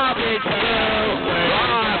garbage, garbage.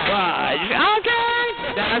 Okay?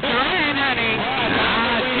 That's right, honey.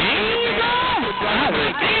 I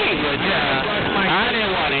was evil, child. I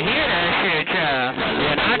didn't want to hear that shit, child.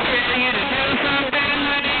 When I tell you to do something,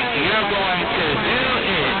 honey, you're going to do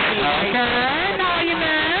it. Okay? No, you're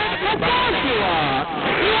not. Of course you are.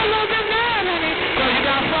 You're a little bit mad, honey, because you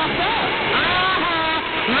got fucked up.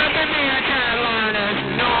 Look at me, child liners.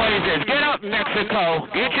 Noises. Get up, Mexico.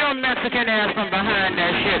 Get your Mexican ass from behind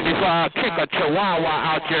that shit before I kick a chihuahua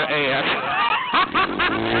out your ass.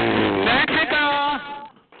 Mexico.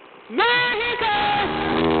 Mexico.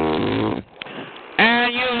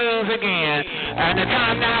 And you lose again. And the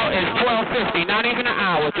time now is 12:50. Not even an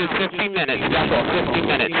hour, just 50 minutes. That's all, 50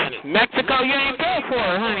 minutes. Mexico, you ain't go for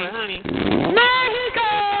it, honey. Mexico!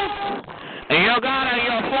 You got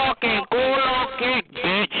your fucking culo kick,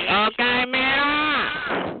 bitch. Okay, mira?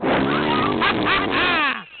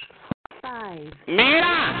 5.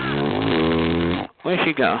 Mira! Where'd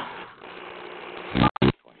she go?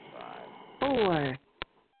 4.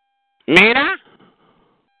 Mira?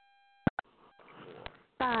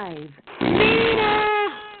 5. Mira!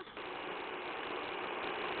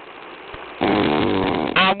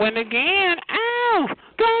 I went again. Ow!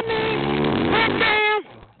 Go, man! Back down!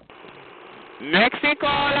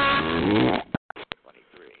 Mexico!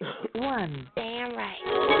 1. Damn right.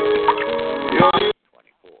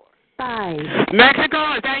 5.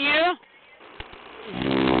 Mexico, is that you?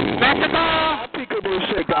 Mexico! Peekaboo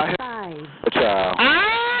shit got hit. 5. Child.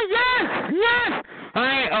 Yes!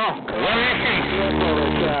 Where is she?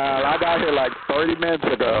 Child, I got here like 30 minutes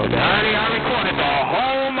ago. Honey, I recorded the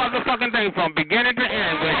whole motherfucking thing from beginning to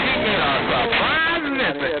end when she did a surprise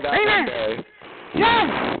visit. Ain't it? Yes!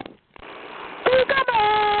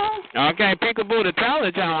 Peekaboo! Okay, peekaboo to tell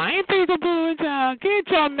it, y'all. I ain't peekaboo, y'all. Get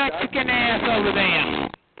your Mexican ass over there.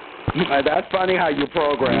 That's funny how you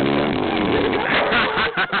program them.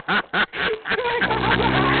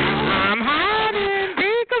 I'm hiding,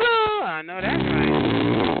 peekaboo. I know that's right.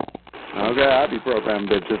 Okay, I be programming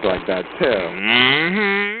bitches like that, too.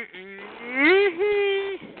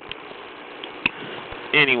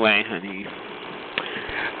 Anyway, honey.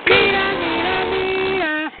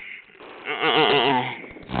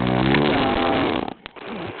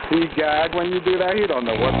 He gag when you do that. He don't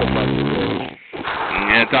know what the fuck to do.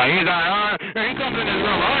 Yeah, so he's like, he comes in his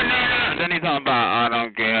room. No. Then he's talking about, I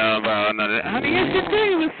don't care about another. Honey, yes, you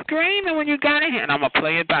did. You was screaming when you got in here. And I'm going to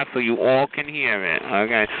play it back so you all can hear it.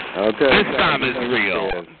 Okay? Okay. This time is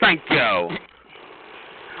real. Thank you.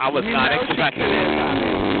 I was not expecting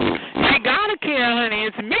it. She got to care, honey.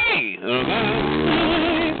 It's me.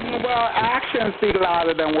 Okay? Well, actions speak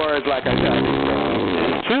louder than words, like I tell you.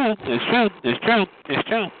 It's true.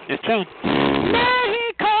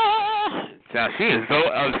 Mexico. Now, she is so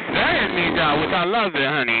upset at me, y'all, which I love it,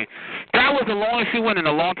 honey. That was the longest she went in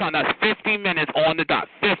a long time. That's 50 minutes on the dot.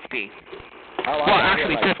 50. Well,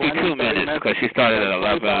 actually, like 52 minutes, because she started at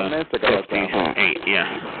 11:58, yeah.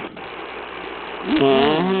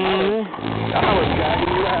 I was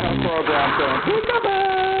gagging you out of program saying,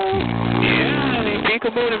 peekaboo. Yeah, honey,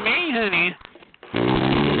 peekaboo to me, honey.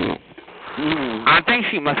 I think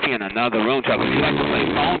she must be in another room, Chuck. She likes to play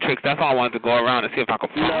phone tricks. That's why I wanted to go around and see if I could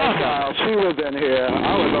find her. No, child, she was in here.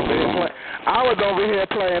 I was over here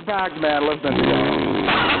playing Pac-Man listening to you.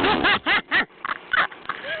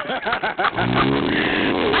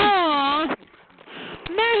 Oh,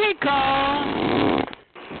 Mexico.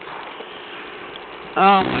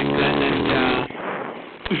 Oh, my goodness, Joe.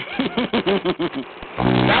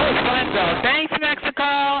 That was fun, though. Thanks, Mexico.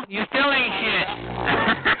 You still ain't shit.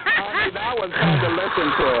 That was fun to listen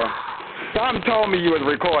to. Some told me you was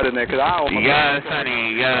recording it, because I don't. Yes,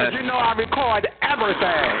 honey, yes. You know I record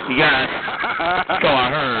everything. Yes. So I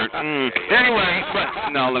heard. Anyway,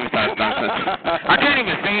 but no, let me stop nonsense. I can't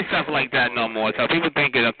even say stuff like that no more, so people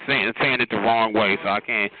think I'm saying it the wrong way, so I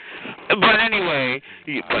can't. But anyway,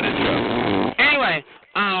 but it's true. Anyway,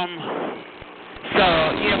 so,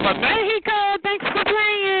 yeah, but Mexico, thanks for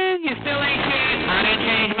playing. You still ain't shit. I didn't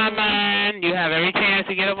change my mind. You have every chance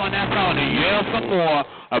to get up on that phone and yell some more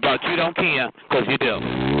about you don't care, because you do.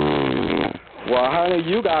 Well, honey,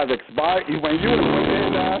 you guys when you was with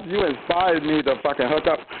me, you inspired me to fucking hook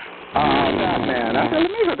up Pac-Man. I said,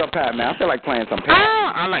 let me hook up Pac-Man. I feel like playing some Pac-Man.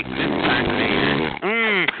 Oh, I like Miss Pac-Man.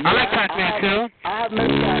 I like Pac-Man, too. I have Miss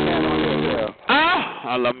Pac-Man on here, too. Oh,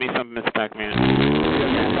 I love me some Miss Pac-Man.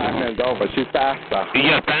 Miss Pac-Man's over. She's faster.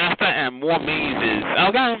 Yeah, faster and more mazes.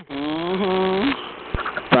 Okay.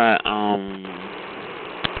 But,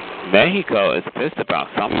 Mexico is pissed about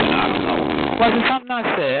something. I don't know. Was it something I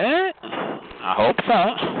said? I hope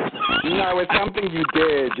so. No, it's something you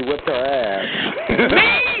did. You whipped her ass. Me?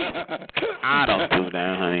 I don't do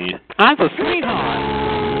that, honey. I'm a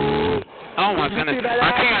sweetheart. Oh, my goodness.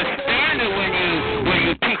 I can't stand it when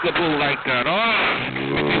you peekaboo like that. Oh,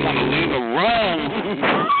 makes me want to leave a room.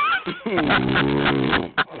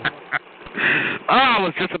 Oh, I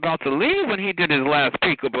was just about to leave when he did his last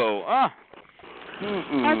peekaboo. Oh.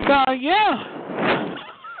 I tell you.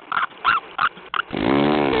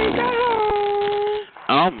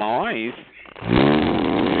 Oh, moist.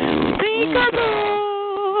 Peekaboo.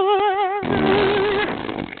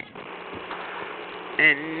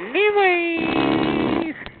 Anyways.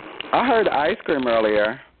 I heard ice cream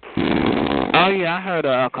earlier. Oh, yeah, I heard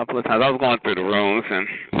a couple of times. I was going through the rooms and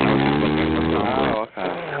Oh, okay.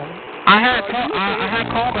 I had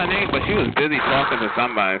called her name, but she was busy talking to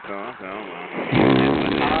somebody, so I said,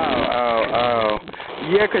 Oh.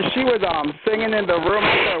 Yeah, 'cause she was singing in the room.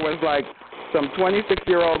 I thought it was like some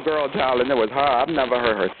 26-year-old girl, child, and it was her. I've never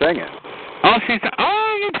heard her singing. Oh, she's a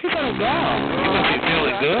girl. She must be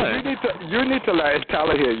feeling good. You need to tell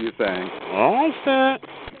her here you sing. Oh, shit.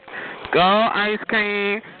 Go, ice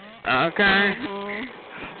cream. Okay.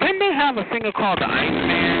 Didn't they have a singer called the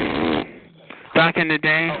Iceman back in the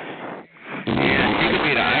day? Yeah, she could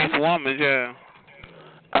be the Ice Woman, yeah.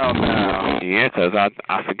 Oh, no. Yeah, 'cause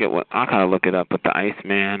I forget what, I kind of look it up, but the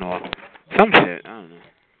Iceman or some shit, I don't know.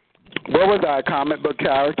 What was that, a comic book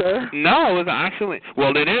character? No, it was actually,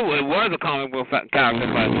 well, it was a comic book character,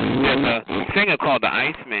 but there's a singer called the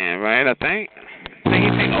Iceman, right, I think? He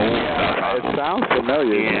sings old stuff. It sounds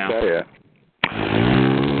familiar, yeah. You say it.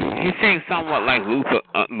 He sings somewhat like Luther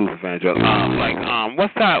Vandross.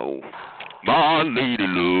 What's that? My lady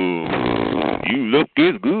love, you look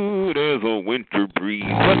as good as a winter breeze.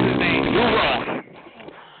 What's his name? Lou Ross.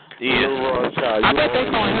 Yeah. Lou Rothschild. I bet they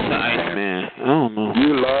call him the Iceman. I don't know.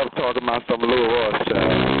 You love talking about some Lou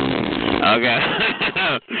Rothschild. Okay.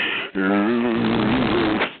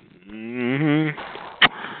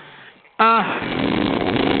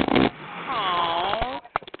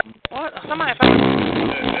 What? Somebody found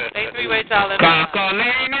they three-way child in the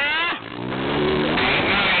Cocalina.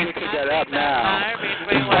 Get up now.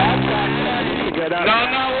 Get up.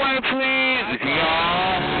 No, wait, please.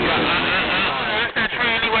 That's the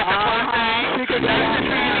tranny with the pussy. That's the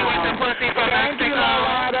tranny with the pussy from Mexico.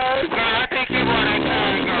 Girl, I think you want a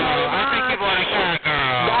cat, girl. I think you want a cat,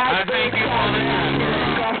 girl. I think you want a cat, girl.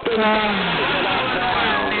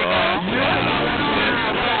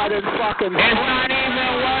 It's not even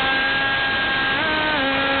worth.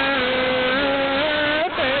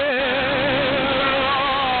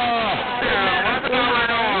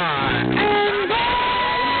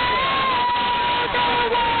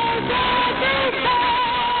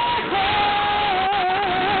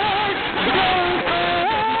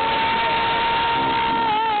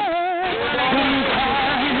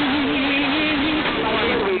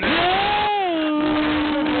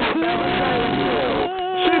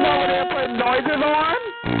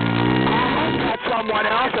 Someone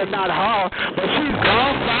else and not her, but she's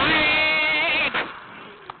fight.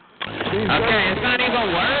 Okay, it's not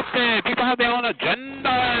even worth it. People have their own agendas.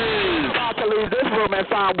 I'm about to leave this room and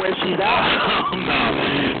find where she's at. Oh, no.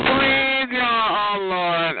 Please, y'all. Oh,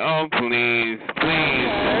 Lord. Oh, please.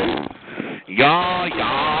 Y'all.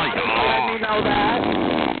 Let me know that.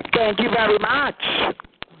 Thank you very much.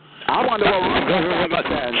 I wonder what we're going to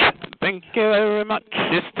then. Thank you very much.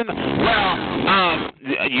 Just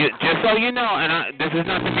so you know, and this is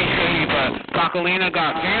not to be shady, but Cocalina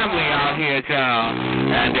got family out here, child,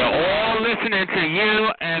 and they're all listening to you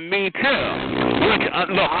and me too. Which,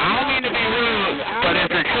 look, I don't mean to be rude, but it's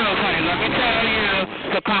the truth, honey. Let me tell you,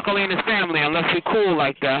 to Cocalina's family, unless we cool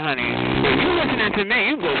like that, honey. If you listening to me,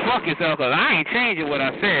 you can go fuck yourself, because I ain't changing what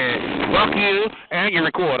I said. Fuck you and your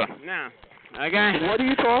recorder. Now. Okay? What are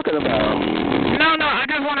you talking about? No, I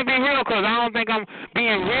just want to be real because I don't think I'm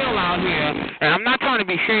being real out here. And I'm not trying to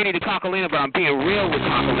be shady to Cocalina, but I'm being real with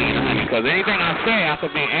Cocalina, honey, because anything I say, I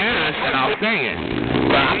could be honest and I'll say it.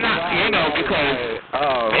 But I'm not, because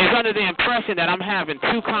it's under the impression that I'm having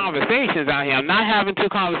two conversations out here. I'm not having two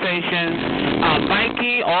conversations.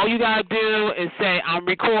 Mikey, all you got to do is say, I'm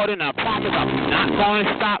recording. I promise I'm not going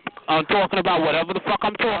to stop talking about whatever the fuck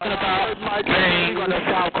I'm talking about. Mikey's going to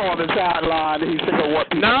stop calling the sideline. He's sick of what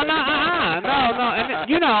people No. And,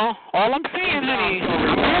 all I'm saying, honey,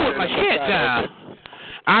 I'm here with my shit down.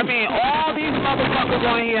 I mean, all these motherfuckers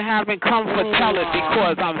on here having comfort telling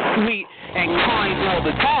because I'm sweet and kind all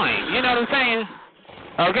the time. You know what I'm saying?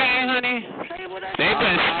 Okay, honey? They've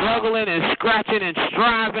been struggling and scratching and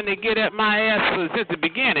striving to get at my ass since the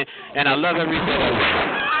beginning, and I love every bit of it.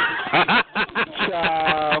 No,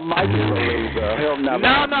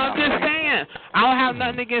 I'm just saying. I don't have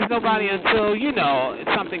nothing against nobody until,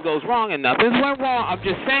 something goes wrong and nothing's went wrong. I'm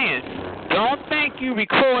just saying, don't think you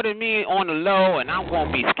recorded me on the low and I'm going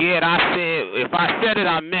to be scared. If I said it,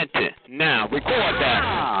 I meant it. Now, record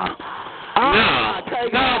that.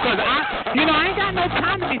 No, because I ain't got no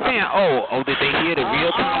time to be saying, did they hear the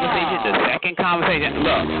real conversation, the second conversation?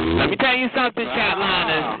 Look, let me tell you something,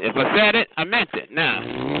 chatliners. If I said it, I meant it. Now,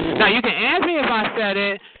 you can ask me if I said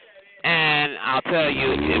it, and I'll tell you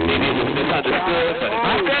if maybe it was misunderstood, but if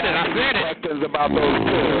I said it, I said it. Questions about those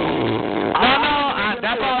two.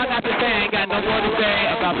 That's all I got to say. I ain't got no more to say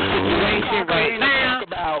about the situation right now.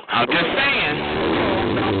 I'm just saying.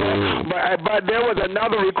 But there was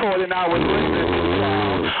another recording I was listening to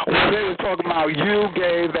where they were talking about you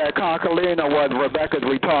gave that Cocalina was Rebecca's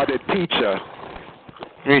retarded teacher.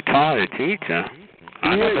 Retarded teacher? You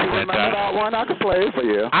remember that one? I could play it for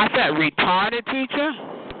you. I said retarded teacher?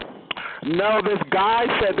 No, this guy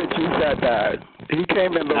said that you said that. He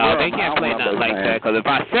came in the room. No, they can't play nothing like that, because if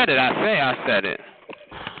I said it, I said it.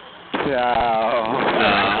 No.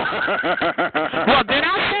 Well, did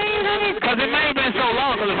I say it, honey? Because it may have been so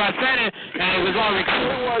long, because if I said it and it was all recorded.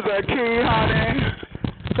 Who was a key, honey?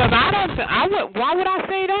 Because why would I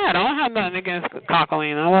say that? I don't have nothing against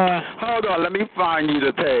Cocalina. Hold on, let me find you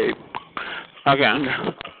the tape. Okay.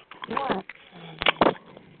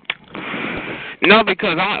 No,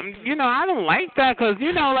 because I don't like that, because, it's a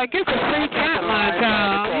free chat line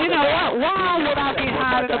time. Why would I be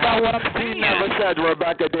hiding about what I'm saying? He never said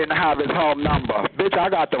Rebecca didn't have his home number. Bitch, I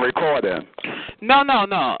got the recording. No.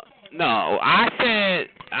 I said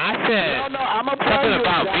I'm something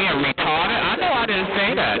about being retarded. I know I I didn't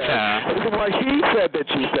say that, child. Well, he said that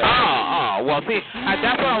you said. Well, see,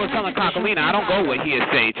 that's what I was telling Cocalina. I don't go with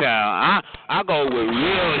hearsay, child. I go with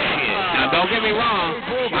real shit. Now, don't get me wrong.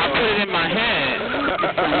 I put it in my head.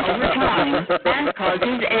 That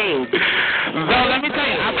causes AIDS. So let me tell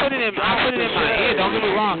you, I put it in my ear. Don't get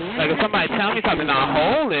me wrong. Like if somebody tell me something, I'll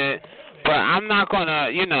hold it. But I'm not gonna,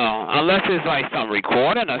 unless it's like some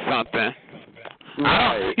recording or something.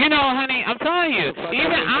 Right. Honey, I'm telling you,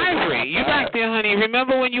 even Ivory, you back there, honey.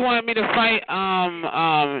 Remember when you wanted me to fight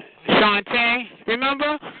Shantae?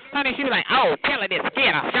 Remember? Honey, she was like, oh, tell her they're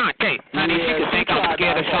scared of Shantae. Honey, she could think I'm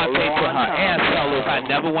scared of Shantae till her ass fell loose. I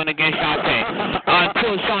never went against Shantae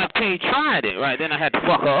until Shantae tried it, right? Then I had to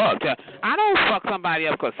fuck her up. I don't fuck somebody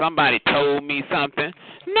up because somebody told me something.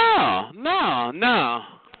 No.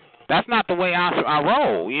 That's not the way I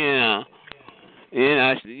roll,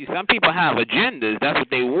 some people have agendas. That's what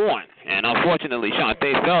they want. And unfortunately,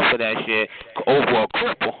 Shantae fell for that shit over a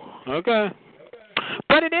cripple. Okay.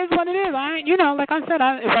 But it is what it is. Like I said,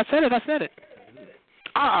 if I said it, I said it.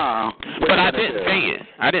 But I didn't say it.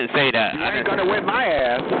 I didn't say that. You ain't gonna whip my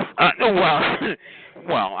ass.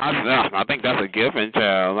 Well, I think that's a given,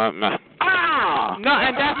 child. No,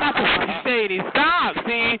 and that's not the shady. Stop.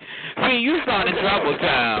 See, you started trouble,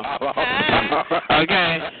 child.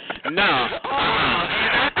 Okay. No.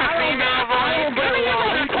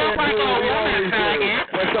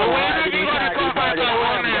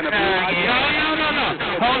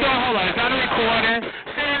 Hold on. Is that a recording?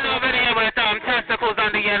 There's nobody able to throw testicles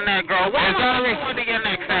under your neck, girl. Why are you under your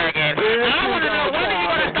neck, faggot? I want to know, when are you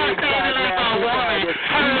going to start standing like a woman?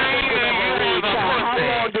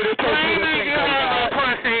 Claiming you have a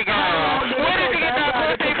pussy, girl. Where did you get that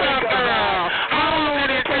pussy from, girl? How long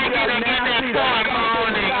did it take you to get that start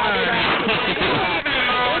moaning, girl? Even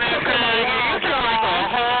moaning, faggot. You sound like a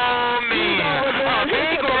homie. A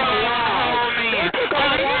big girl homie.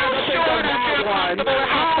 Are you sure that you're comfortable?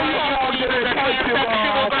 How long you been sexual,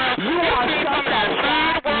 girl? You are from that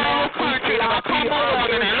third world country. Now come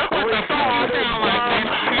on, and look what the fuck you sound like, man.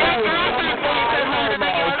 Your girlfriend said harder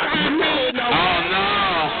than your country. Oh, no.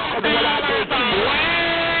 Wait, I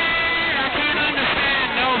can't understand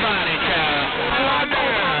nobody, child.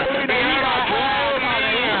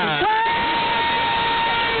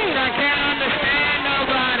 I can't understand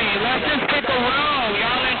nobody. Let's just pick a room.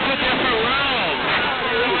 Y'all in two different rooms.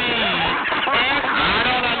 I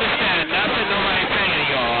don't understand nothing nobody's saying,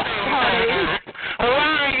 y'all. Why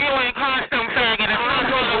are you in costume, faggot? It's not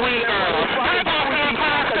for the week, girl. How about wearing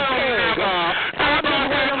costume, nigga? How about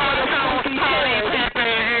wearing costume, Polly Pepper,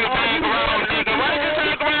 you big round nigga? What did you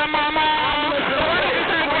say, Grandmama? What did you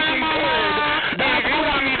say, Grandmama? If you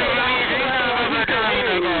want me to leave, you have a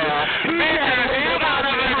vagina, girl. Bitches, you got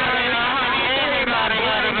a vagina, honey. Everybody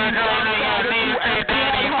got a vagina. Your knees say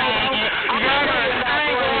daddy, faggot. You're a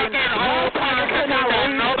straight-walking old person that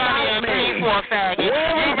nobody will pay for, faggot.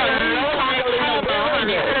 You've been low-life hobo,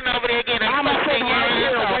 honey. Sitting over there getting pussy in your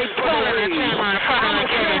ear, pulling the camera in front of the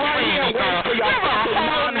TV, girl. You're a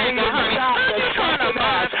whole nigga, honey. I'm just trying to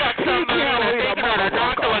motherfuck somebody and think that a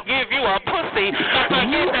doctor will give you a pussy but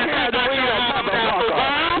forget that that's not your mom's apple,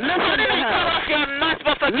 girl. So they didn't cut off your nuts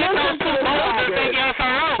but forget those two holes in your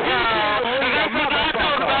throat, girl. They forgot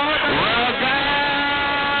those holes.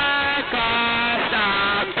 Rebecca,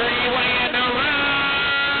 stop three-way in the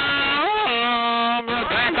room.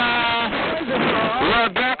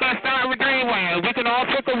 Rebecca, start with three-way. We can all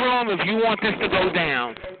pick a room if you want this to go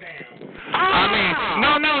down. I mean, no.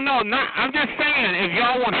 I'm just saying, if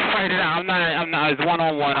y'all want to fight it out, I'm not. It's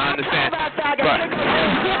one-on-one. I understand.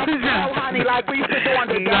 Honey, like we used to do on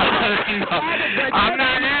the No, I'm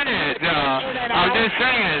not in it. I'm just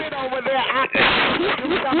saying.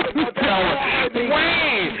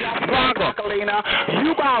 Wait, Cocalina,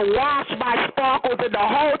 you got washed by Sparkles and the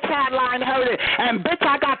whole chat line heard it. And bitch,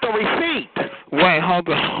 I got the receipt. Wait, hold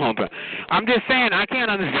on. I'm just saying, I can't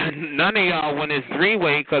understand none of y'all when it's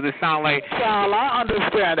three-way because it sounds like... Child, I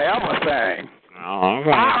understand everything. Oh,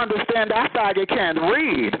 okay. I understand that faggot can't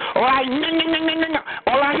read. All I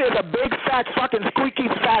hear is a big, fat, fucking squeaky,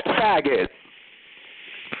 fat faggot.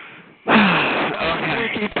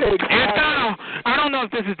 Okay. I don't know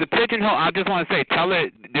if this is the pigeonhole. I just want to say, tell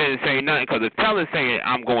it didn't say nothing because if tell it say it,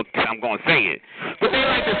 I'm going to say it. But they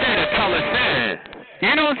like to say that tell it said.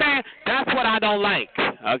 You know what I'm saying? That's what I don't like.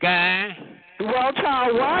 Okay. Well,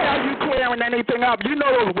 child, why are you clearing anything up? You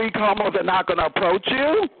know those weak homos are not going to approach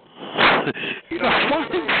you.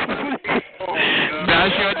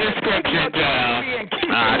 That's your description, child.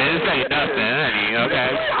 I didn't say nothing, honey. Okay.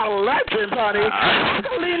 You are legends, honey.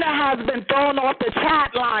 Cocalina has been thrown off the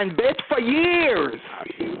chat line, bitch, for years.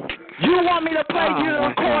 You want me to play you the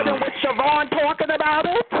recording with Siobhan talking about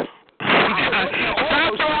it?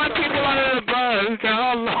 Stop throwing people under the bus.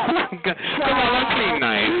 Come on, let's be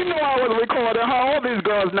nice. You know I was recording her. All these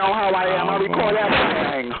girls know how I am. I record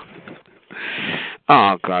everything.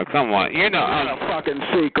 Oh, God, come on. You know, a fucking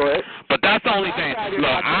secret. But that's the only thing. Look,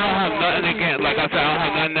 I don't have nothing against, like I said, I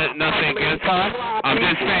don't have nothing against her. I'm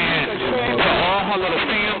just saying, to all her little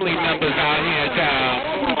family members out here, child,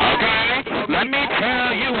 okay? Let me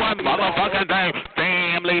tell you what motherfucking thing,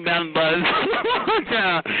 family members.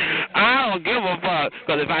 I don't give a fuck,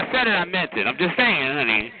 because if I said it, I meant it. I'm just saying,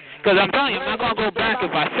 honey. Because I'm telling you, I'm not going to go back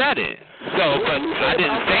if I said it. So, but I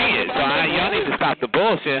didn't say it. So y'all need to stop the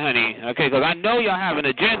bullshit, honey. Okay, because I know y'all have an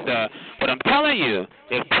agenda. But I'm telling you,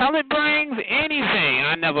 if Pellet brings anything,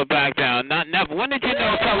 I never back down. Not never. When did you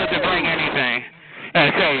know Pellet to bring anything? And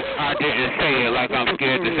say, I didn't say it like I'm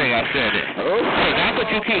scared to say I said it. So that's what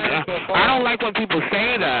you keep. I don't like when people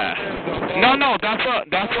say that. No, that's what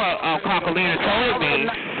cocalina told me,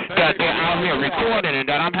 that they're out here recording and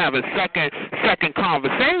that I'm having second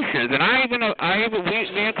conversations. And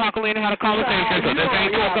me and cocalina had a conversation, so this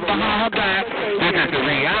ain't talking behind her back. This is the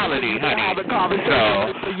reality, honey.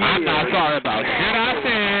 So I'm not sorry about shit I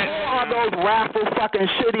said. Who are those raffle fucking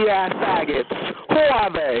shitty ass faggots? Who are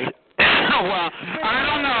they? Well,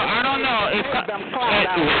 I don't know.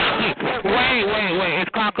 Wait. It's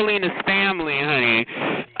cocalina's family, honey.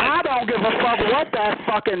 I don't give a fuck what that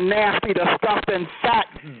fucking nasty, disgusting, fat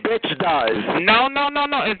bitch does. No.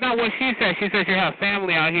 It's not what she said. She said she has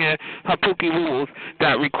family out here, her pookie woos,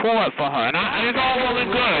 that record for her. And it's all well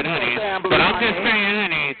and good, honey. But I'm just saying,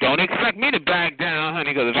 honey, don't expect me to back down,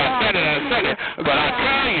 honey, because if I said it, I said it. But I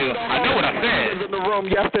tell you, I know what I said. I was in the room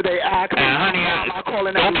yesterday asking. And, honey,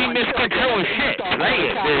 don't be misconstruing shit. Say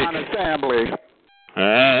it, bitch.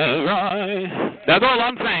 Right. That's all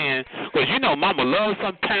I'm saying. Because you know Mama loves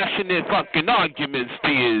some passionate fucking arguments,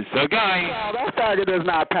 Spears, okay? No, that faggot is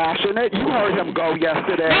not passionate. You heard him go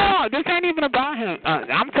yesterday. No, this ain't even about him.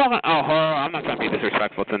 I'm talking, her. I'm not trying to be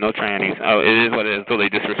disrespectful to no trannies. Oh, it is what it is, totally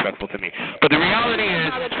disrespectful to me. But the reality is... You're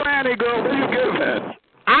not a tranny, girl. What are you giving?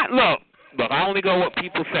 Look, I only go what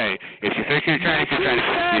people say. If she says she's a tranny, she's a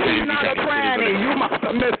tranny. She's not a tranny. You must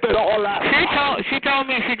have missed it all that. She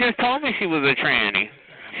just told me she was a tranny.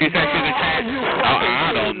 She said she's a tranny.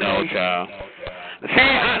 I don't know, child. See,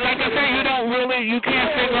 like I said, you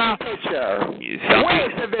can't figure out.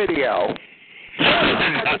 Where's the video?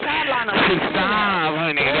 Stop,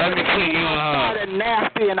 honey. That's between you and her. How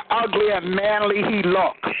nasty and ugly and manly he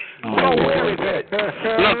looks. So where is it?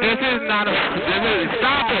 Look, this is stop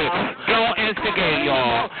it. Don't instigate,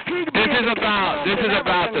 y'all. This is about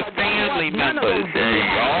the family members.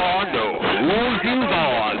 Y'all know who's you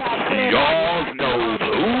are. Y'all know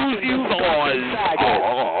who's you are.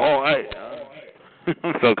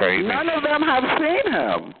 I'm so crazy. None of them have seen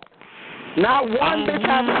him. Not one bitch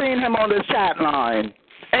have seen him on this chat line,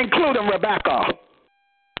 including Rebecca.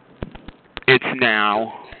 It's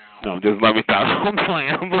now. No, just let me stop. I'm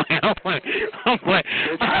playing. I'm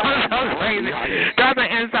crazy. That's an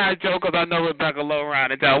inside joke because I know Rebecca low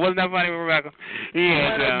around it. Wasn't that funny, Rebecca?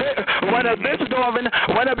 Yeah. When a bitch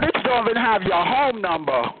don't even have your home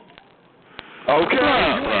number. Okay.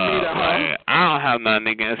 I don't have nothing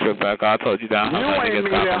against Rebecca. I told you that. I don't have nothing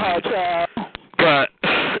against her, child. But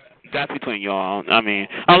that's between y'all. I mean,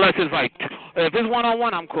 unless it's like, if it's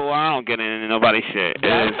one-on-one, I'm cool. I don't get into nobody's shit.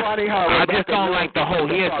 I just don't like the whole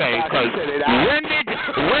hearsay, because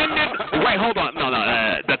wait, hold on. No,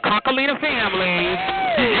 the cocalina family,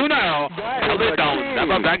 you know, don't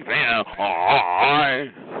never back down.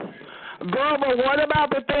 Girl, but what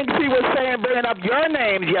about the things he was saying, bringing up your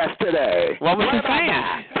names yesterday? What was she saying?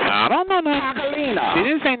 I don't know nothing. Cocalina. She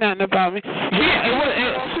didn't say nothing about me.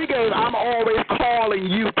 She goes, I'm always calling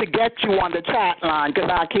you to get you on the chat line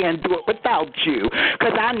because I can't do it without you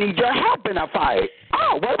because I need your help in a fight.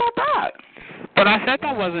 Oh, what about that? But I said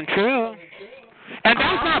that wasn't true. And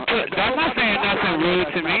that's not saying nothing rude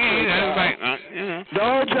to me. That's like, The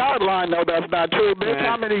whole chat line, no, that's not true. Bitch,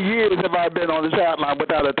 how many years have I been on the chat line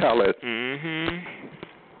without a tell it?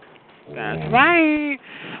 That's right.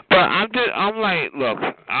 But I'm like, look,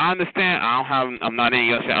 I understand. I'm not in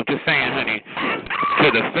your shit. I'm just saying, honey,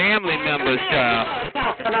 to the family members,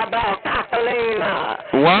 Talking about cocalina.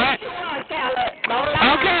 What?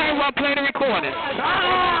 Okay, well, play the recording.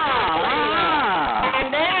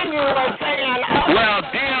 And then you were saying, well,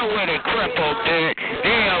 deal with it, cripple bitch.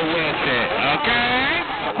 Deal with it, okay?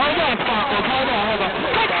 Hold on, Sparkles. Hold on.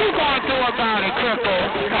 What you gonna do about it, cripple?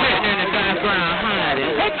 Sitting in the background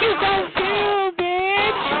hiding. What you gonna do,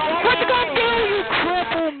 bitch? What you gonna do, you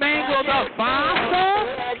cripple mangled up foster?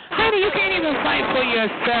 Honey, you can't even fight for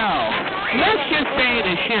yourself. Let's just say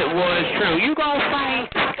the shit was true. You gonna fight?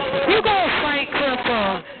 You gonna fight,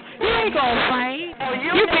 cripple? You ain't gonna fight.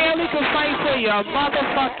 You barely can fight for your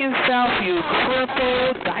motherfucking self, you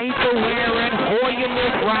crippled, diaper wearing,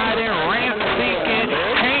 Hoyerless riding, ramp seeking,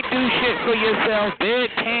 can't do shit for yourself,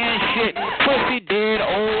 bed tan shit, pussy dead,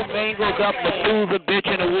 old mangled up Methuselah bitch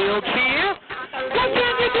in a wheelchair. What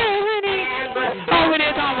can you do, honey? Over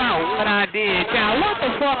there talking about what I did. Now, what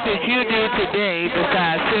the fuck did you do today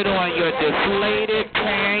besides sit on your deflated,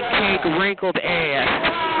 pancake, wrinkled ass?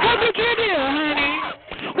 What did you do, honey?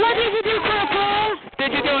 What did you do, cripple?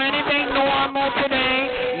 Did you do anything normal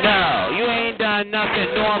today? No, you ain't done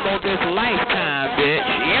nothing normal this lifetime, bitch.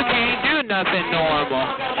 You can't do nothing normal.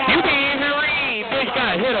 You can't even read. Bitch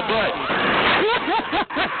gotta hit a button.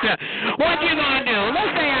 What you gonna do?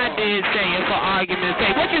 Let's say I did say it for argument's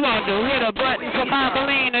sake. What you gonna do? Hit a button for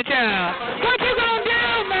cocalina, child? What you gonna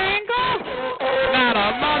do, mango? Not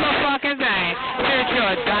a motherfucking thing. Sit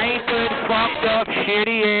your diapered, fucked up,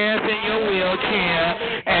 shitty ass in your wheelchair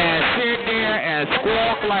and sit there and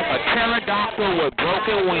squawk like a pterodactyl with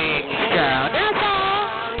broken wings, child. That's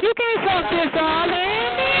all. You can't fuck this all,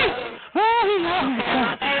 Andy.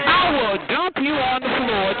 I will dump you on the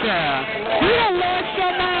floor, child. You done lost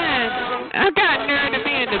your mind. I got nerve to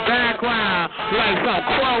be in the background like some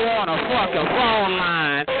crow on a fucking phone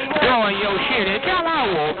line doing your shit. And tell I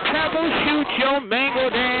will pebble shoot your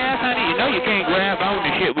mangled ass, honey. You know you can't grab on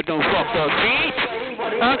the shit with them fucked up feet.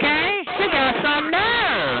 Okay? You got some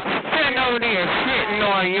nerve. Sitting over there sitting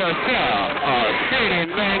on yourself. Sitting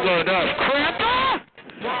mangled up cripple.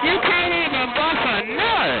 You can't even bust a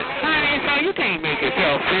nut, honey, so you can't make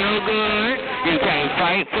yourself feel good. You can't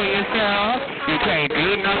fight for yourself. You can't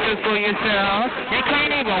do nothing for yourself. You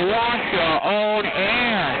can't even wash your own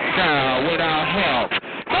ass, child, without help.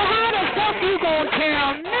 So how the fuck you gonna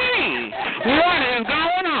tell me what is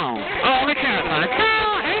going on the chat line?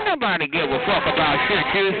 Child, ain't nobody give a fuck about shit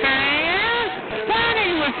you saying. Why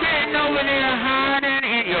you was sitting over there hiding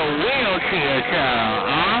in your wheelchair,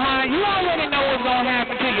 child? You already know what's gonna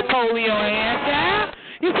happen to your polio ass, child.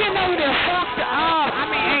 You sitting over there fucked up. I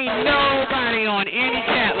mean, ain't nobody on any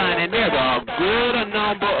chat line, and there's a good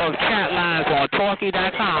number of chat lines on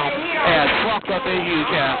Talkie.com as fucked up as you,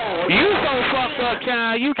 child. You so fucked up,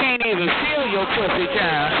 child, you can't even feel your pussy,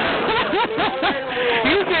 child.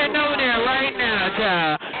 You sitting over there right now,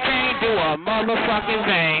 child. Can't do a motherfucking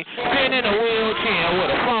thing. Sitting in a wheelchair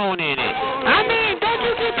with a phone in it. I mean, don't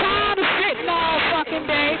you get tired of sitting all fucking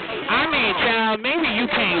day? I mean, child, maybe you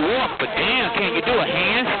can't walk, but damn, can you do a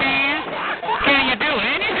handstand? Can you do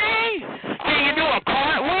anything? Can you do a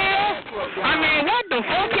cartwheel? I mean, what the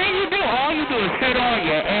fuck can you do? All you do is sit on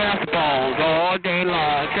your ass bones all day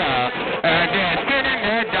long, child. And then sit in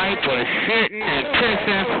that diaper, shitting and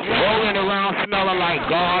pissing, rolling around smelling like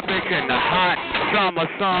garbage in the hot summer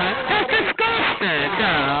sun. That's disgusting,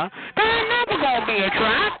 child. That ain't never gonna be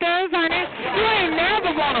attractive, honey. You ain't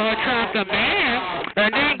never gonna attract a man.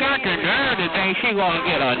 And then got the nerve to think she gonna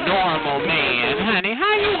get a normal man, honey.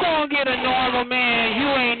 How you gonna get a normal man? You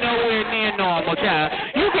ain't nowhere near normal, child.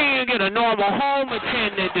 You can't even get a normal home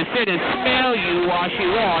attendant to sit and smell you while she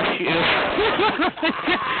wash you.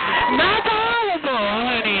 Not horrible,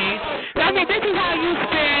 honey. I mean, this is how you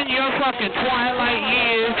spend your fucking twilight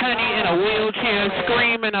years, honey, in a wheelchair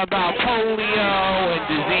screaming about polio and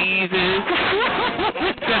diseases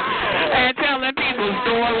and telling people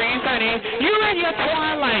stories, honey. You're in your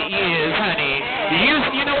twilight years, honey.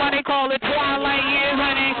 You know why they call it twilight years,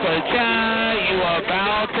 honey? Because, child, you are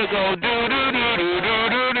about to go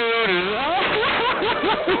do-do-do-do-do-do-do.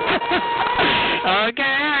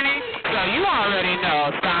 Okay, honey? So you already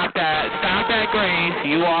know. Stop that grace.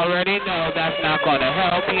 You already know that's not going to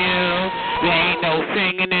help you. There ain't no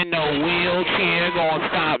singing in no wheelchair going to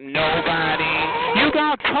stop nobody. You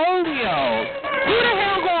got polio. Who the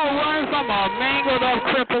hell going to run from a mangled up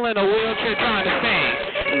cripple in a wheelchair trying to sing?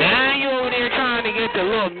 Now you over there trying to get the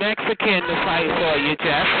little Mexican to fight for you,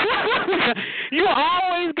 Jeff. You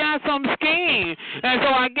always got some scheme. And so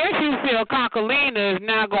I guess you feel cocalina is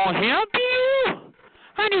not going to help you?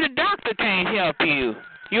 Honey, the doctor can't help you.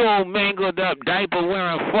 You old mangled up, diaper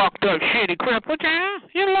wearing, fucked up, shitty cripple, child.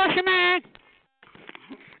 You lost your mind.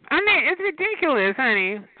 I mean, it's ridiculous,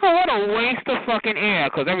 honey. Oh, what a waste of fucking air,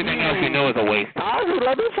 because everything else you know is a waste.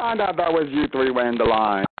 Let me find out that was you three weighing the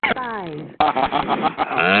line. Fine.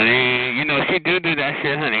 Honey, you know, she do that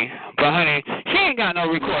shit, honey. But, honey, she ain't got no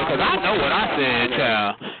record, because I know what I said,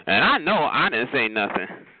 child. And I know I didn't say nothing.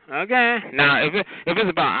 Okay. Now, if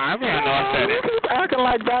it's about Ivory, I know I said it. You keep acting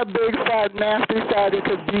like that big, fat, nasty fatty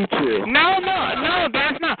could beat you. No,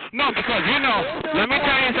 that's not. No, because, let me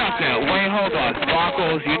tell you something. Wait, hold on.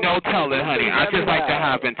 Sparkles, tell it, honey. I just like to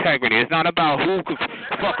have integrity. It's not about who could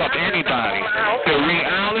fuck up anybody. The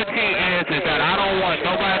reality is that I don't want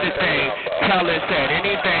nobody to say, tell it said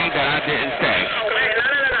anything that I didn't say.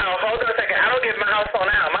 No. Hold on a second. I don't give my house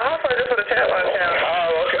phone out. My house phone is for the chat line channel.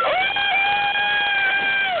 Oh, okay.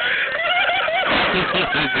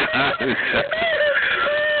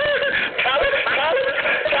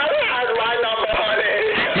 Kelly has my number, honey.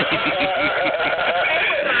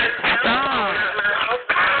 Stop.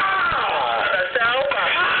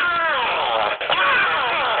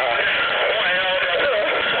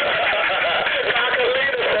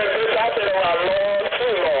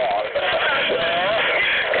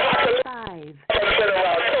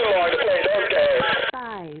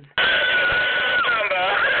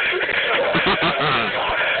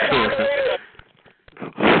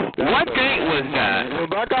 What date was that?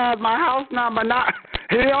 Rebecca has my house number.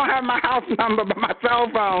 He don't have my house number, but my cell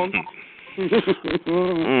phone.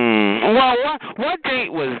 Well, what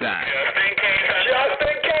date was that? Just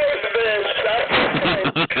in case, bitch.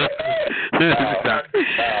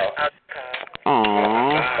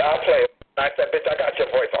 I'll play. I said, bitch, I got your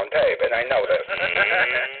voice on tape, and I know this.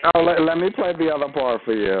 Oh, let me play the other part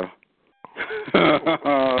for you.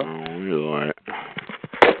 You're right.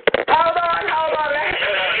 Hold on. Wait.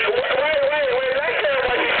 Let's hear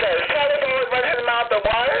what he says. Kelly always run his mouth to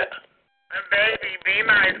what? Baby, be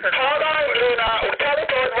nice. Hold on, Luna. Kelly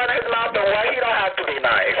always run his mouth to what? He don't have to be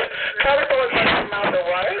nice. Kelly always run his mouth to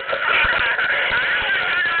what?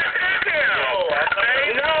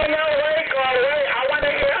 No, wait, girl, wait. I want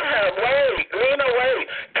to hear him. Wait, Luna, wait.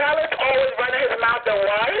 Kelly's always running his mouth to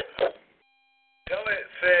what? Kelly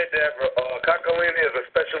said that cocalina is a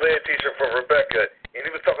special ed teacher for Rebecca, and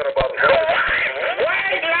he was talking about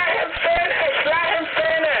Wait, let him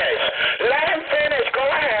finish. Go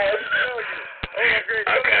ahead.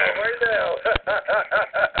 Okay. Right now.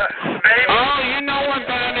 Oh, you know what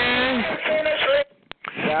that is?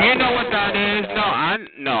 You know what that is?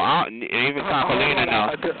 Even Cocalina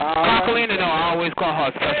know. Cocalina know. I always call her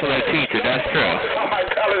a special ed teacher. That's true. Oh, my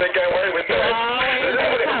God, they can't wait with that.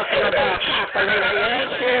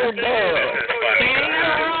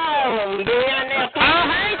 Oh,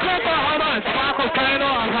 hey, Clipper. Hold on. Sparkle, turn it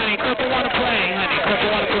off, honey. Clipper want to play, honey. Clipper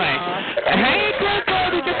want to play. Hey, Clipper.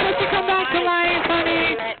 Did your pussy come back to life,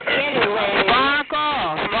 honey?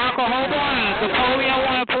 Sparkle, hold on. Napoleon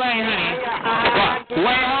want to play, honey.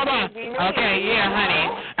 Wait, hold on. Okay, yeah, honey.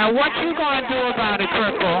 And what you gonna do about it,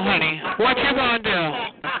 Cripple, honey? What you gonna do?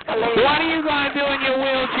 What are you gonna do in your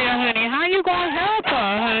wheelchair, honey? How you gonna help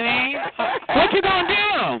her, honey? What you gonna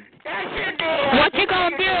do? What you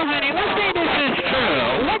gonna do, honey? Let's say this is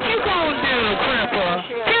true. What you gonna do, Cripple?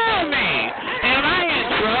 Tell me. Am I in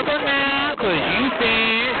trouble now? 'Cause you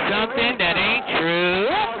said something that ain't true?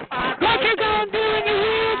 What you gonna do in your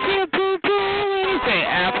wheelchair, poo-poo? And he say,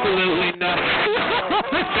 absolutely nothing.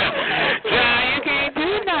 Nah, you can't do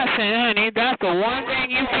nothing, honey. That's the one thing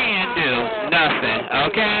you can do. Nothing,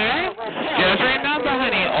 okay? Just remember,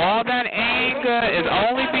 honey, all that anger is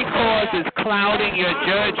only because it's clouding your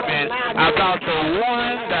judgment about the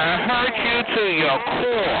one that hurt you to your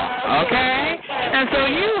core, okay? And so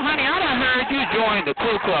you, honey, I done heard you join the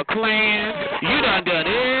Ku Klux Klan. You done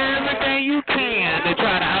everything you can to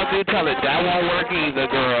try to outdo tell it. That won't work either,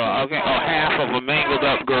 girl, okay? Or half of a mangled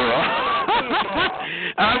up girl.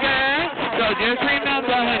 Okay? So just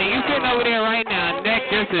remember, honey, you sitting over there right now, neck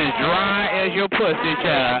just as dry as your pussy,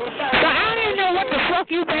 child. So I don't even know what the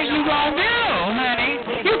fuck you think you gonna do, honey.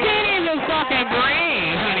 You can't even fucking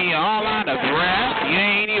breathe, honey. You're all out of breath. You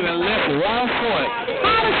ain't even lift one foot.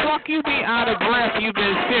 How the fuck you be out of breath? You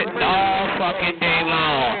been sitting all fucking day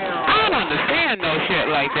long. I don't understand no shit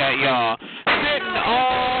like that, y'all. Sitting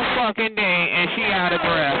all fucking day and she out of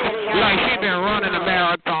breath. Like she been running a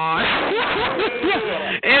marathon.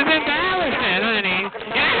 It's embarrassing, honey.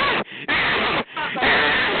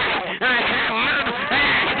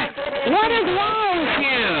 What is wrong with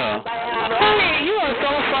you? Honey, you are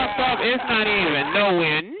so fucked up, it's not even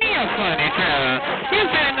nowhere near funny, child. You're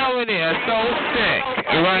sitting over there so sick,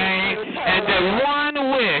 right? And the one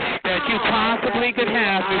wish that you possibly could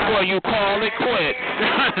have before you call it quits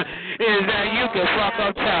is that you could fuck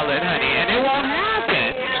up tell it, honey. And it won't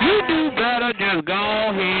happen. You do better just go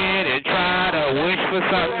ahead and try to wish for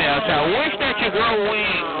something else. I wish that you grow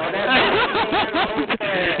wings.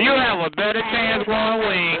 You have a better chance growing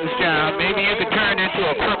wings, child. Maybe you could turn into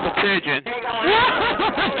a purple pigeon.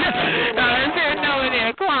 I'm sitting over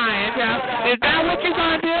there crying, child. Is that what you're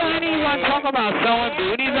going to do, honey? You want to talk about sewing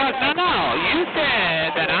booties up? No. You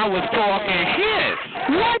said that I was talking shit.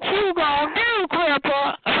 What you going to do,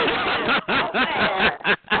 Cripple?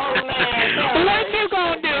 What you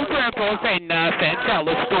going to do, Cripple? Say nothing. Tell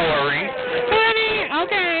a story. Honey,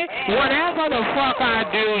 okay. Whatever the fuck I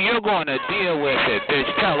do, you're going to deal with it,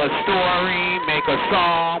 bitch. Tell a story, make a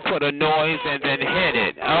song, put a noise, and then hit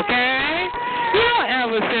it, okay? You don't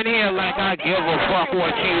ever sit here like I give a fuck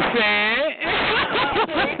what you say.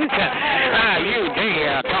 You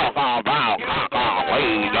dare talk about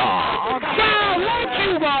cocalina. Now, what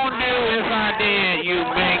you gonna do if I did, you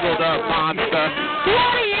mangled up monster?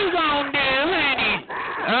 What are you gonna do, honey?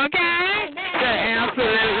 Okay? Say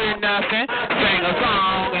absolutely nothing. Sing a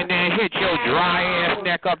song and then hit your dry ass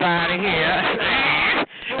neck up out of here.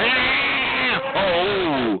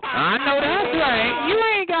 Oh, I know that's right. You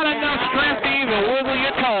ain't got enough strength to even wiggle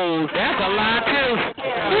your toes. That's a lie, too.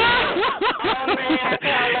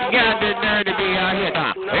 Got the nerve to be out here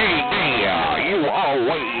talking, hey, there, you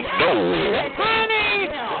always know. Honey,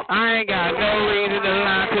 I ain't got no reason to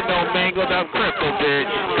lie to no mangled up cripple, bitch,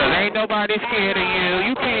 because ain't nobody scared of you.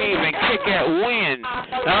 You can't even kick at wind.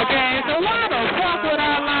 Okay, so why the fuck would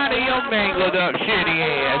I lie to your mangled up shitty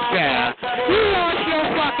ass child? You lost your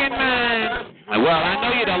fucking mind. Well, I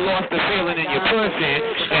know you done lost the feeling in your pussy,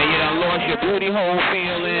 and you done lost your booty hole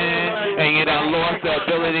feeling, and you done lost the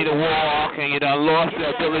ability to walk, and you done lost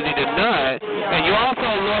the ability to nut, and you also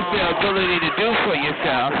lost the ability to do for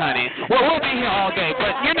yourself, honey. Well, we'll be here all day,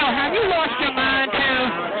 but, have you lost your mind, too?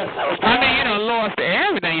 I mean, you done lost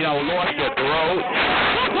everything. You done lost your throat.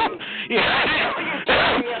 You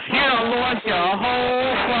done lost your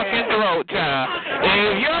whole fucking throat, child.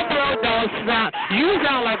 If your throat don't sound, you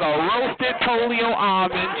sound like a roasted polio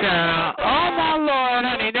almond, child. Oh, my Lord,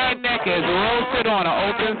 honey, that neck is roasted on an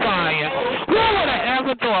open fire. Who would have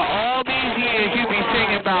ever thought all these years you'd be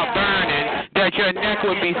singing about burning that your neck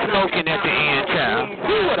would be smoking at the end, child?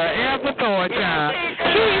 Who would have ever thought, child?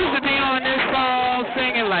 She used to be on this phone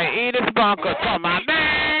singing like Edith Bunker, talking about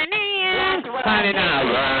burning. Honey, now,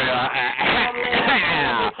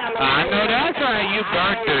 I know that's right. You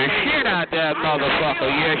burnt the shit out that motherfucker.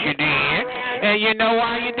 Yes, you did. And you know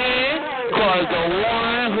why you did? Because the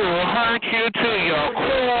one who hurt you to your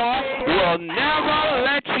core will never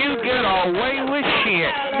let you get away with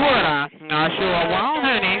shit. Would I? I sure won't,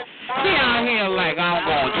 honey. See out here like I'm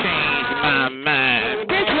going to change my mind.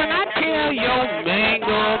 Bitch, when I tell your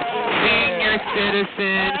mangled senior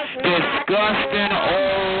citizen, disgusting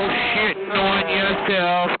old shitting on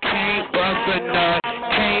yourself, can't bust a nut,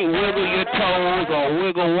 can't wiggle your toes or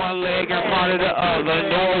wiggle one leg in front of the other,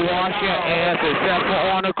 nor wash your ass except for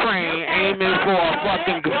on a crane, aiming for a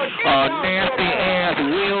fucking nasty ass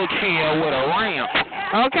wheelchair with a ramp.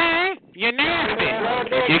 Okay? You're nasty.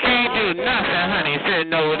 You can't do nothing, honey,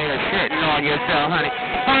 sitting over there shitting on yourself, honey.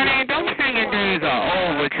 Honey, those singing days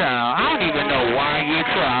are over, child. I don't even know why you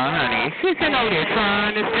try, honey. She's sitting over there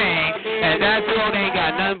trying to sing, and that throat ain't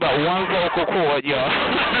got nothing but one vocal cord, yo.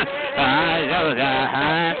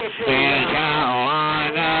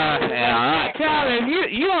 Child,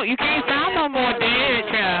 you can't sound no more dead,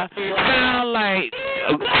 child. Sound like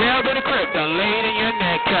tell to the crypt done laid in your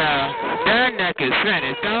neck, child. Their neck is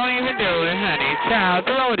finished. Don't even do it, honey. Child,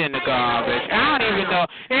 throw it in the garbage. I don't even know.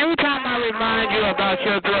 Every time I remind you about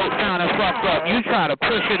your throat kind of fucked up, you try to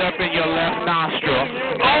push it up in your left nostril,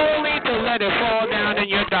 only to let it fall down in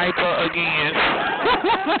your diaper again.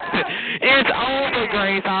 It's over,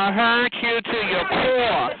 Grace. I hurt you to your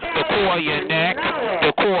core. The core of your neck,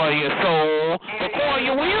 the core of your soul, the core of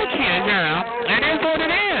your wheelchair now. And that's what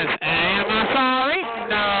it is. Am I sorry?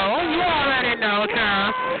 No, you already know,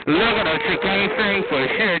 child. Look at her. She can't sing for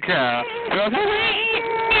shit, child.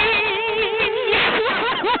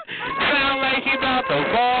 Sound like she about to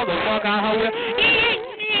fall the fuck out her wheel.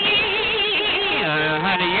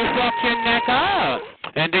 Honey, you fucked your neck up.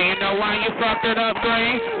 And do you know why you fucked it up,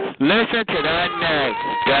 Grace? Listen to that neck.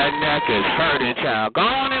 That neck is hurting, child. Go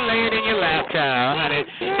on and lay it in your lap, child, honey.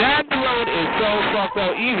 That throat is so fucked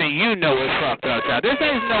up, even you know it's fucked up, child. This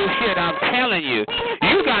ain't no shit, I'm telling you.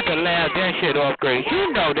 You got to laugh that shit off, Grace.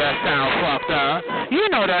 You know that sound fucked up. You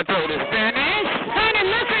know that throat is finished.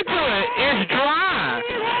 Honey, listen to it. It's dry.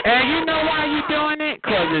 And you know why you doing it?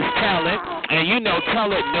 Because it's Tell It. And you know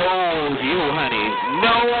Tell It knows you, honey.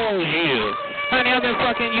 Knows you. Honey, I've been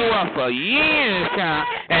fucking you up for years, child,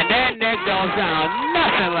 and that neck don't sound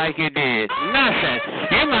nothing like it did. Nothing.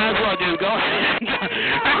 You might as well just go.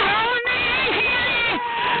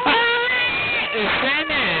 It's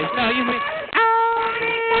finished. No, you mean,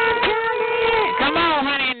 come on,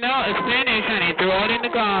 honey. No, it's finished, honey. Throw it in the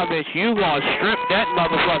garbage. child, bitch, you gonna strip that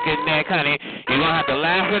motherfucking neck, honey. You gonna have to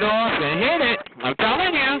laugh it off and hit it. I'm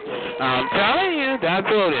telling you, that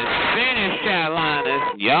throat is finished, child Linus.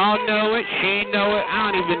 Y'all know it, she know it.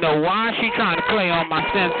 I don't even know why she trying to play on my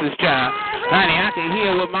senses, child. Honey, I can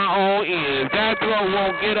hear with my own ears. That throat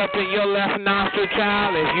won't get up in your left nostril,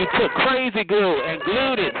 child, if you took crazy glue and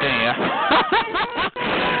glued it there.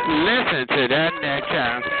 Listen to that neck,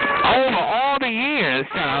 child. Over all the years,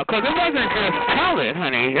 child, because it wasn't just tell it,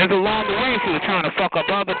 honey. It's along the way she was trying to fuck up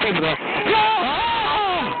other people.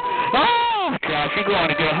 Child, she going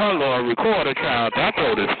to get her little recorder, child. That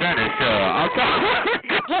throat is finished, child. I'm telling you.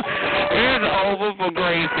 It's over for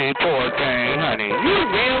Gracie, poor thing, honey.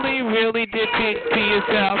 You really did think to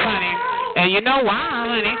yourself, honey. And you know why,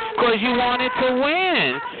 honey? Because you wanted to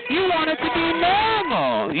win. You wanted to be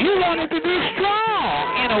normal. You wanted to be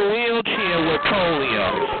strong in a wheelchair with polio.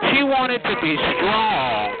 She wanted to be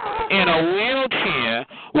strong in a wheelchair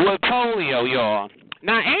with polio, y'all.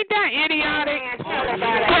 Now, ain't that idiotic?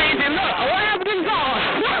 Crazy, look, what happened to the song?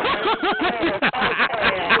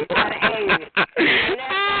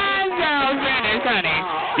 Honey.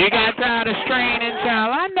 You got tired of straining,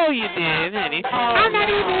 child. I know you did, honey. I'm not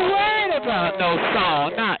even worried about no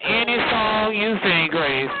song. Not any song you sing,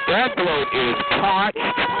 Grace. That throat is parched,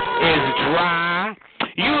 is dry.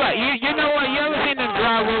 You know what? You ever seen them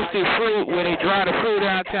dry roasted fruit where they dry the fruit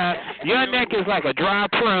out, child? Your neck is like a dry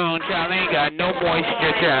prune, child. Ain't got no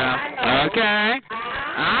moisture, child. Okay?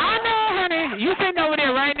 I know, honey. You sitting over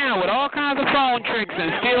there right now with all kinds of phone tricks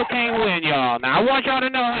and still can't win, y'all. Now, I want y'all to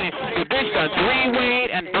know, honey, the bitch done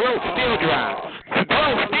three-weight and throat still dry.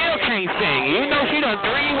 Throat still can't sing. You know she done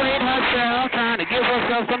three-weight herself trying to give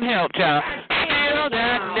herself some help, child. Still,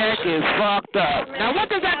 that neck is fucked up. Now,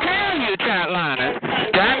 what does that tell you, child Linus?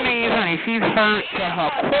 That means, honey, she's hurt to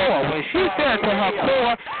her core. When she said to her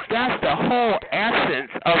core, that's the whole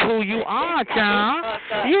essence of who you are, child.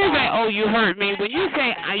 You say, oh, you hurt me. When you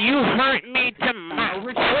say, you hurt me to my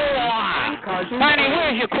core. Honey,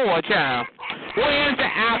 where's your core, child? Where's the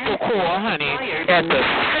apple core, honey? At the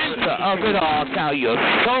center of it all, child. Your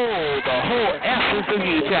soul, the whole essence of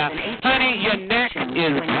you, child. Honey, your neck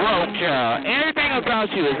is broke, child. Everything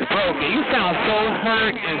about you is broken. You sound so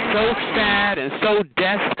hurt and so sad and so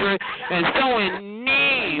desperate and so in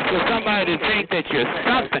need for somebody to think that you're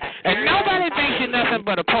something. And nobody thinks you're nothing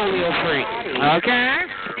but a polio freak. Okay?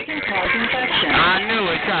 I knew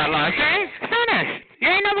it, child. See? Finish. You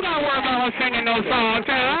ain't never gonna worry about her singing no songs,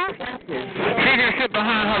 child. She just sit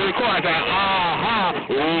behind her recorder and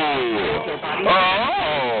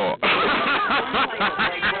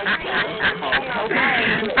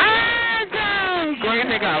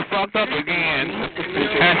Gracie got fucked up again.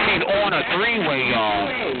 And she's on a three-way, y'all.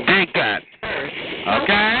 Ain't that?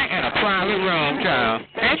 Okay? In a private room, child.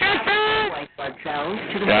 Ain't that good?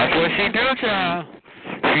 That's what she do, child.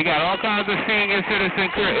 She got all kinds of senior citizen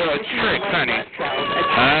tricks, honey.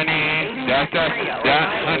 Honey,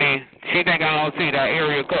 she think I don't see that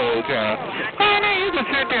area code, child. Honey, you can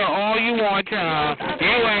sit there all you want, child. You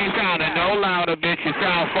ain't sounding no louder, bitch. You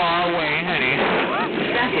sound far away, honey.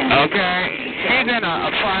 Okay? She's in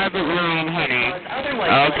a private room, honey.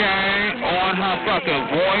 Okay? On her fucking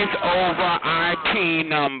voice over IP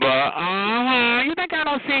number. You think I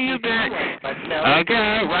don't see you, bitch?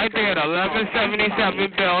 Okay? Right there at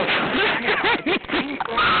 1177 Bell.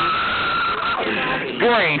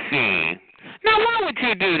 Gracie. Now, why would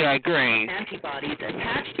you do that, Grace?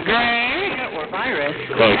 Grace? Or virus.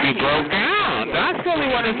 Because you broke down. That's really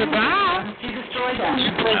what it's about.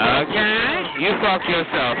 Okay? You fucked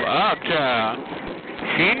yourself up, child.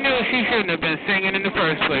 She knew she shouldn't have been singing in the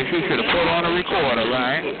first place. She should have put on a recorder,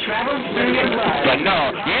 right? But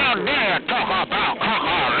no, you don't dare talk about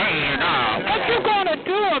cocalina. What you gonna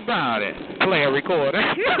do about it? Play a recorder?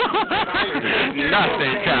 Nothing,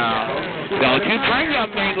 child. Don't you bring your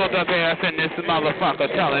mangled up ass in this motherfucker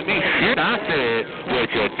telling me shit I said with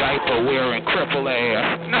your diaper wearing cripple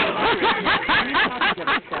ass.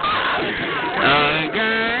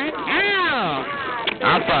 Okay?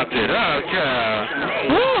 I fucked it up, child.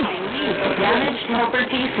 Woo!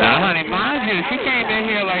 Now, honey, mind you, she came in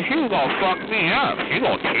here like she was gonna fuck me up. She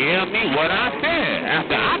gonna tell me what I said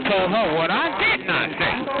after I told her what I did not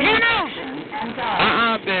say. You know?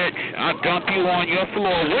 Bitch. I'll dump you on your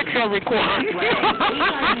floor with your recording.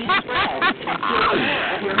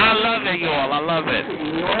 I love it, y'all. I love it.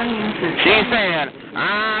 She said,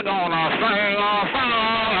 I'm gonna sing a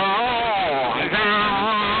song.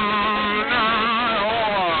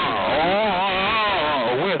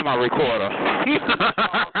 Where's my recorder? You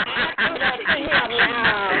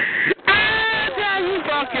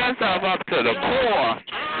fuck yourself up to the core.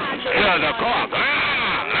 To the core.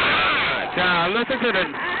 Child, listen to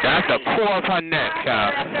that's the core of her neck,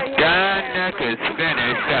 child. That neck is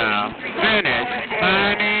finished, child. Finished.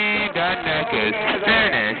 Honey, that neck is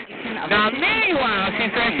finished. Now, meanwhile, she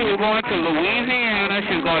said she was going to Louisiana.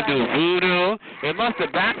 She was going to do voodoo. It must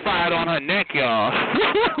have backfired on her neck, y'all.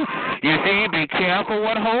 You see, be careful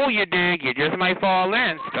what hole you dig. You just might fall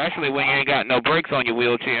in, especially when you ain't got no brakes on your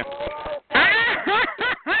wheelchair.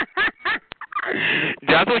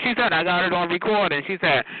 That's what she said. I got it on recording. She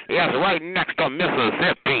said, yes, right next to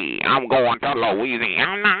Mississippi. I'm going to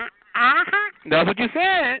Louisiana. That's what you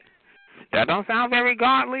said. That don't sound very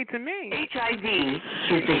godly to me. HIV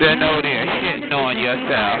is the Then over there shitting on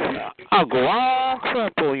yourself. A grown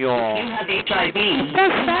cripple, y'all. You have HIV.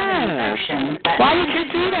 That's sad. Why would you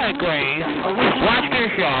do that, Grace? Watch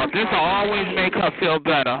this, y'all. This will always make her feel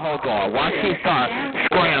better. Hold on. Watch she start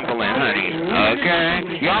scrambling, honey.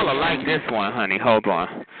 Okay? Y'all will like this one, honey. Hold on.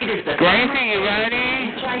 Gracie, you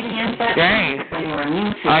ready? Grace,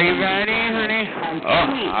 are you ready, honey? Oh,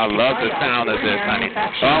 I love the sound of this, honey.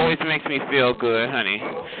 It always makes me feel good, honey.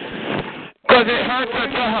 Because it hurts her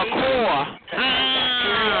to her core.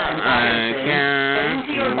 Okay.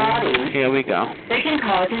 Here we go. They can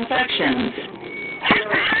cause infections.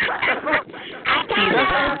 These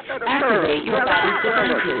events activate your body's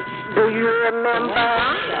defenses. Do you remember?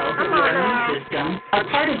 Cells of your immune system are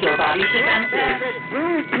part of your body's defenses.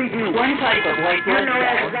 One type of white blood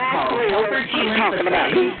cells called helper T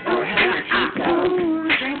lymphocytes or helper T cells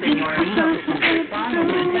strengthen your immune system's response to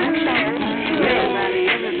infection.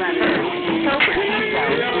 Helper T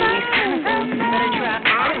cells release chemicals that attract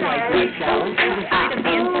other white blood cells to the site of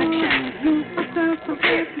the infection. These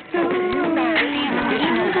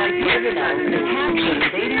additional white blood cells attack the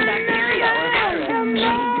invading bacteria or virus.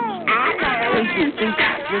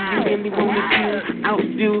 When you really want to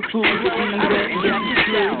outdo who would be that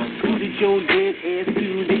who did your dead ass to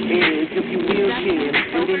the edge of your wheelchair,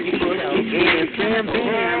 and then you put your ass, bam,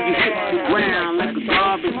 bam, you hit the ground like a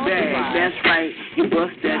garbage bag. That's right, you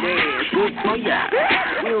bust that ass. Good for ya.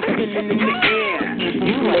 Wheels spinning in the air.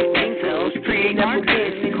 You like brain cells create double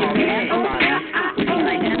beds in your head. They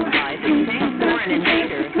identify the same foreign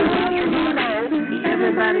invaders who leave your body.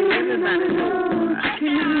 Everybody knows.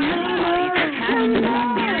 Antibodies attach to the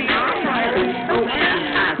bacteria or virus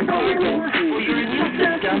or your immune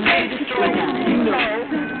system may destroy them.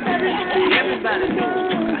 Everybody knows.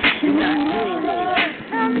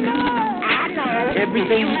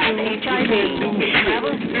 Everything you do, HIV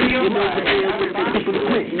travels through your body to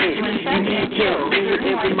infect you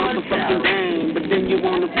every motherfucking thing, but then you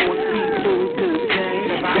want to force people to say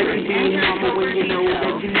that you be normal when you know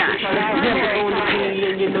that you're not. Never gonna be,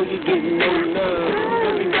 and you know you're getting no love.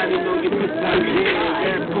 Everybody know you're pissing on your head.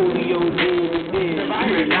 That polio deal is dead.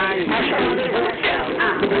 You're lying.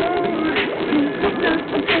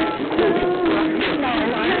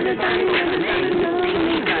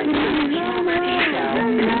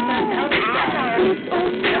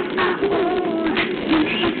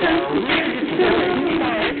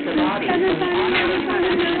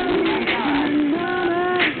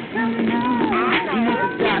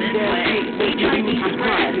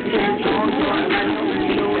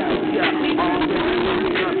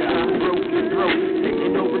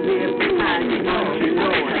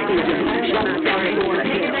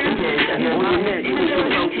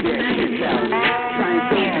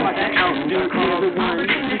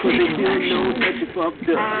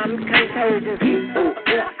 Contagious.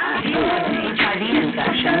 HIV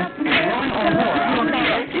infection and one or more of the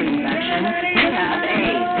infection, you have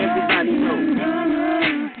AIDS. Everybody knows.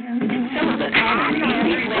 Some of the common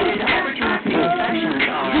disease-related opportunity infections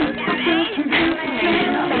are inflammation of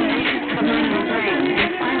the tissues covering the brain, the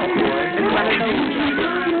spinal cord, as well as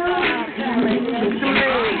inflammation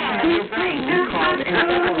of your brain called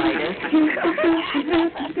encephalitis,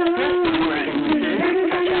 respiratory illnesses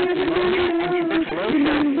such as pneumonia and tuberculosis.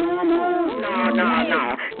 No.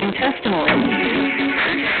 Intestinal illnesses.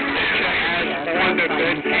 On the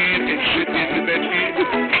bed can and shit into bed can. You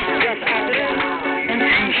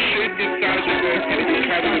shit inside the bed can and you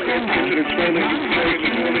try to go to the toilet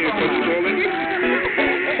and swollen.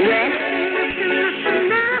 Yes.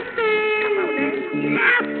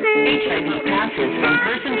 HIV passes from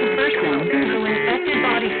person to person through infected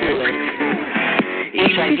body fluids.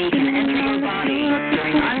 HIV can enter your body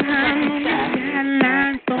during unprotected sex,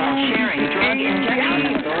 while sharing drug injection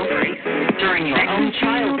needles, during your own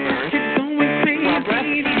childbirth, while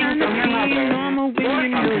breastfeeding from your mother, or from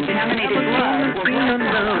contaminated blood or blood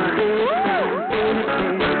products.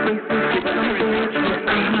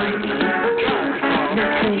 Drugs called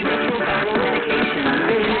antiretroviral medications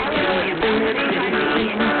have the ability to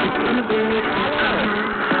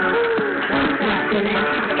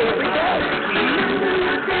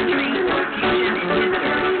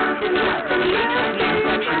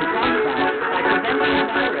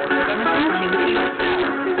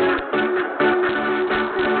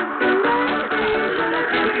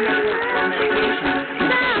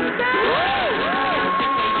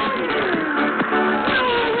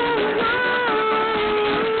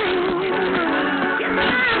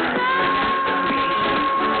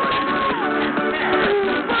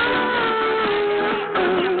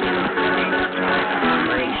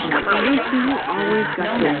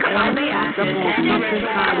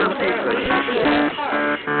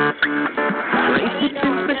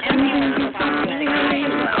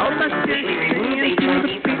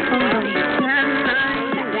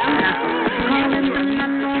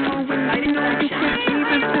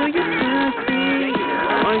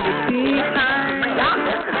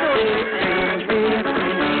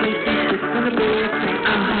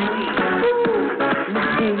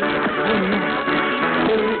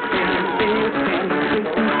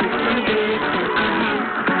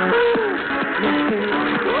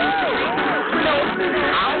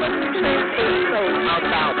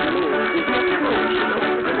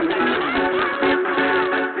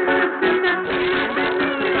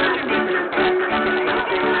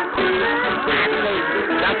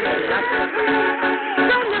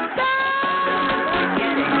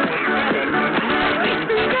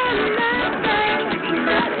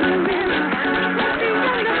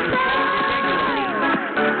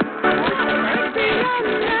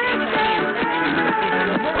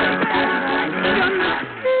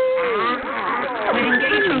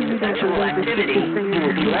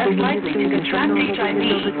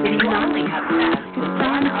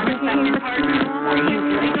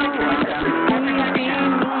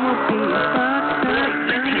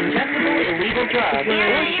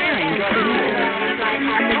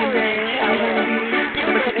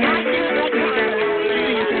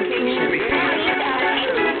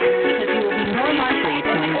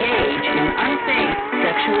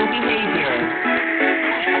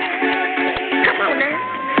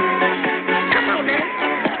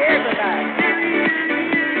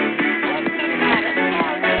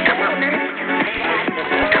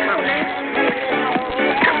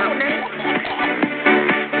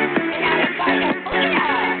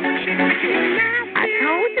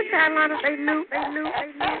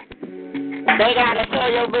They gotta show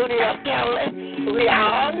your booty up, Kelly. We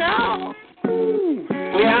all know.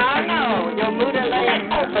 We all know. Your booty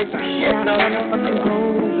laying open shit. No, you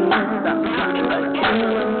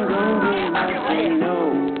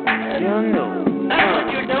know. That's what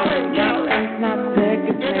you're doing, Kelly.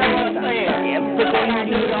 You know what I'm saying? Everything I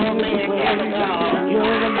do don't lay in Kelly, y'all.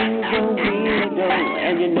 You're a loser, weirdo,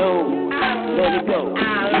 and you know. Let it go.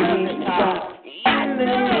 You need to stop. In the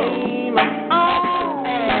name of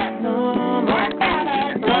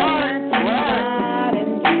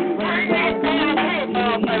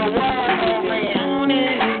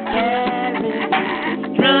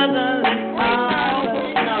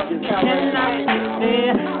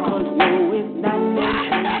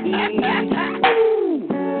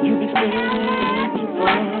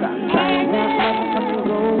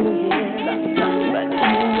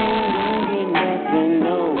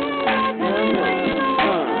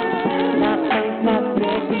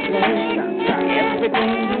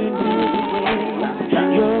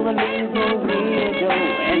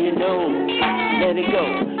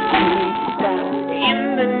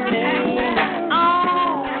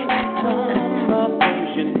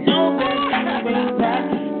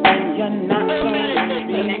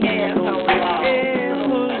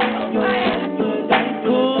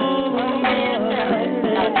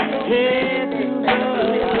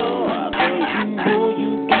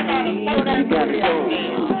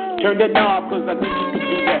turn that knob, cause I think you can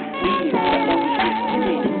do that. Please, you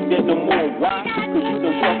can't do that no more. Why? Cause you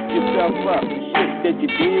done fucked yourself up. Shit that you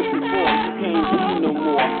did before, you can't do no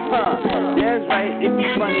more. That's right, it be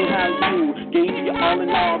funny how you gave you all in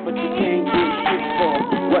all, but you can't do shit for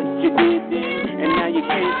what you did then, and now you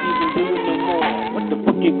can't even do it no more. What the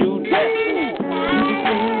fuck you do that for? You be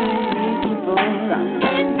saying you for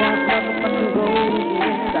motherfucking gold,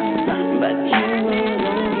 but you ain't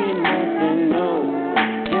gonna get nothing, no.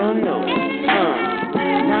 No,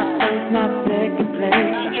 not second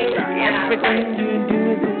place. Everything you do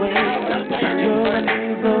is a waste. You're a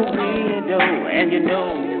loser, weirdo, and you know.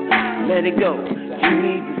 Let it go. You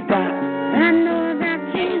need to stop. I know that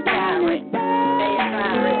you're sorry.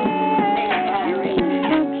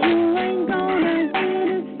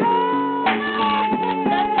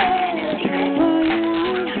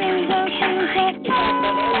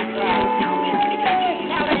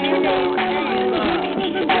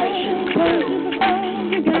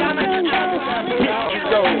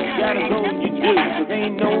 Gotta go and you do, cause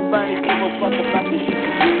ain't nobody give a fuck about the shit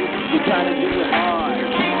you do. You try to do it hard.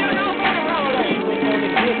 You ain't gonna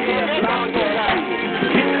get there, block that out.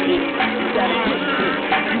 Get shit, you gotta get shit.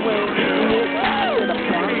 You ain't getting it, I said I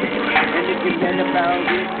promise. And if you're mad about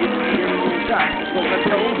it, it's here on top. Cause I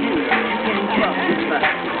told you, you can't fuck this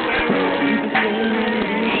life. You can say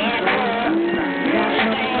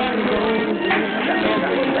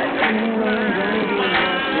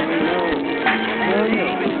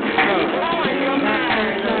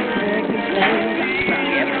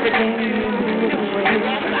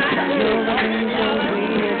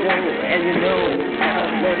you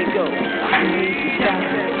know, let it go.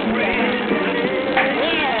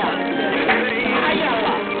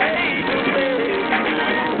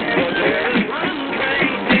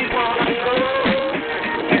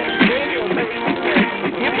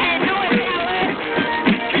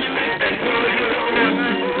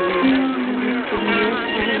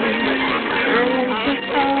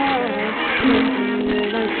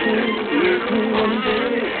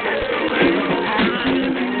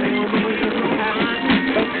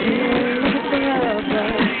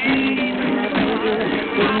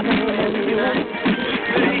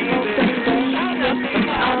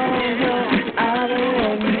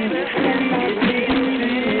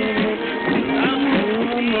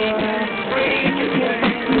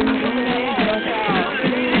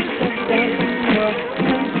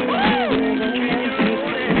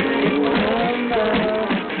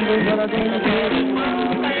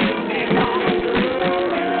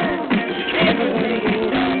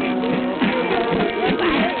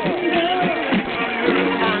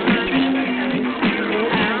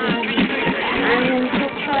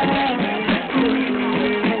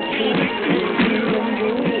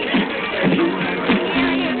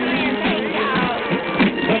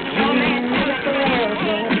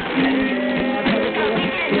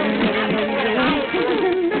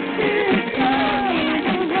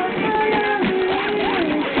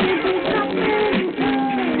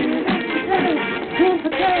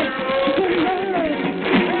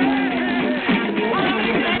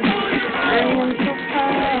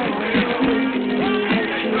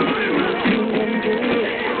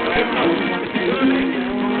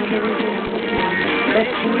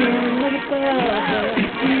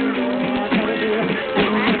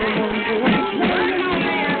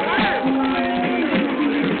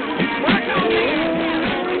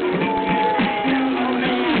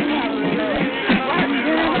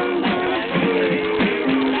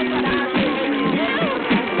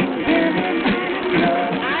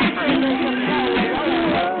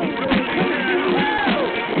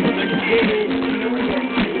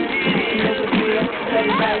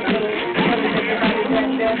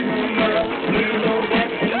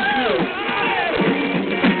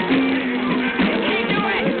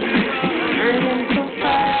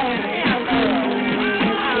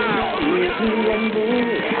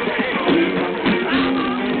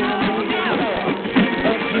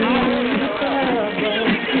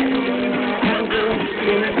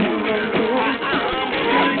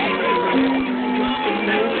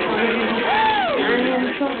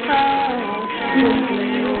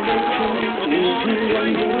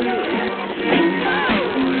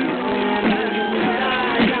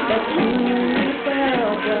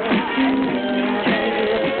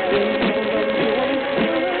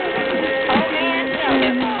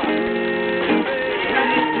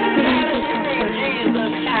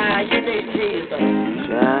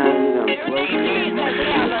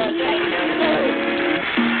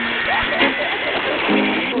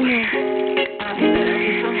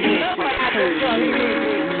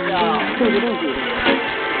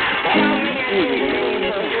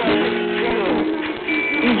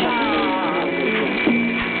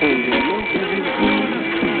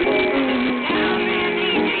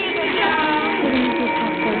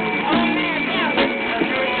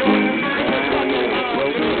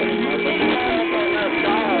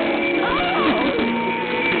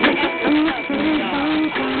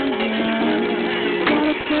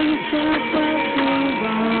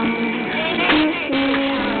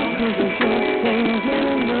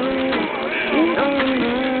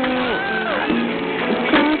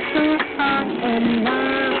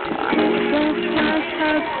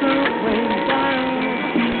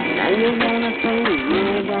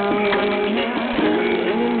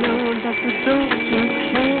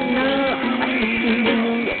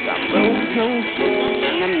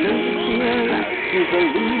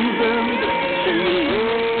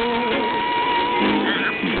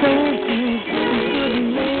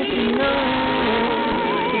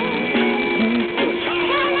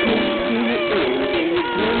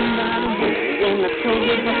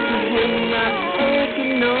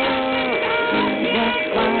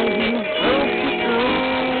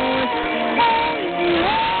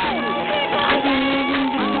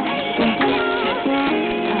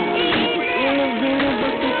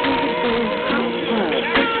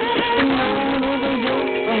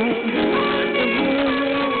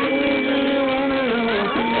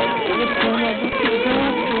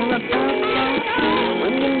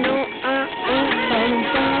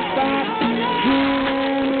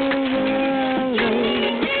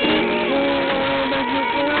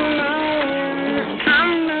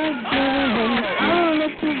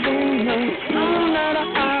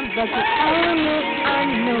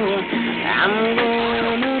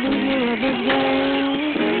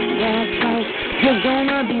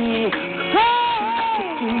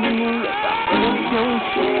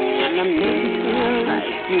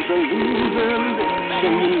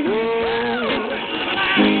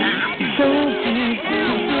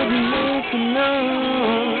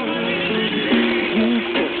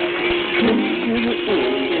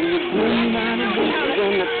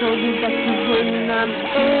 told you that you wouldn't, I'm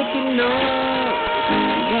taking on.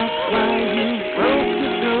 That's why you broke the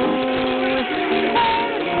door.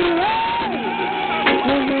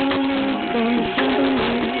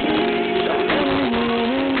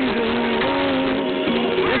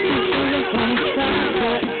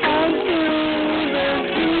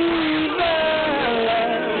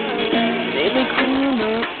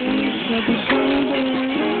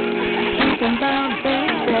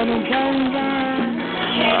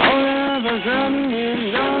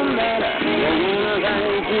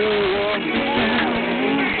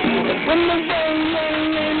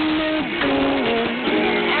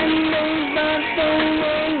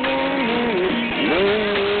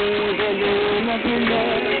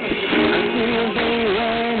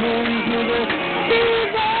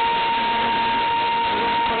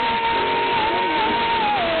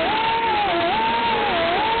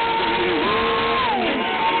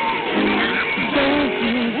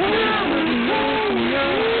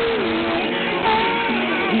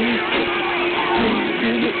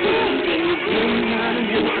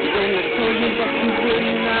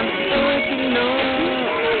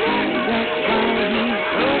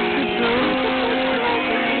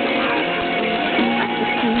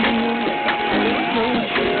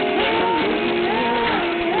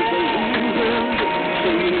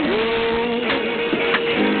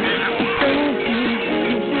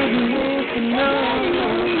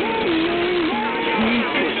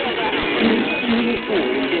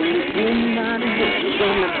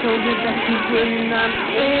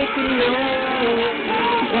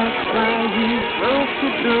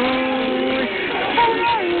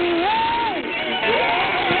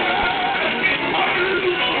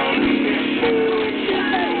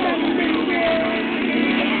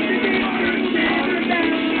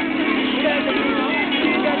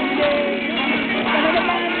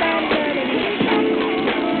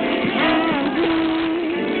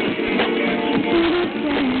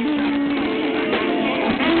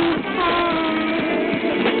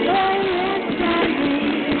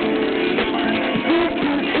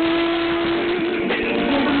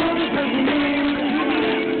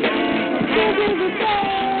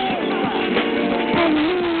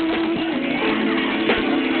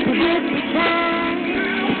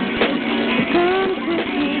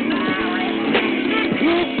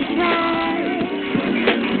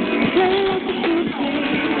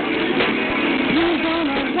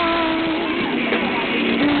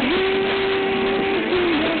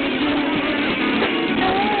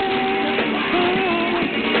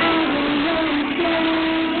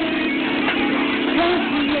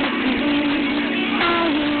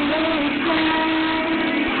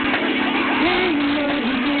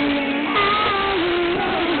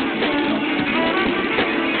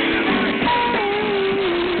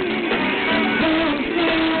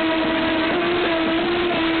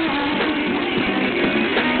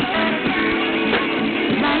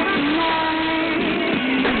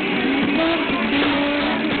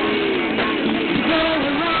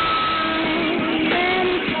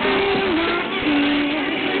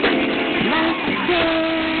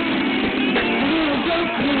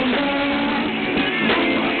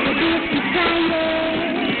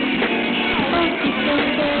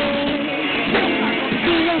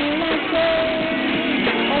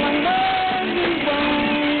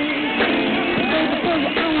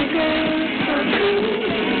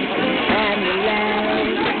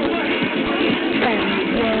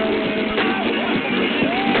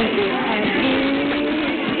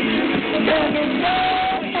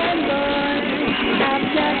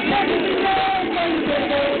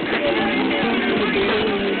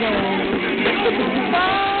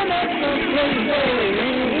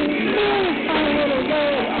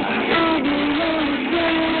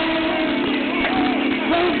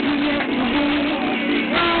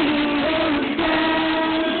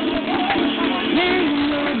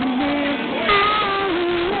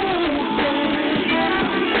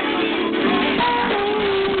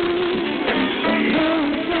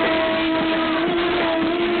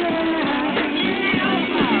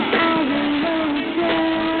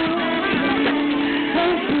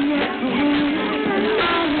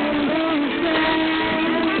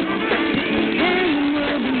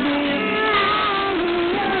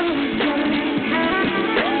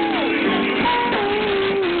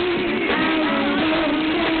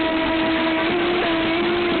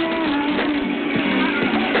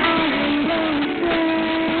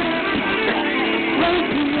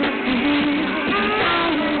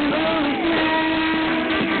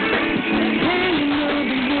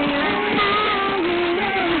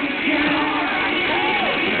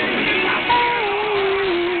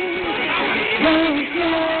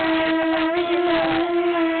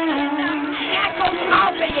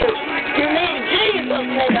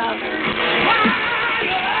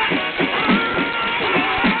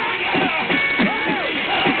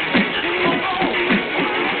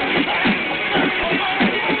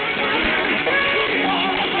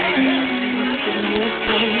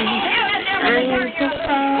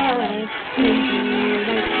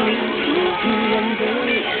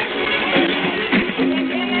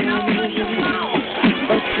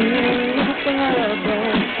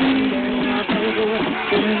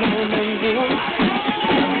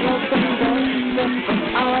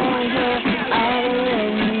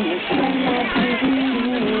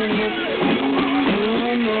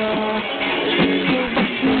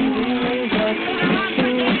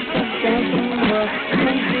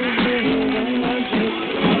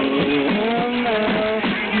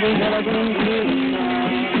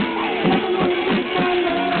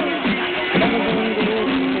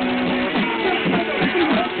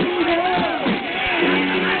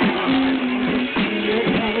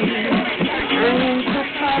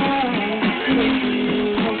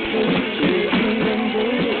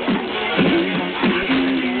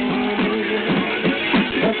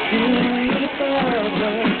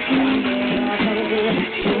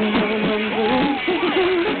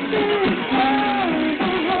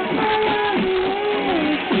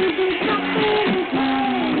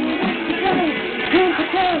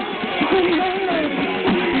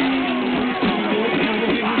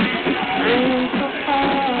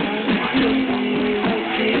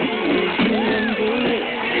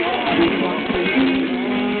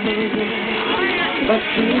 but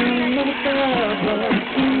you never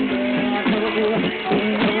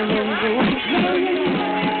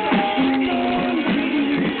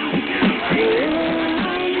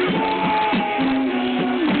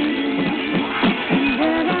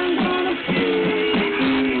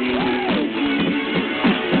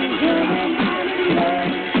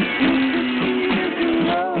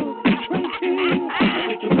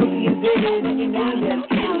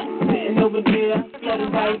over there,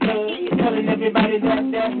 telling everybody that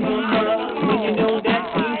that's no love, when you know that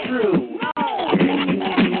ain't true.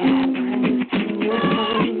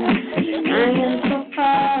 I am so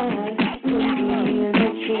far from being the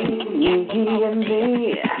king, you and me.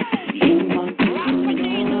 You want to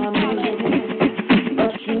know me,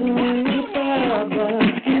 but you need forever,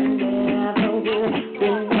 and never will be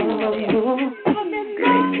no more.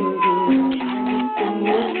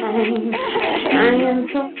 I am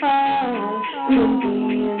so far from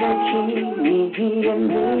being the king, you and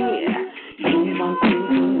me. You want to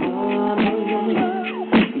know me,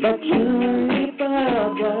 but you need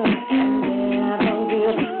forever, and never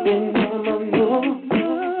will be no more.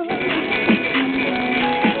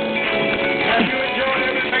 Have you enjoyed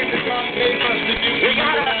everything that God gave us to do? We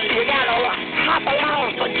gotta hop along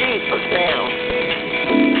for Jesus now.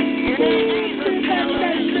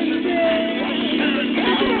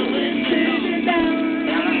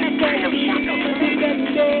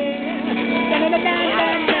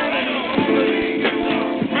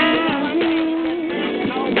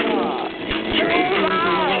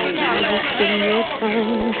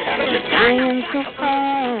 I am so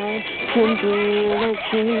far from being a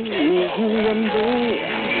king, you and me.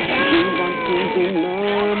 You want to be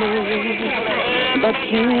normal, but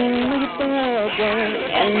you need forever,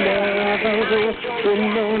 and never will be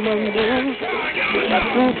normal.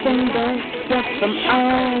 Open the step from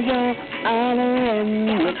all your honor, and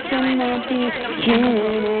you cannot be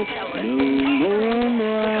human no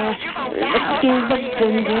more. Let's give up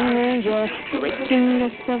and do it, breaking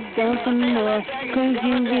yourself down some more, 'cause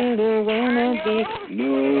you really wanna be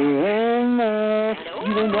normal.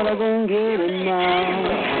 You ain't never gonna get enough.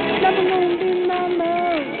 Never gonna be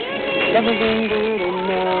normal. Never gonna get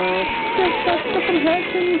enough. Just stop some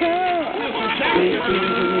hurts and love. Wasting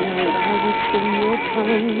your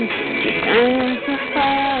time. I am so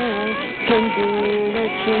far from being a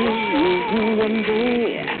king, you and me.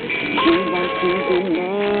 You want to be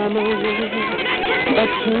normal,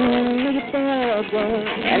 but you need forever,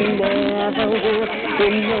 and never will be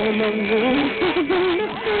normal.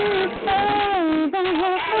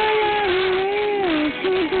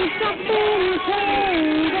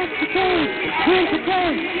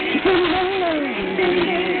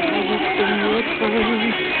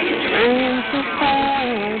 I am so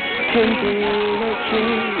far from being a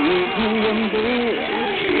king, you and me.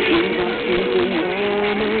 You want to be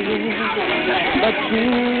normal, but you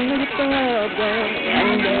need forever,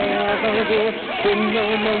 and never will be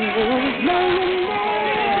normal.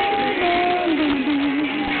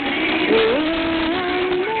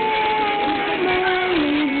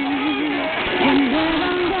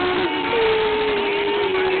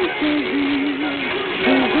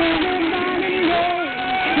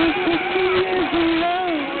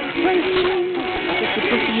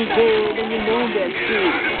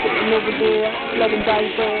 Sitting over there, loving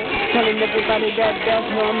diaper, telling everybody that that's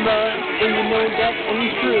normal, and you know that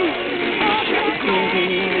ain't true.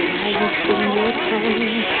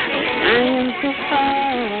 I am so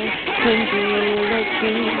far from being a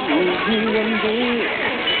king, you and me.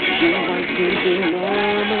 You want to be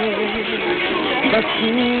normal, but you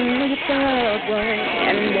need forever,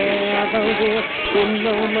 and never will be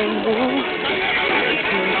normal.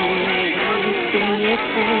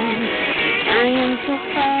 I am so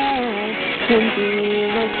far from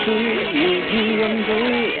being a king, you and me.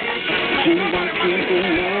 You want to be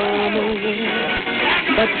normal,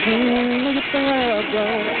 but you need forever,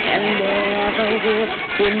 and never will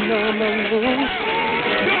be normal.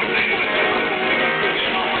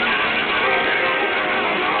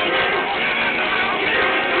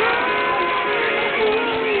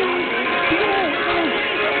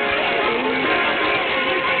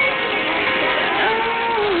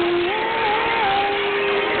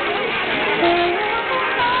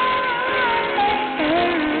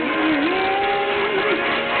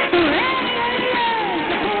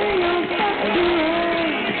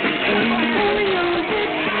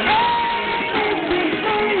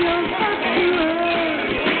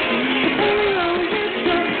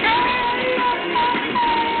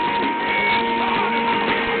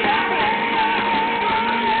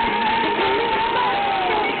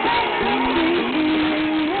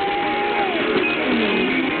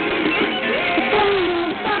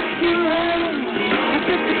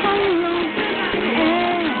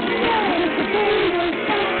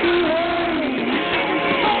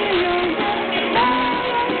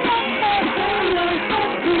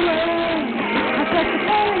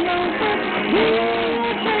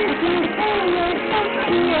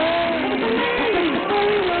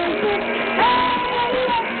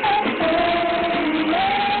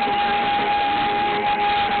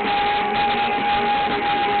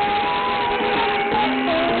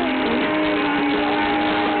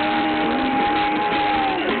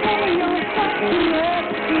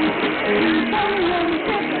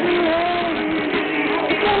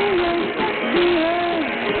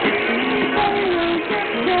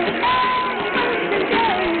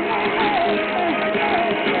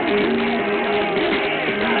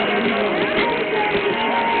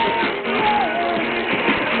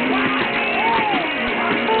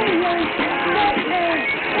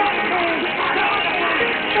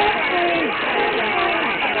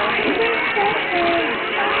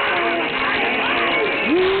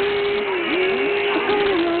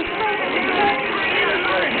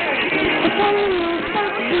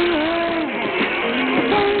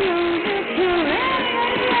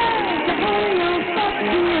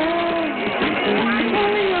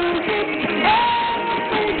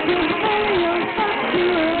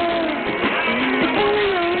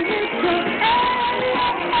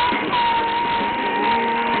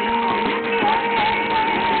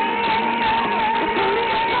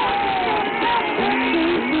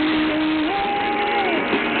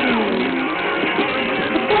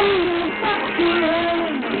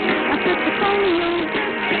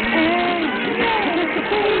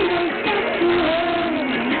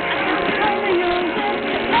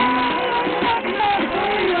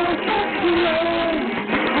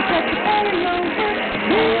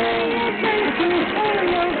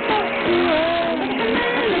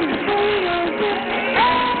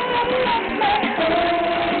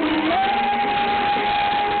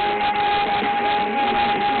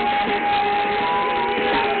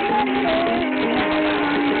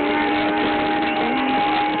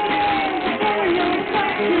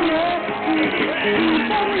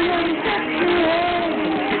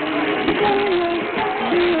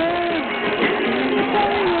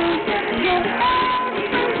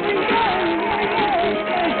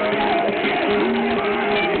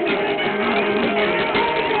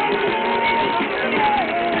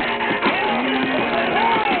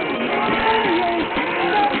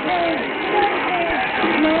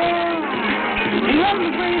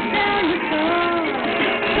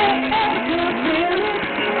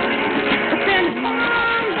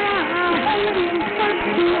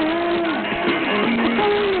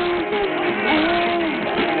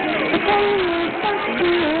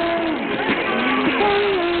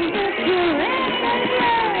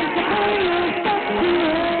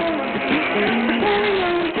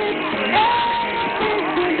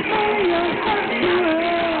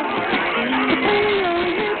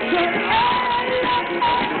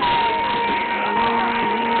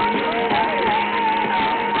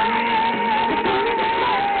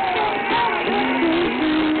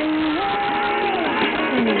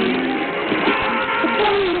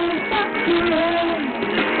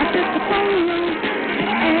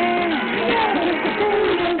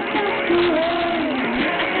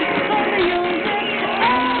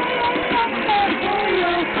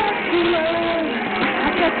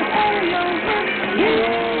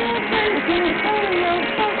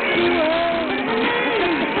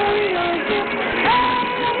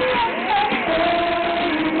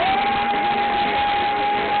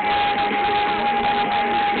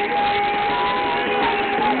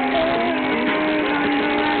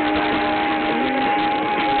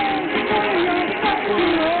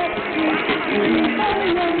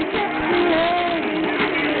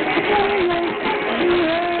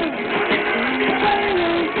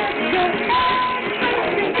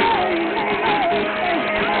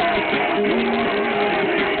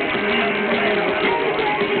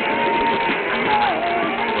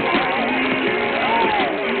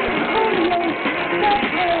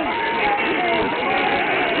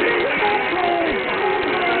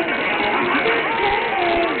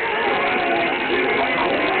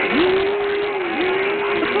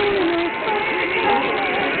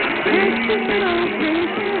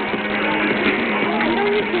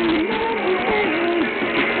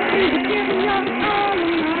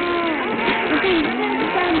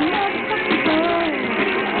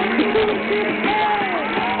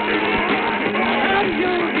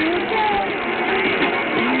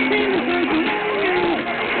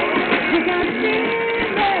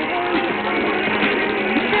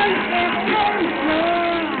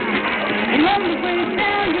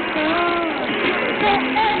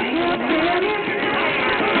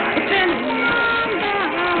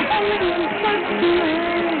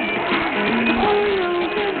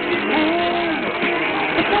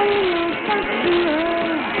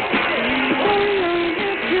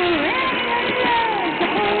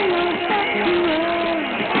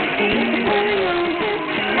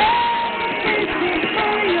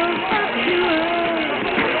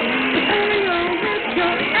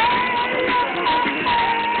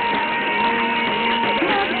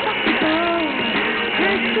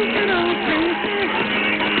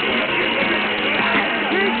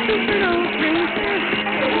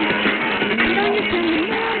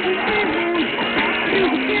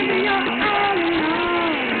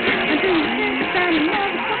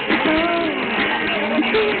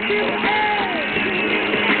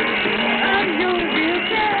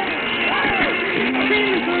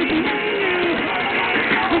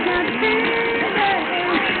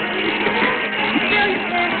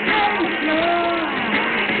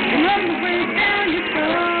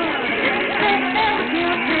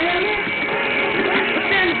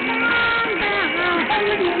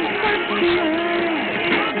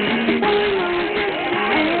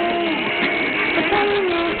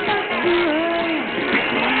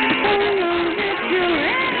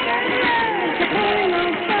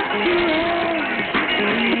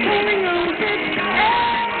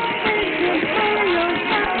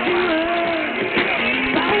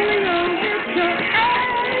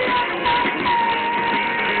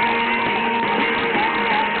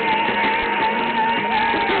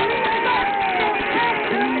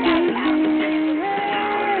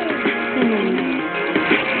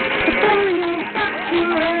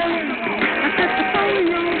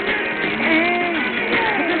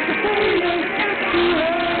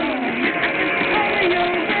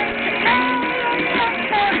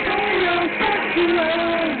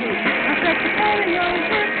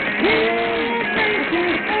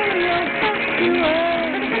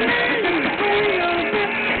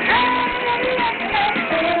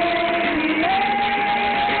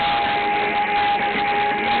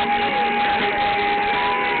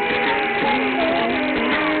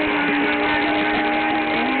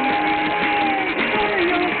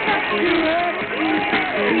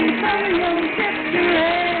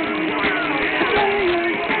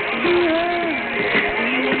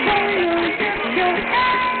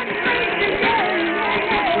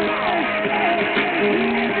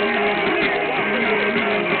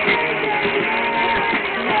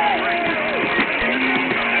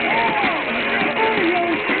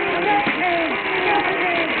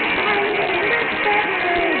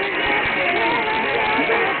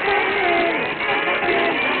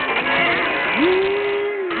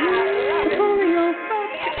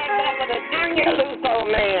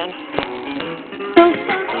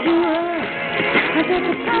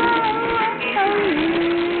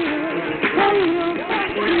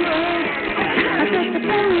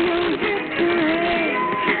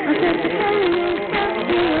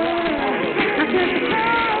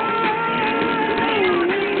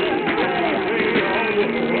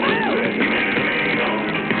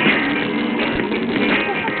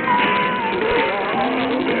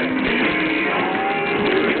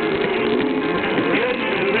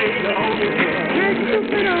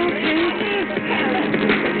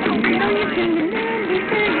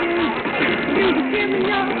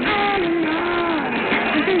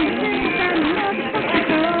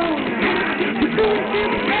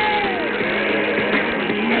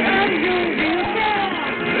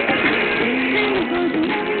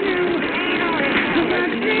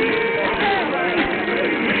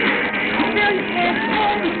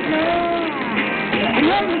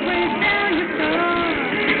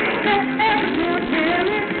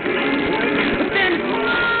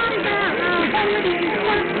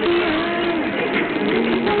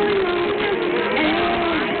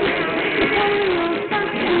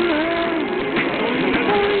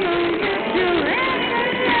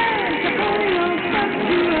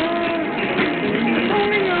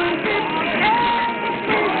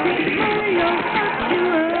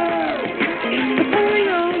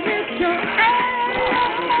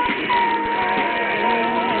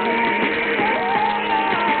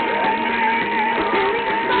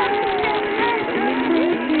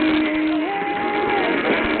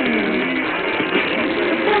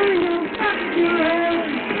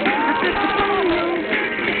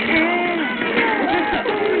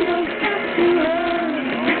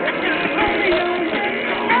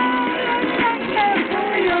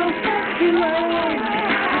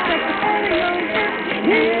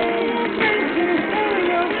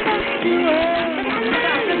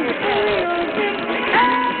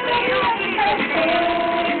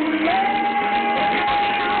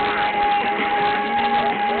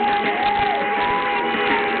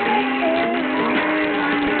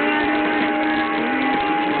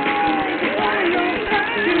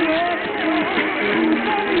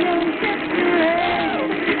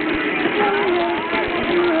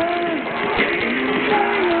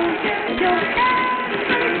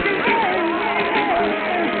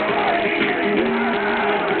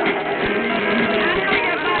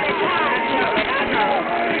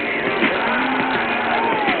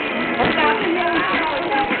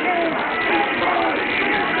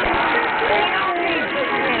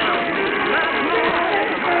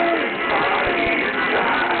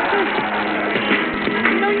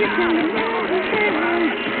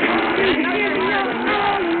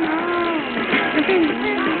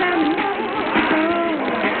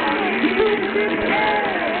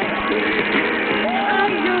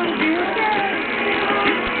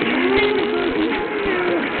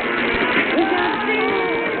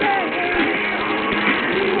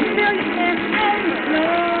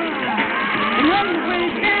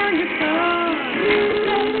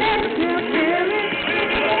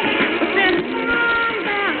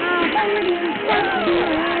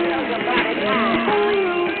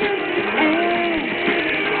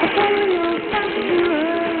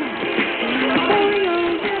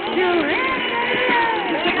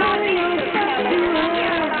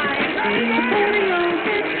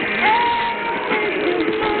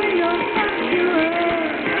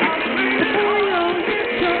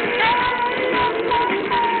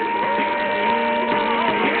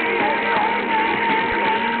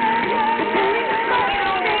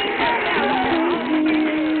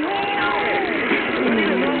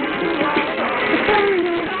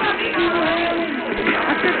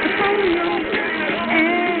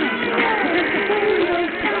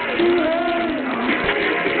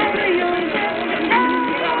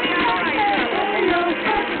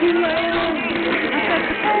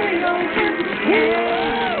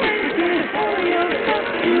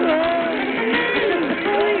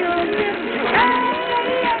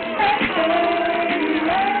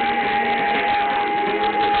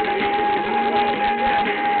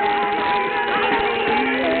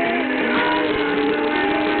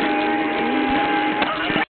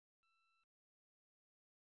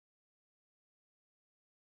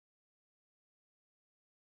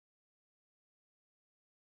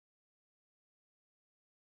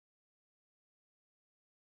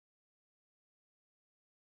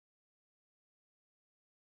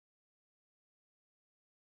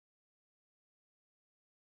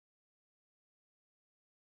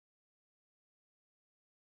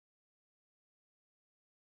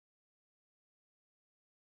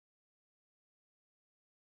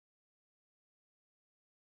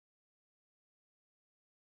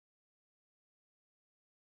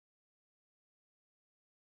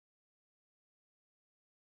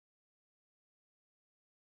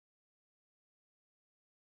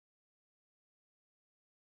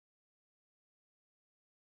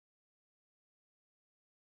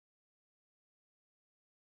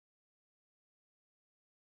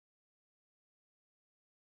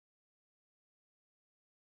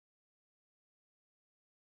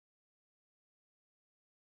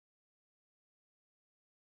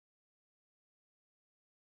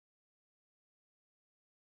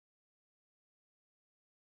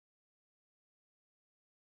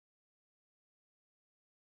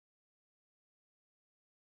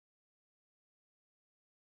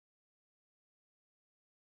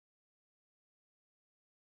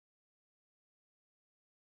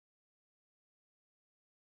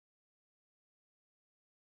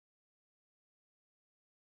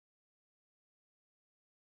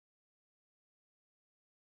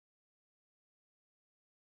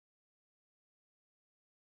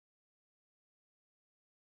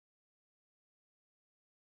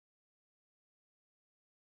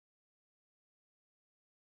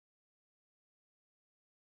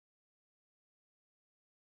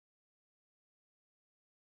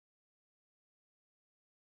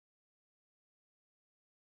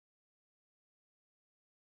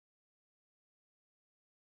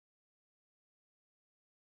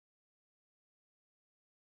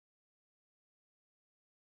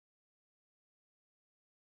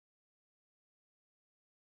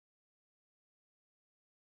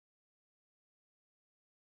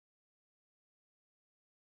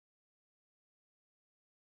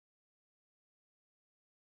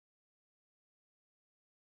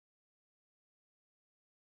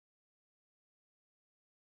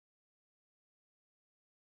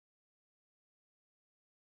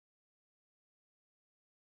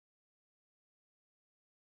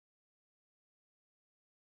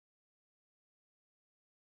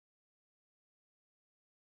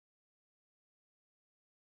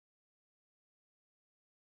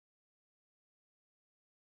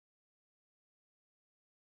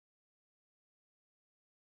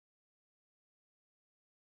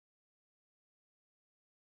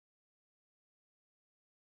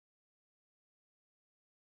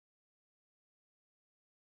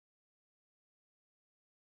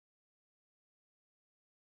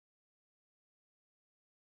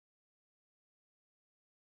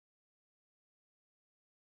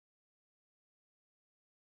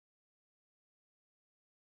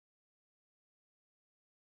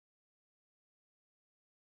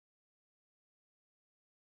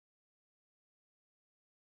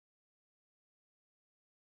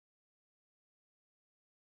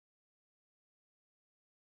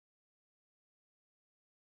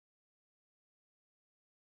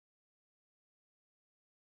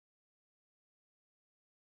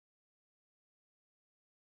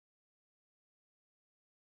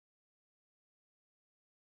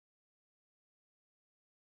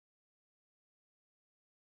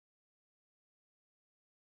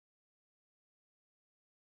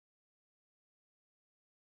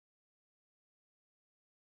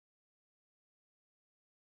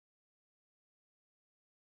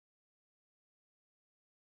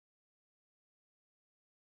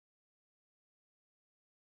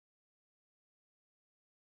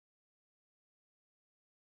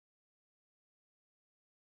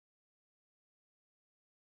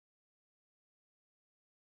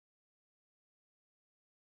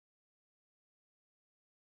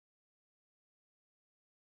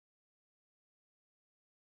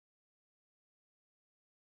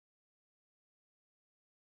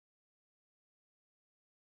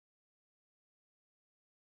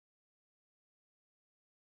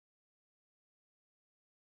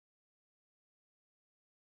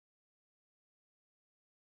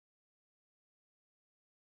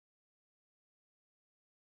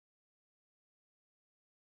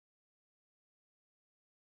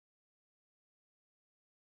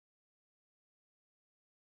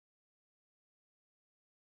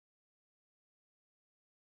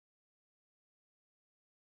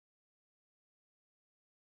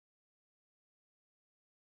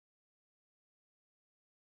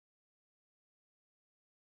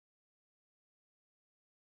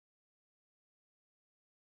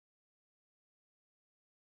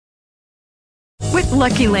 With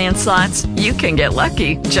Lucky Land Slots, you can get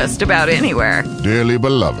lucky just about anywhere. Dearly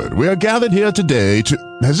beloved, we are gathered here today to...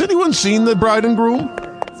 Has anyone seen the bride and groom?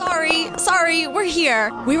 Sorry, we're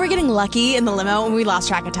here. We were getting lucky in the limo and we lost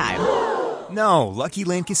track of time. No, Lucky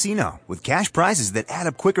Land Casino, with cash prizes that add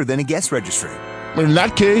up quicker than a guest registry. In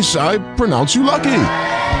that case, I pronounce you lucky.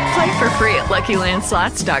 Play for free at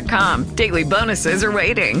LuckyLandSlots.com. Daily bonuses are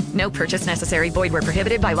waiting. No purchase necessary. Void where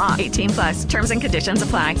prohibited by law. 18+. Terms and conditions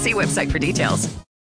apply. See website for details.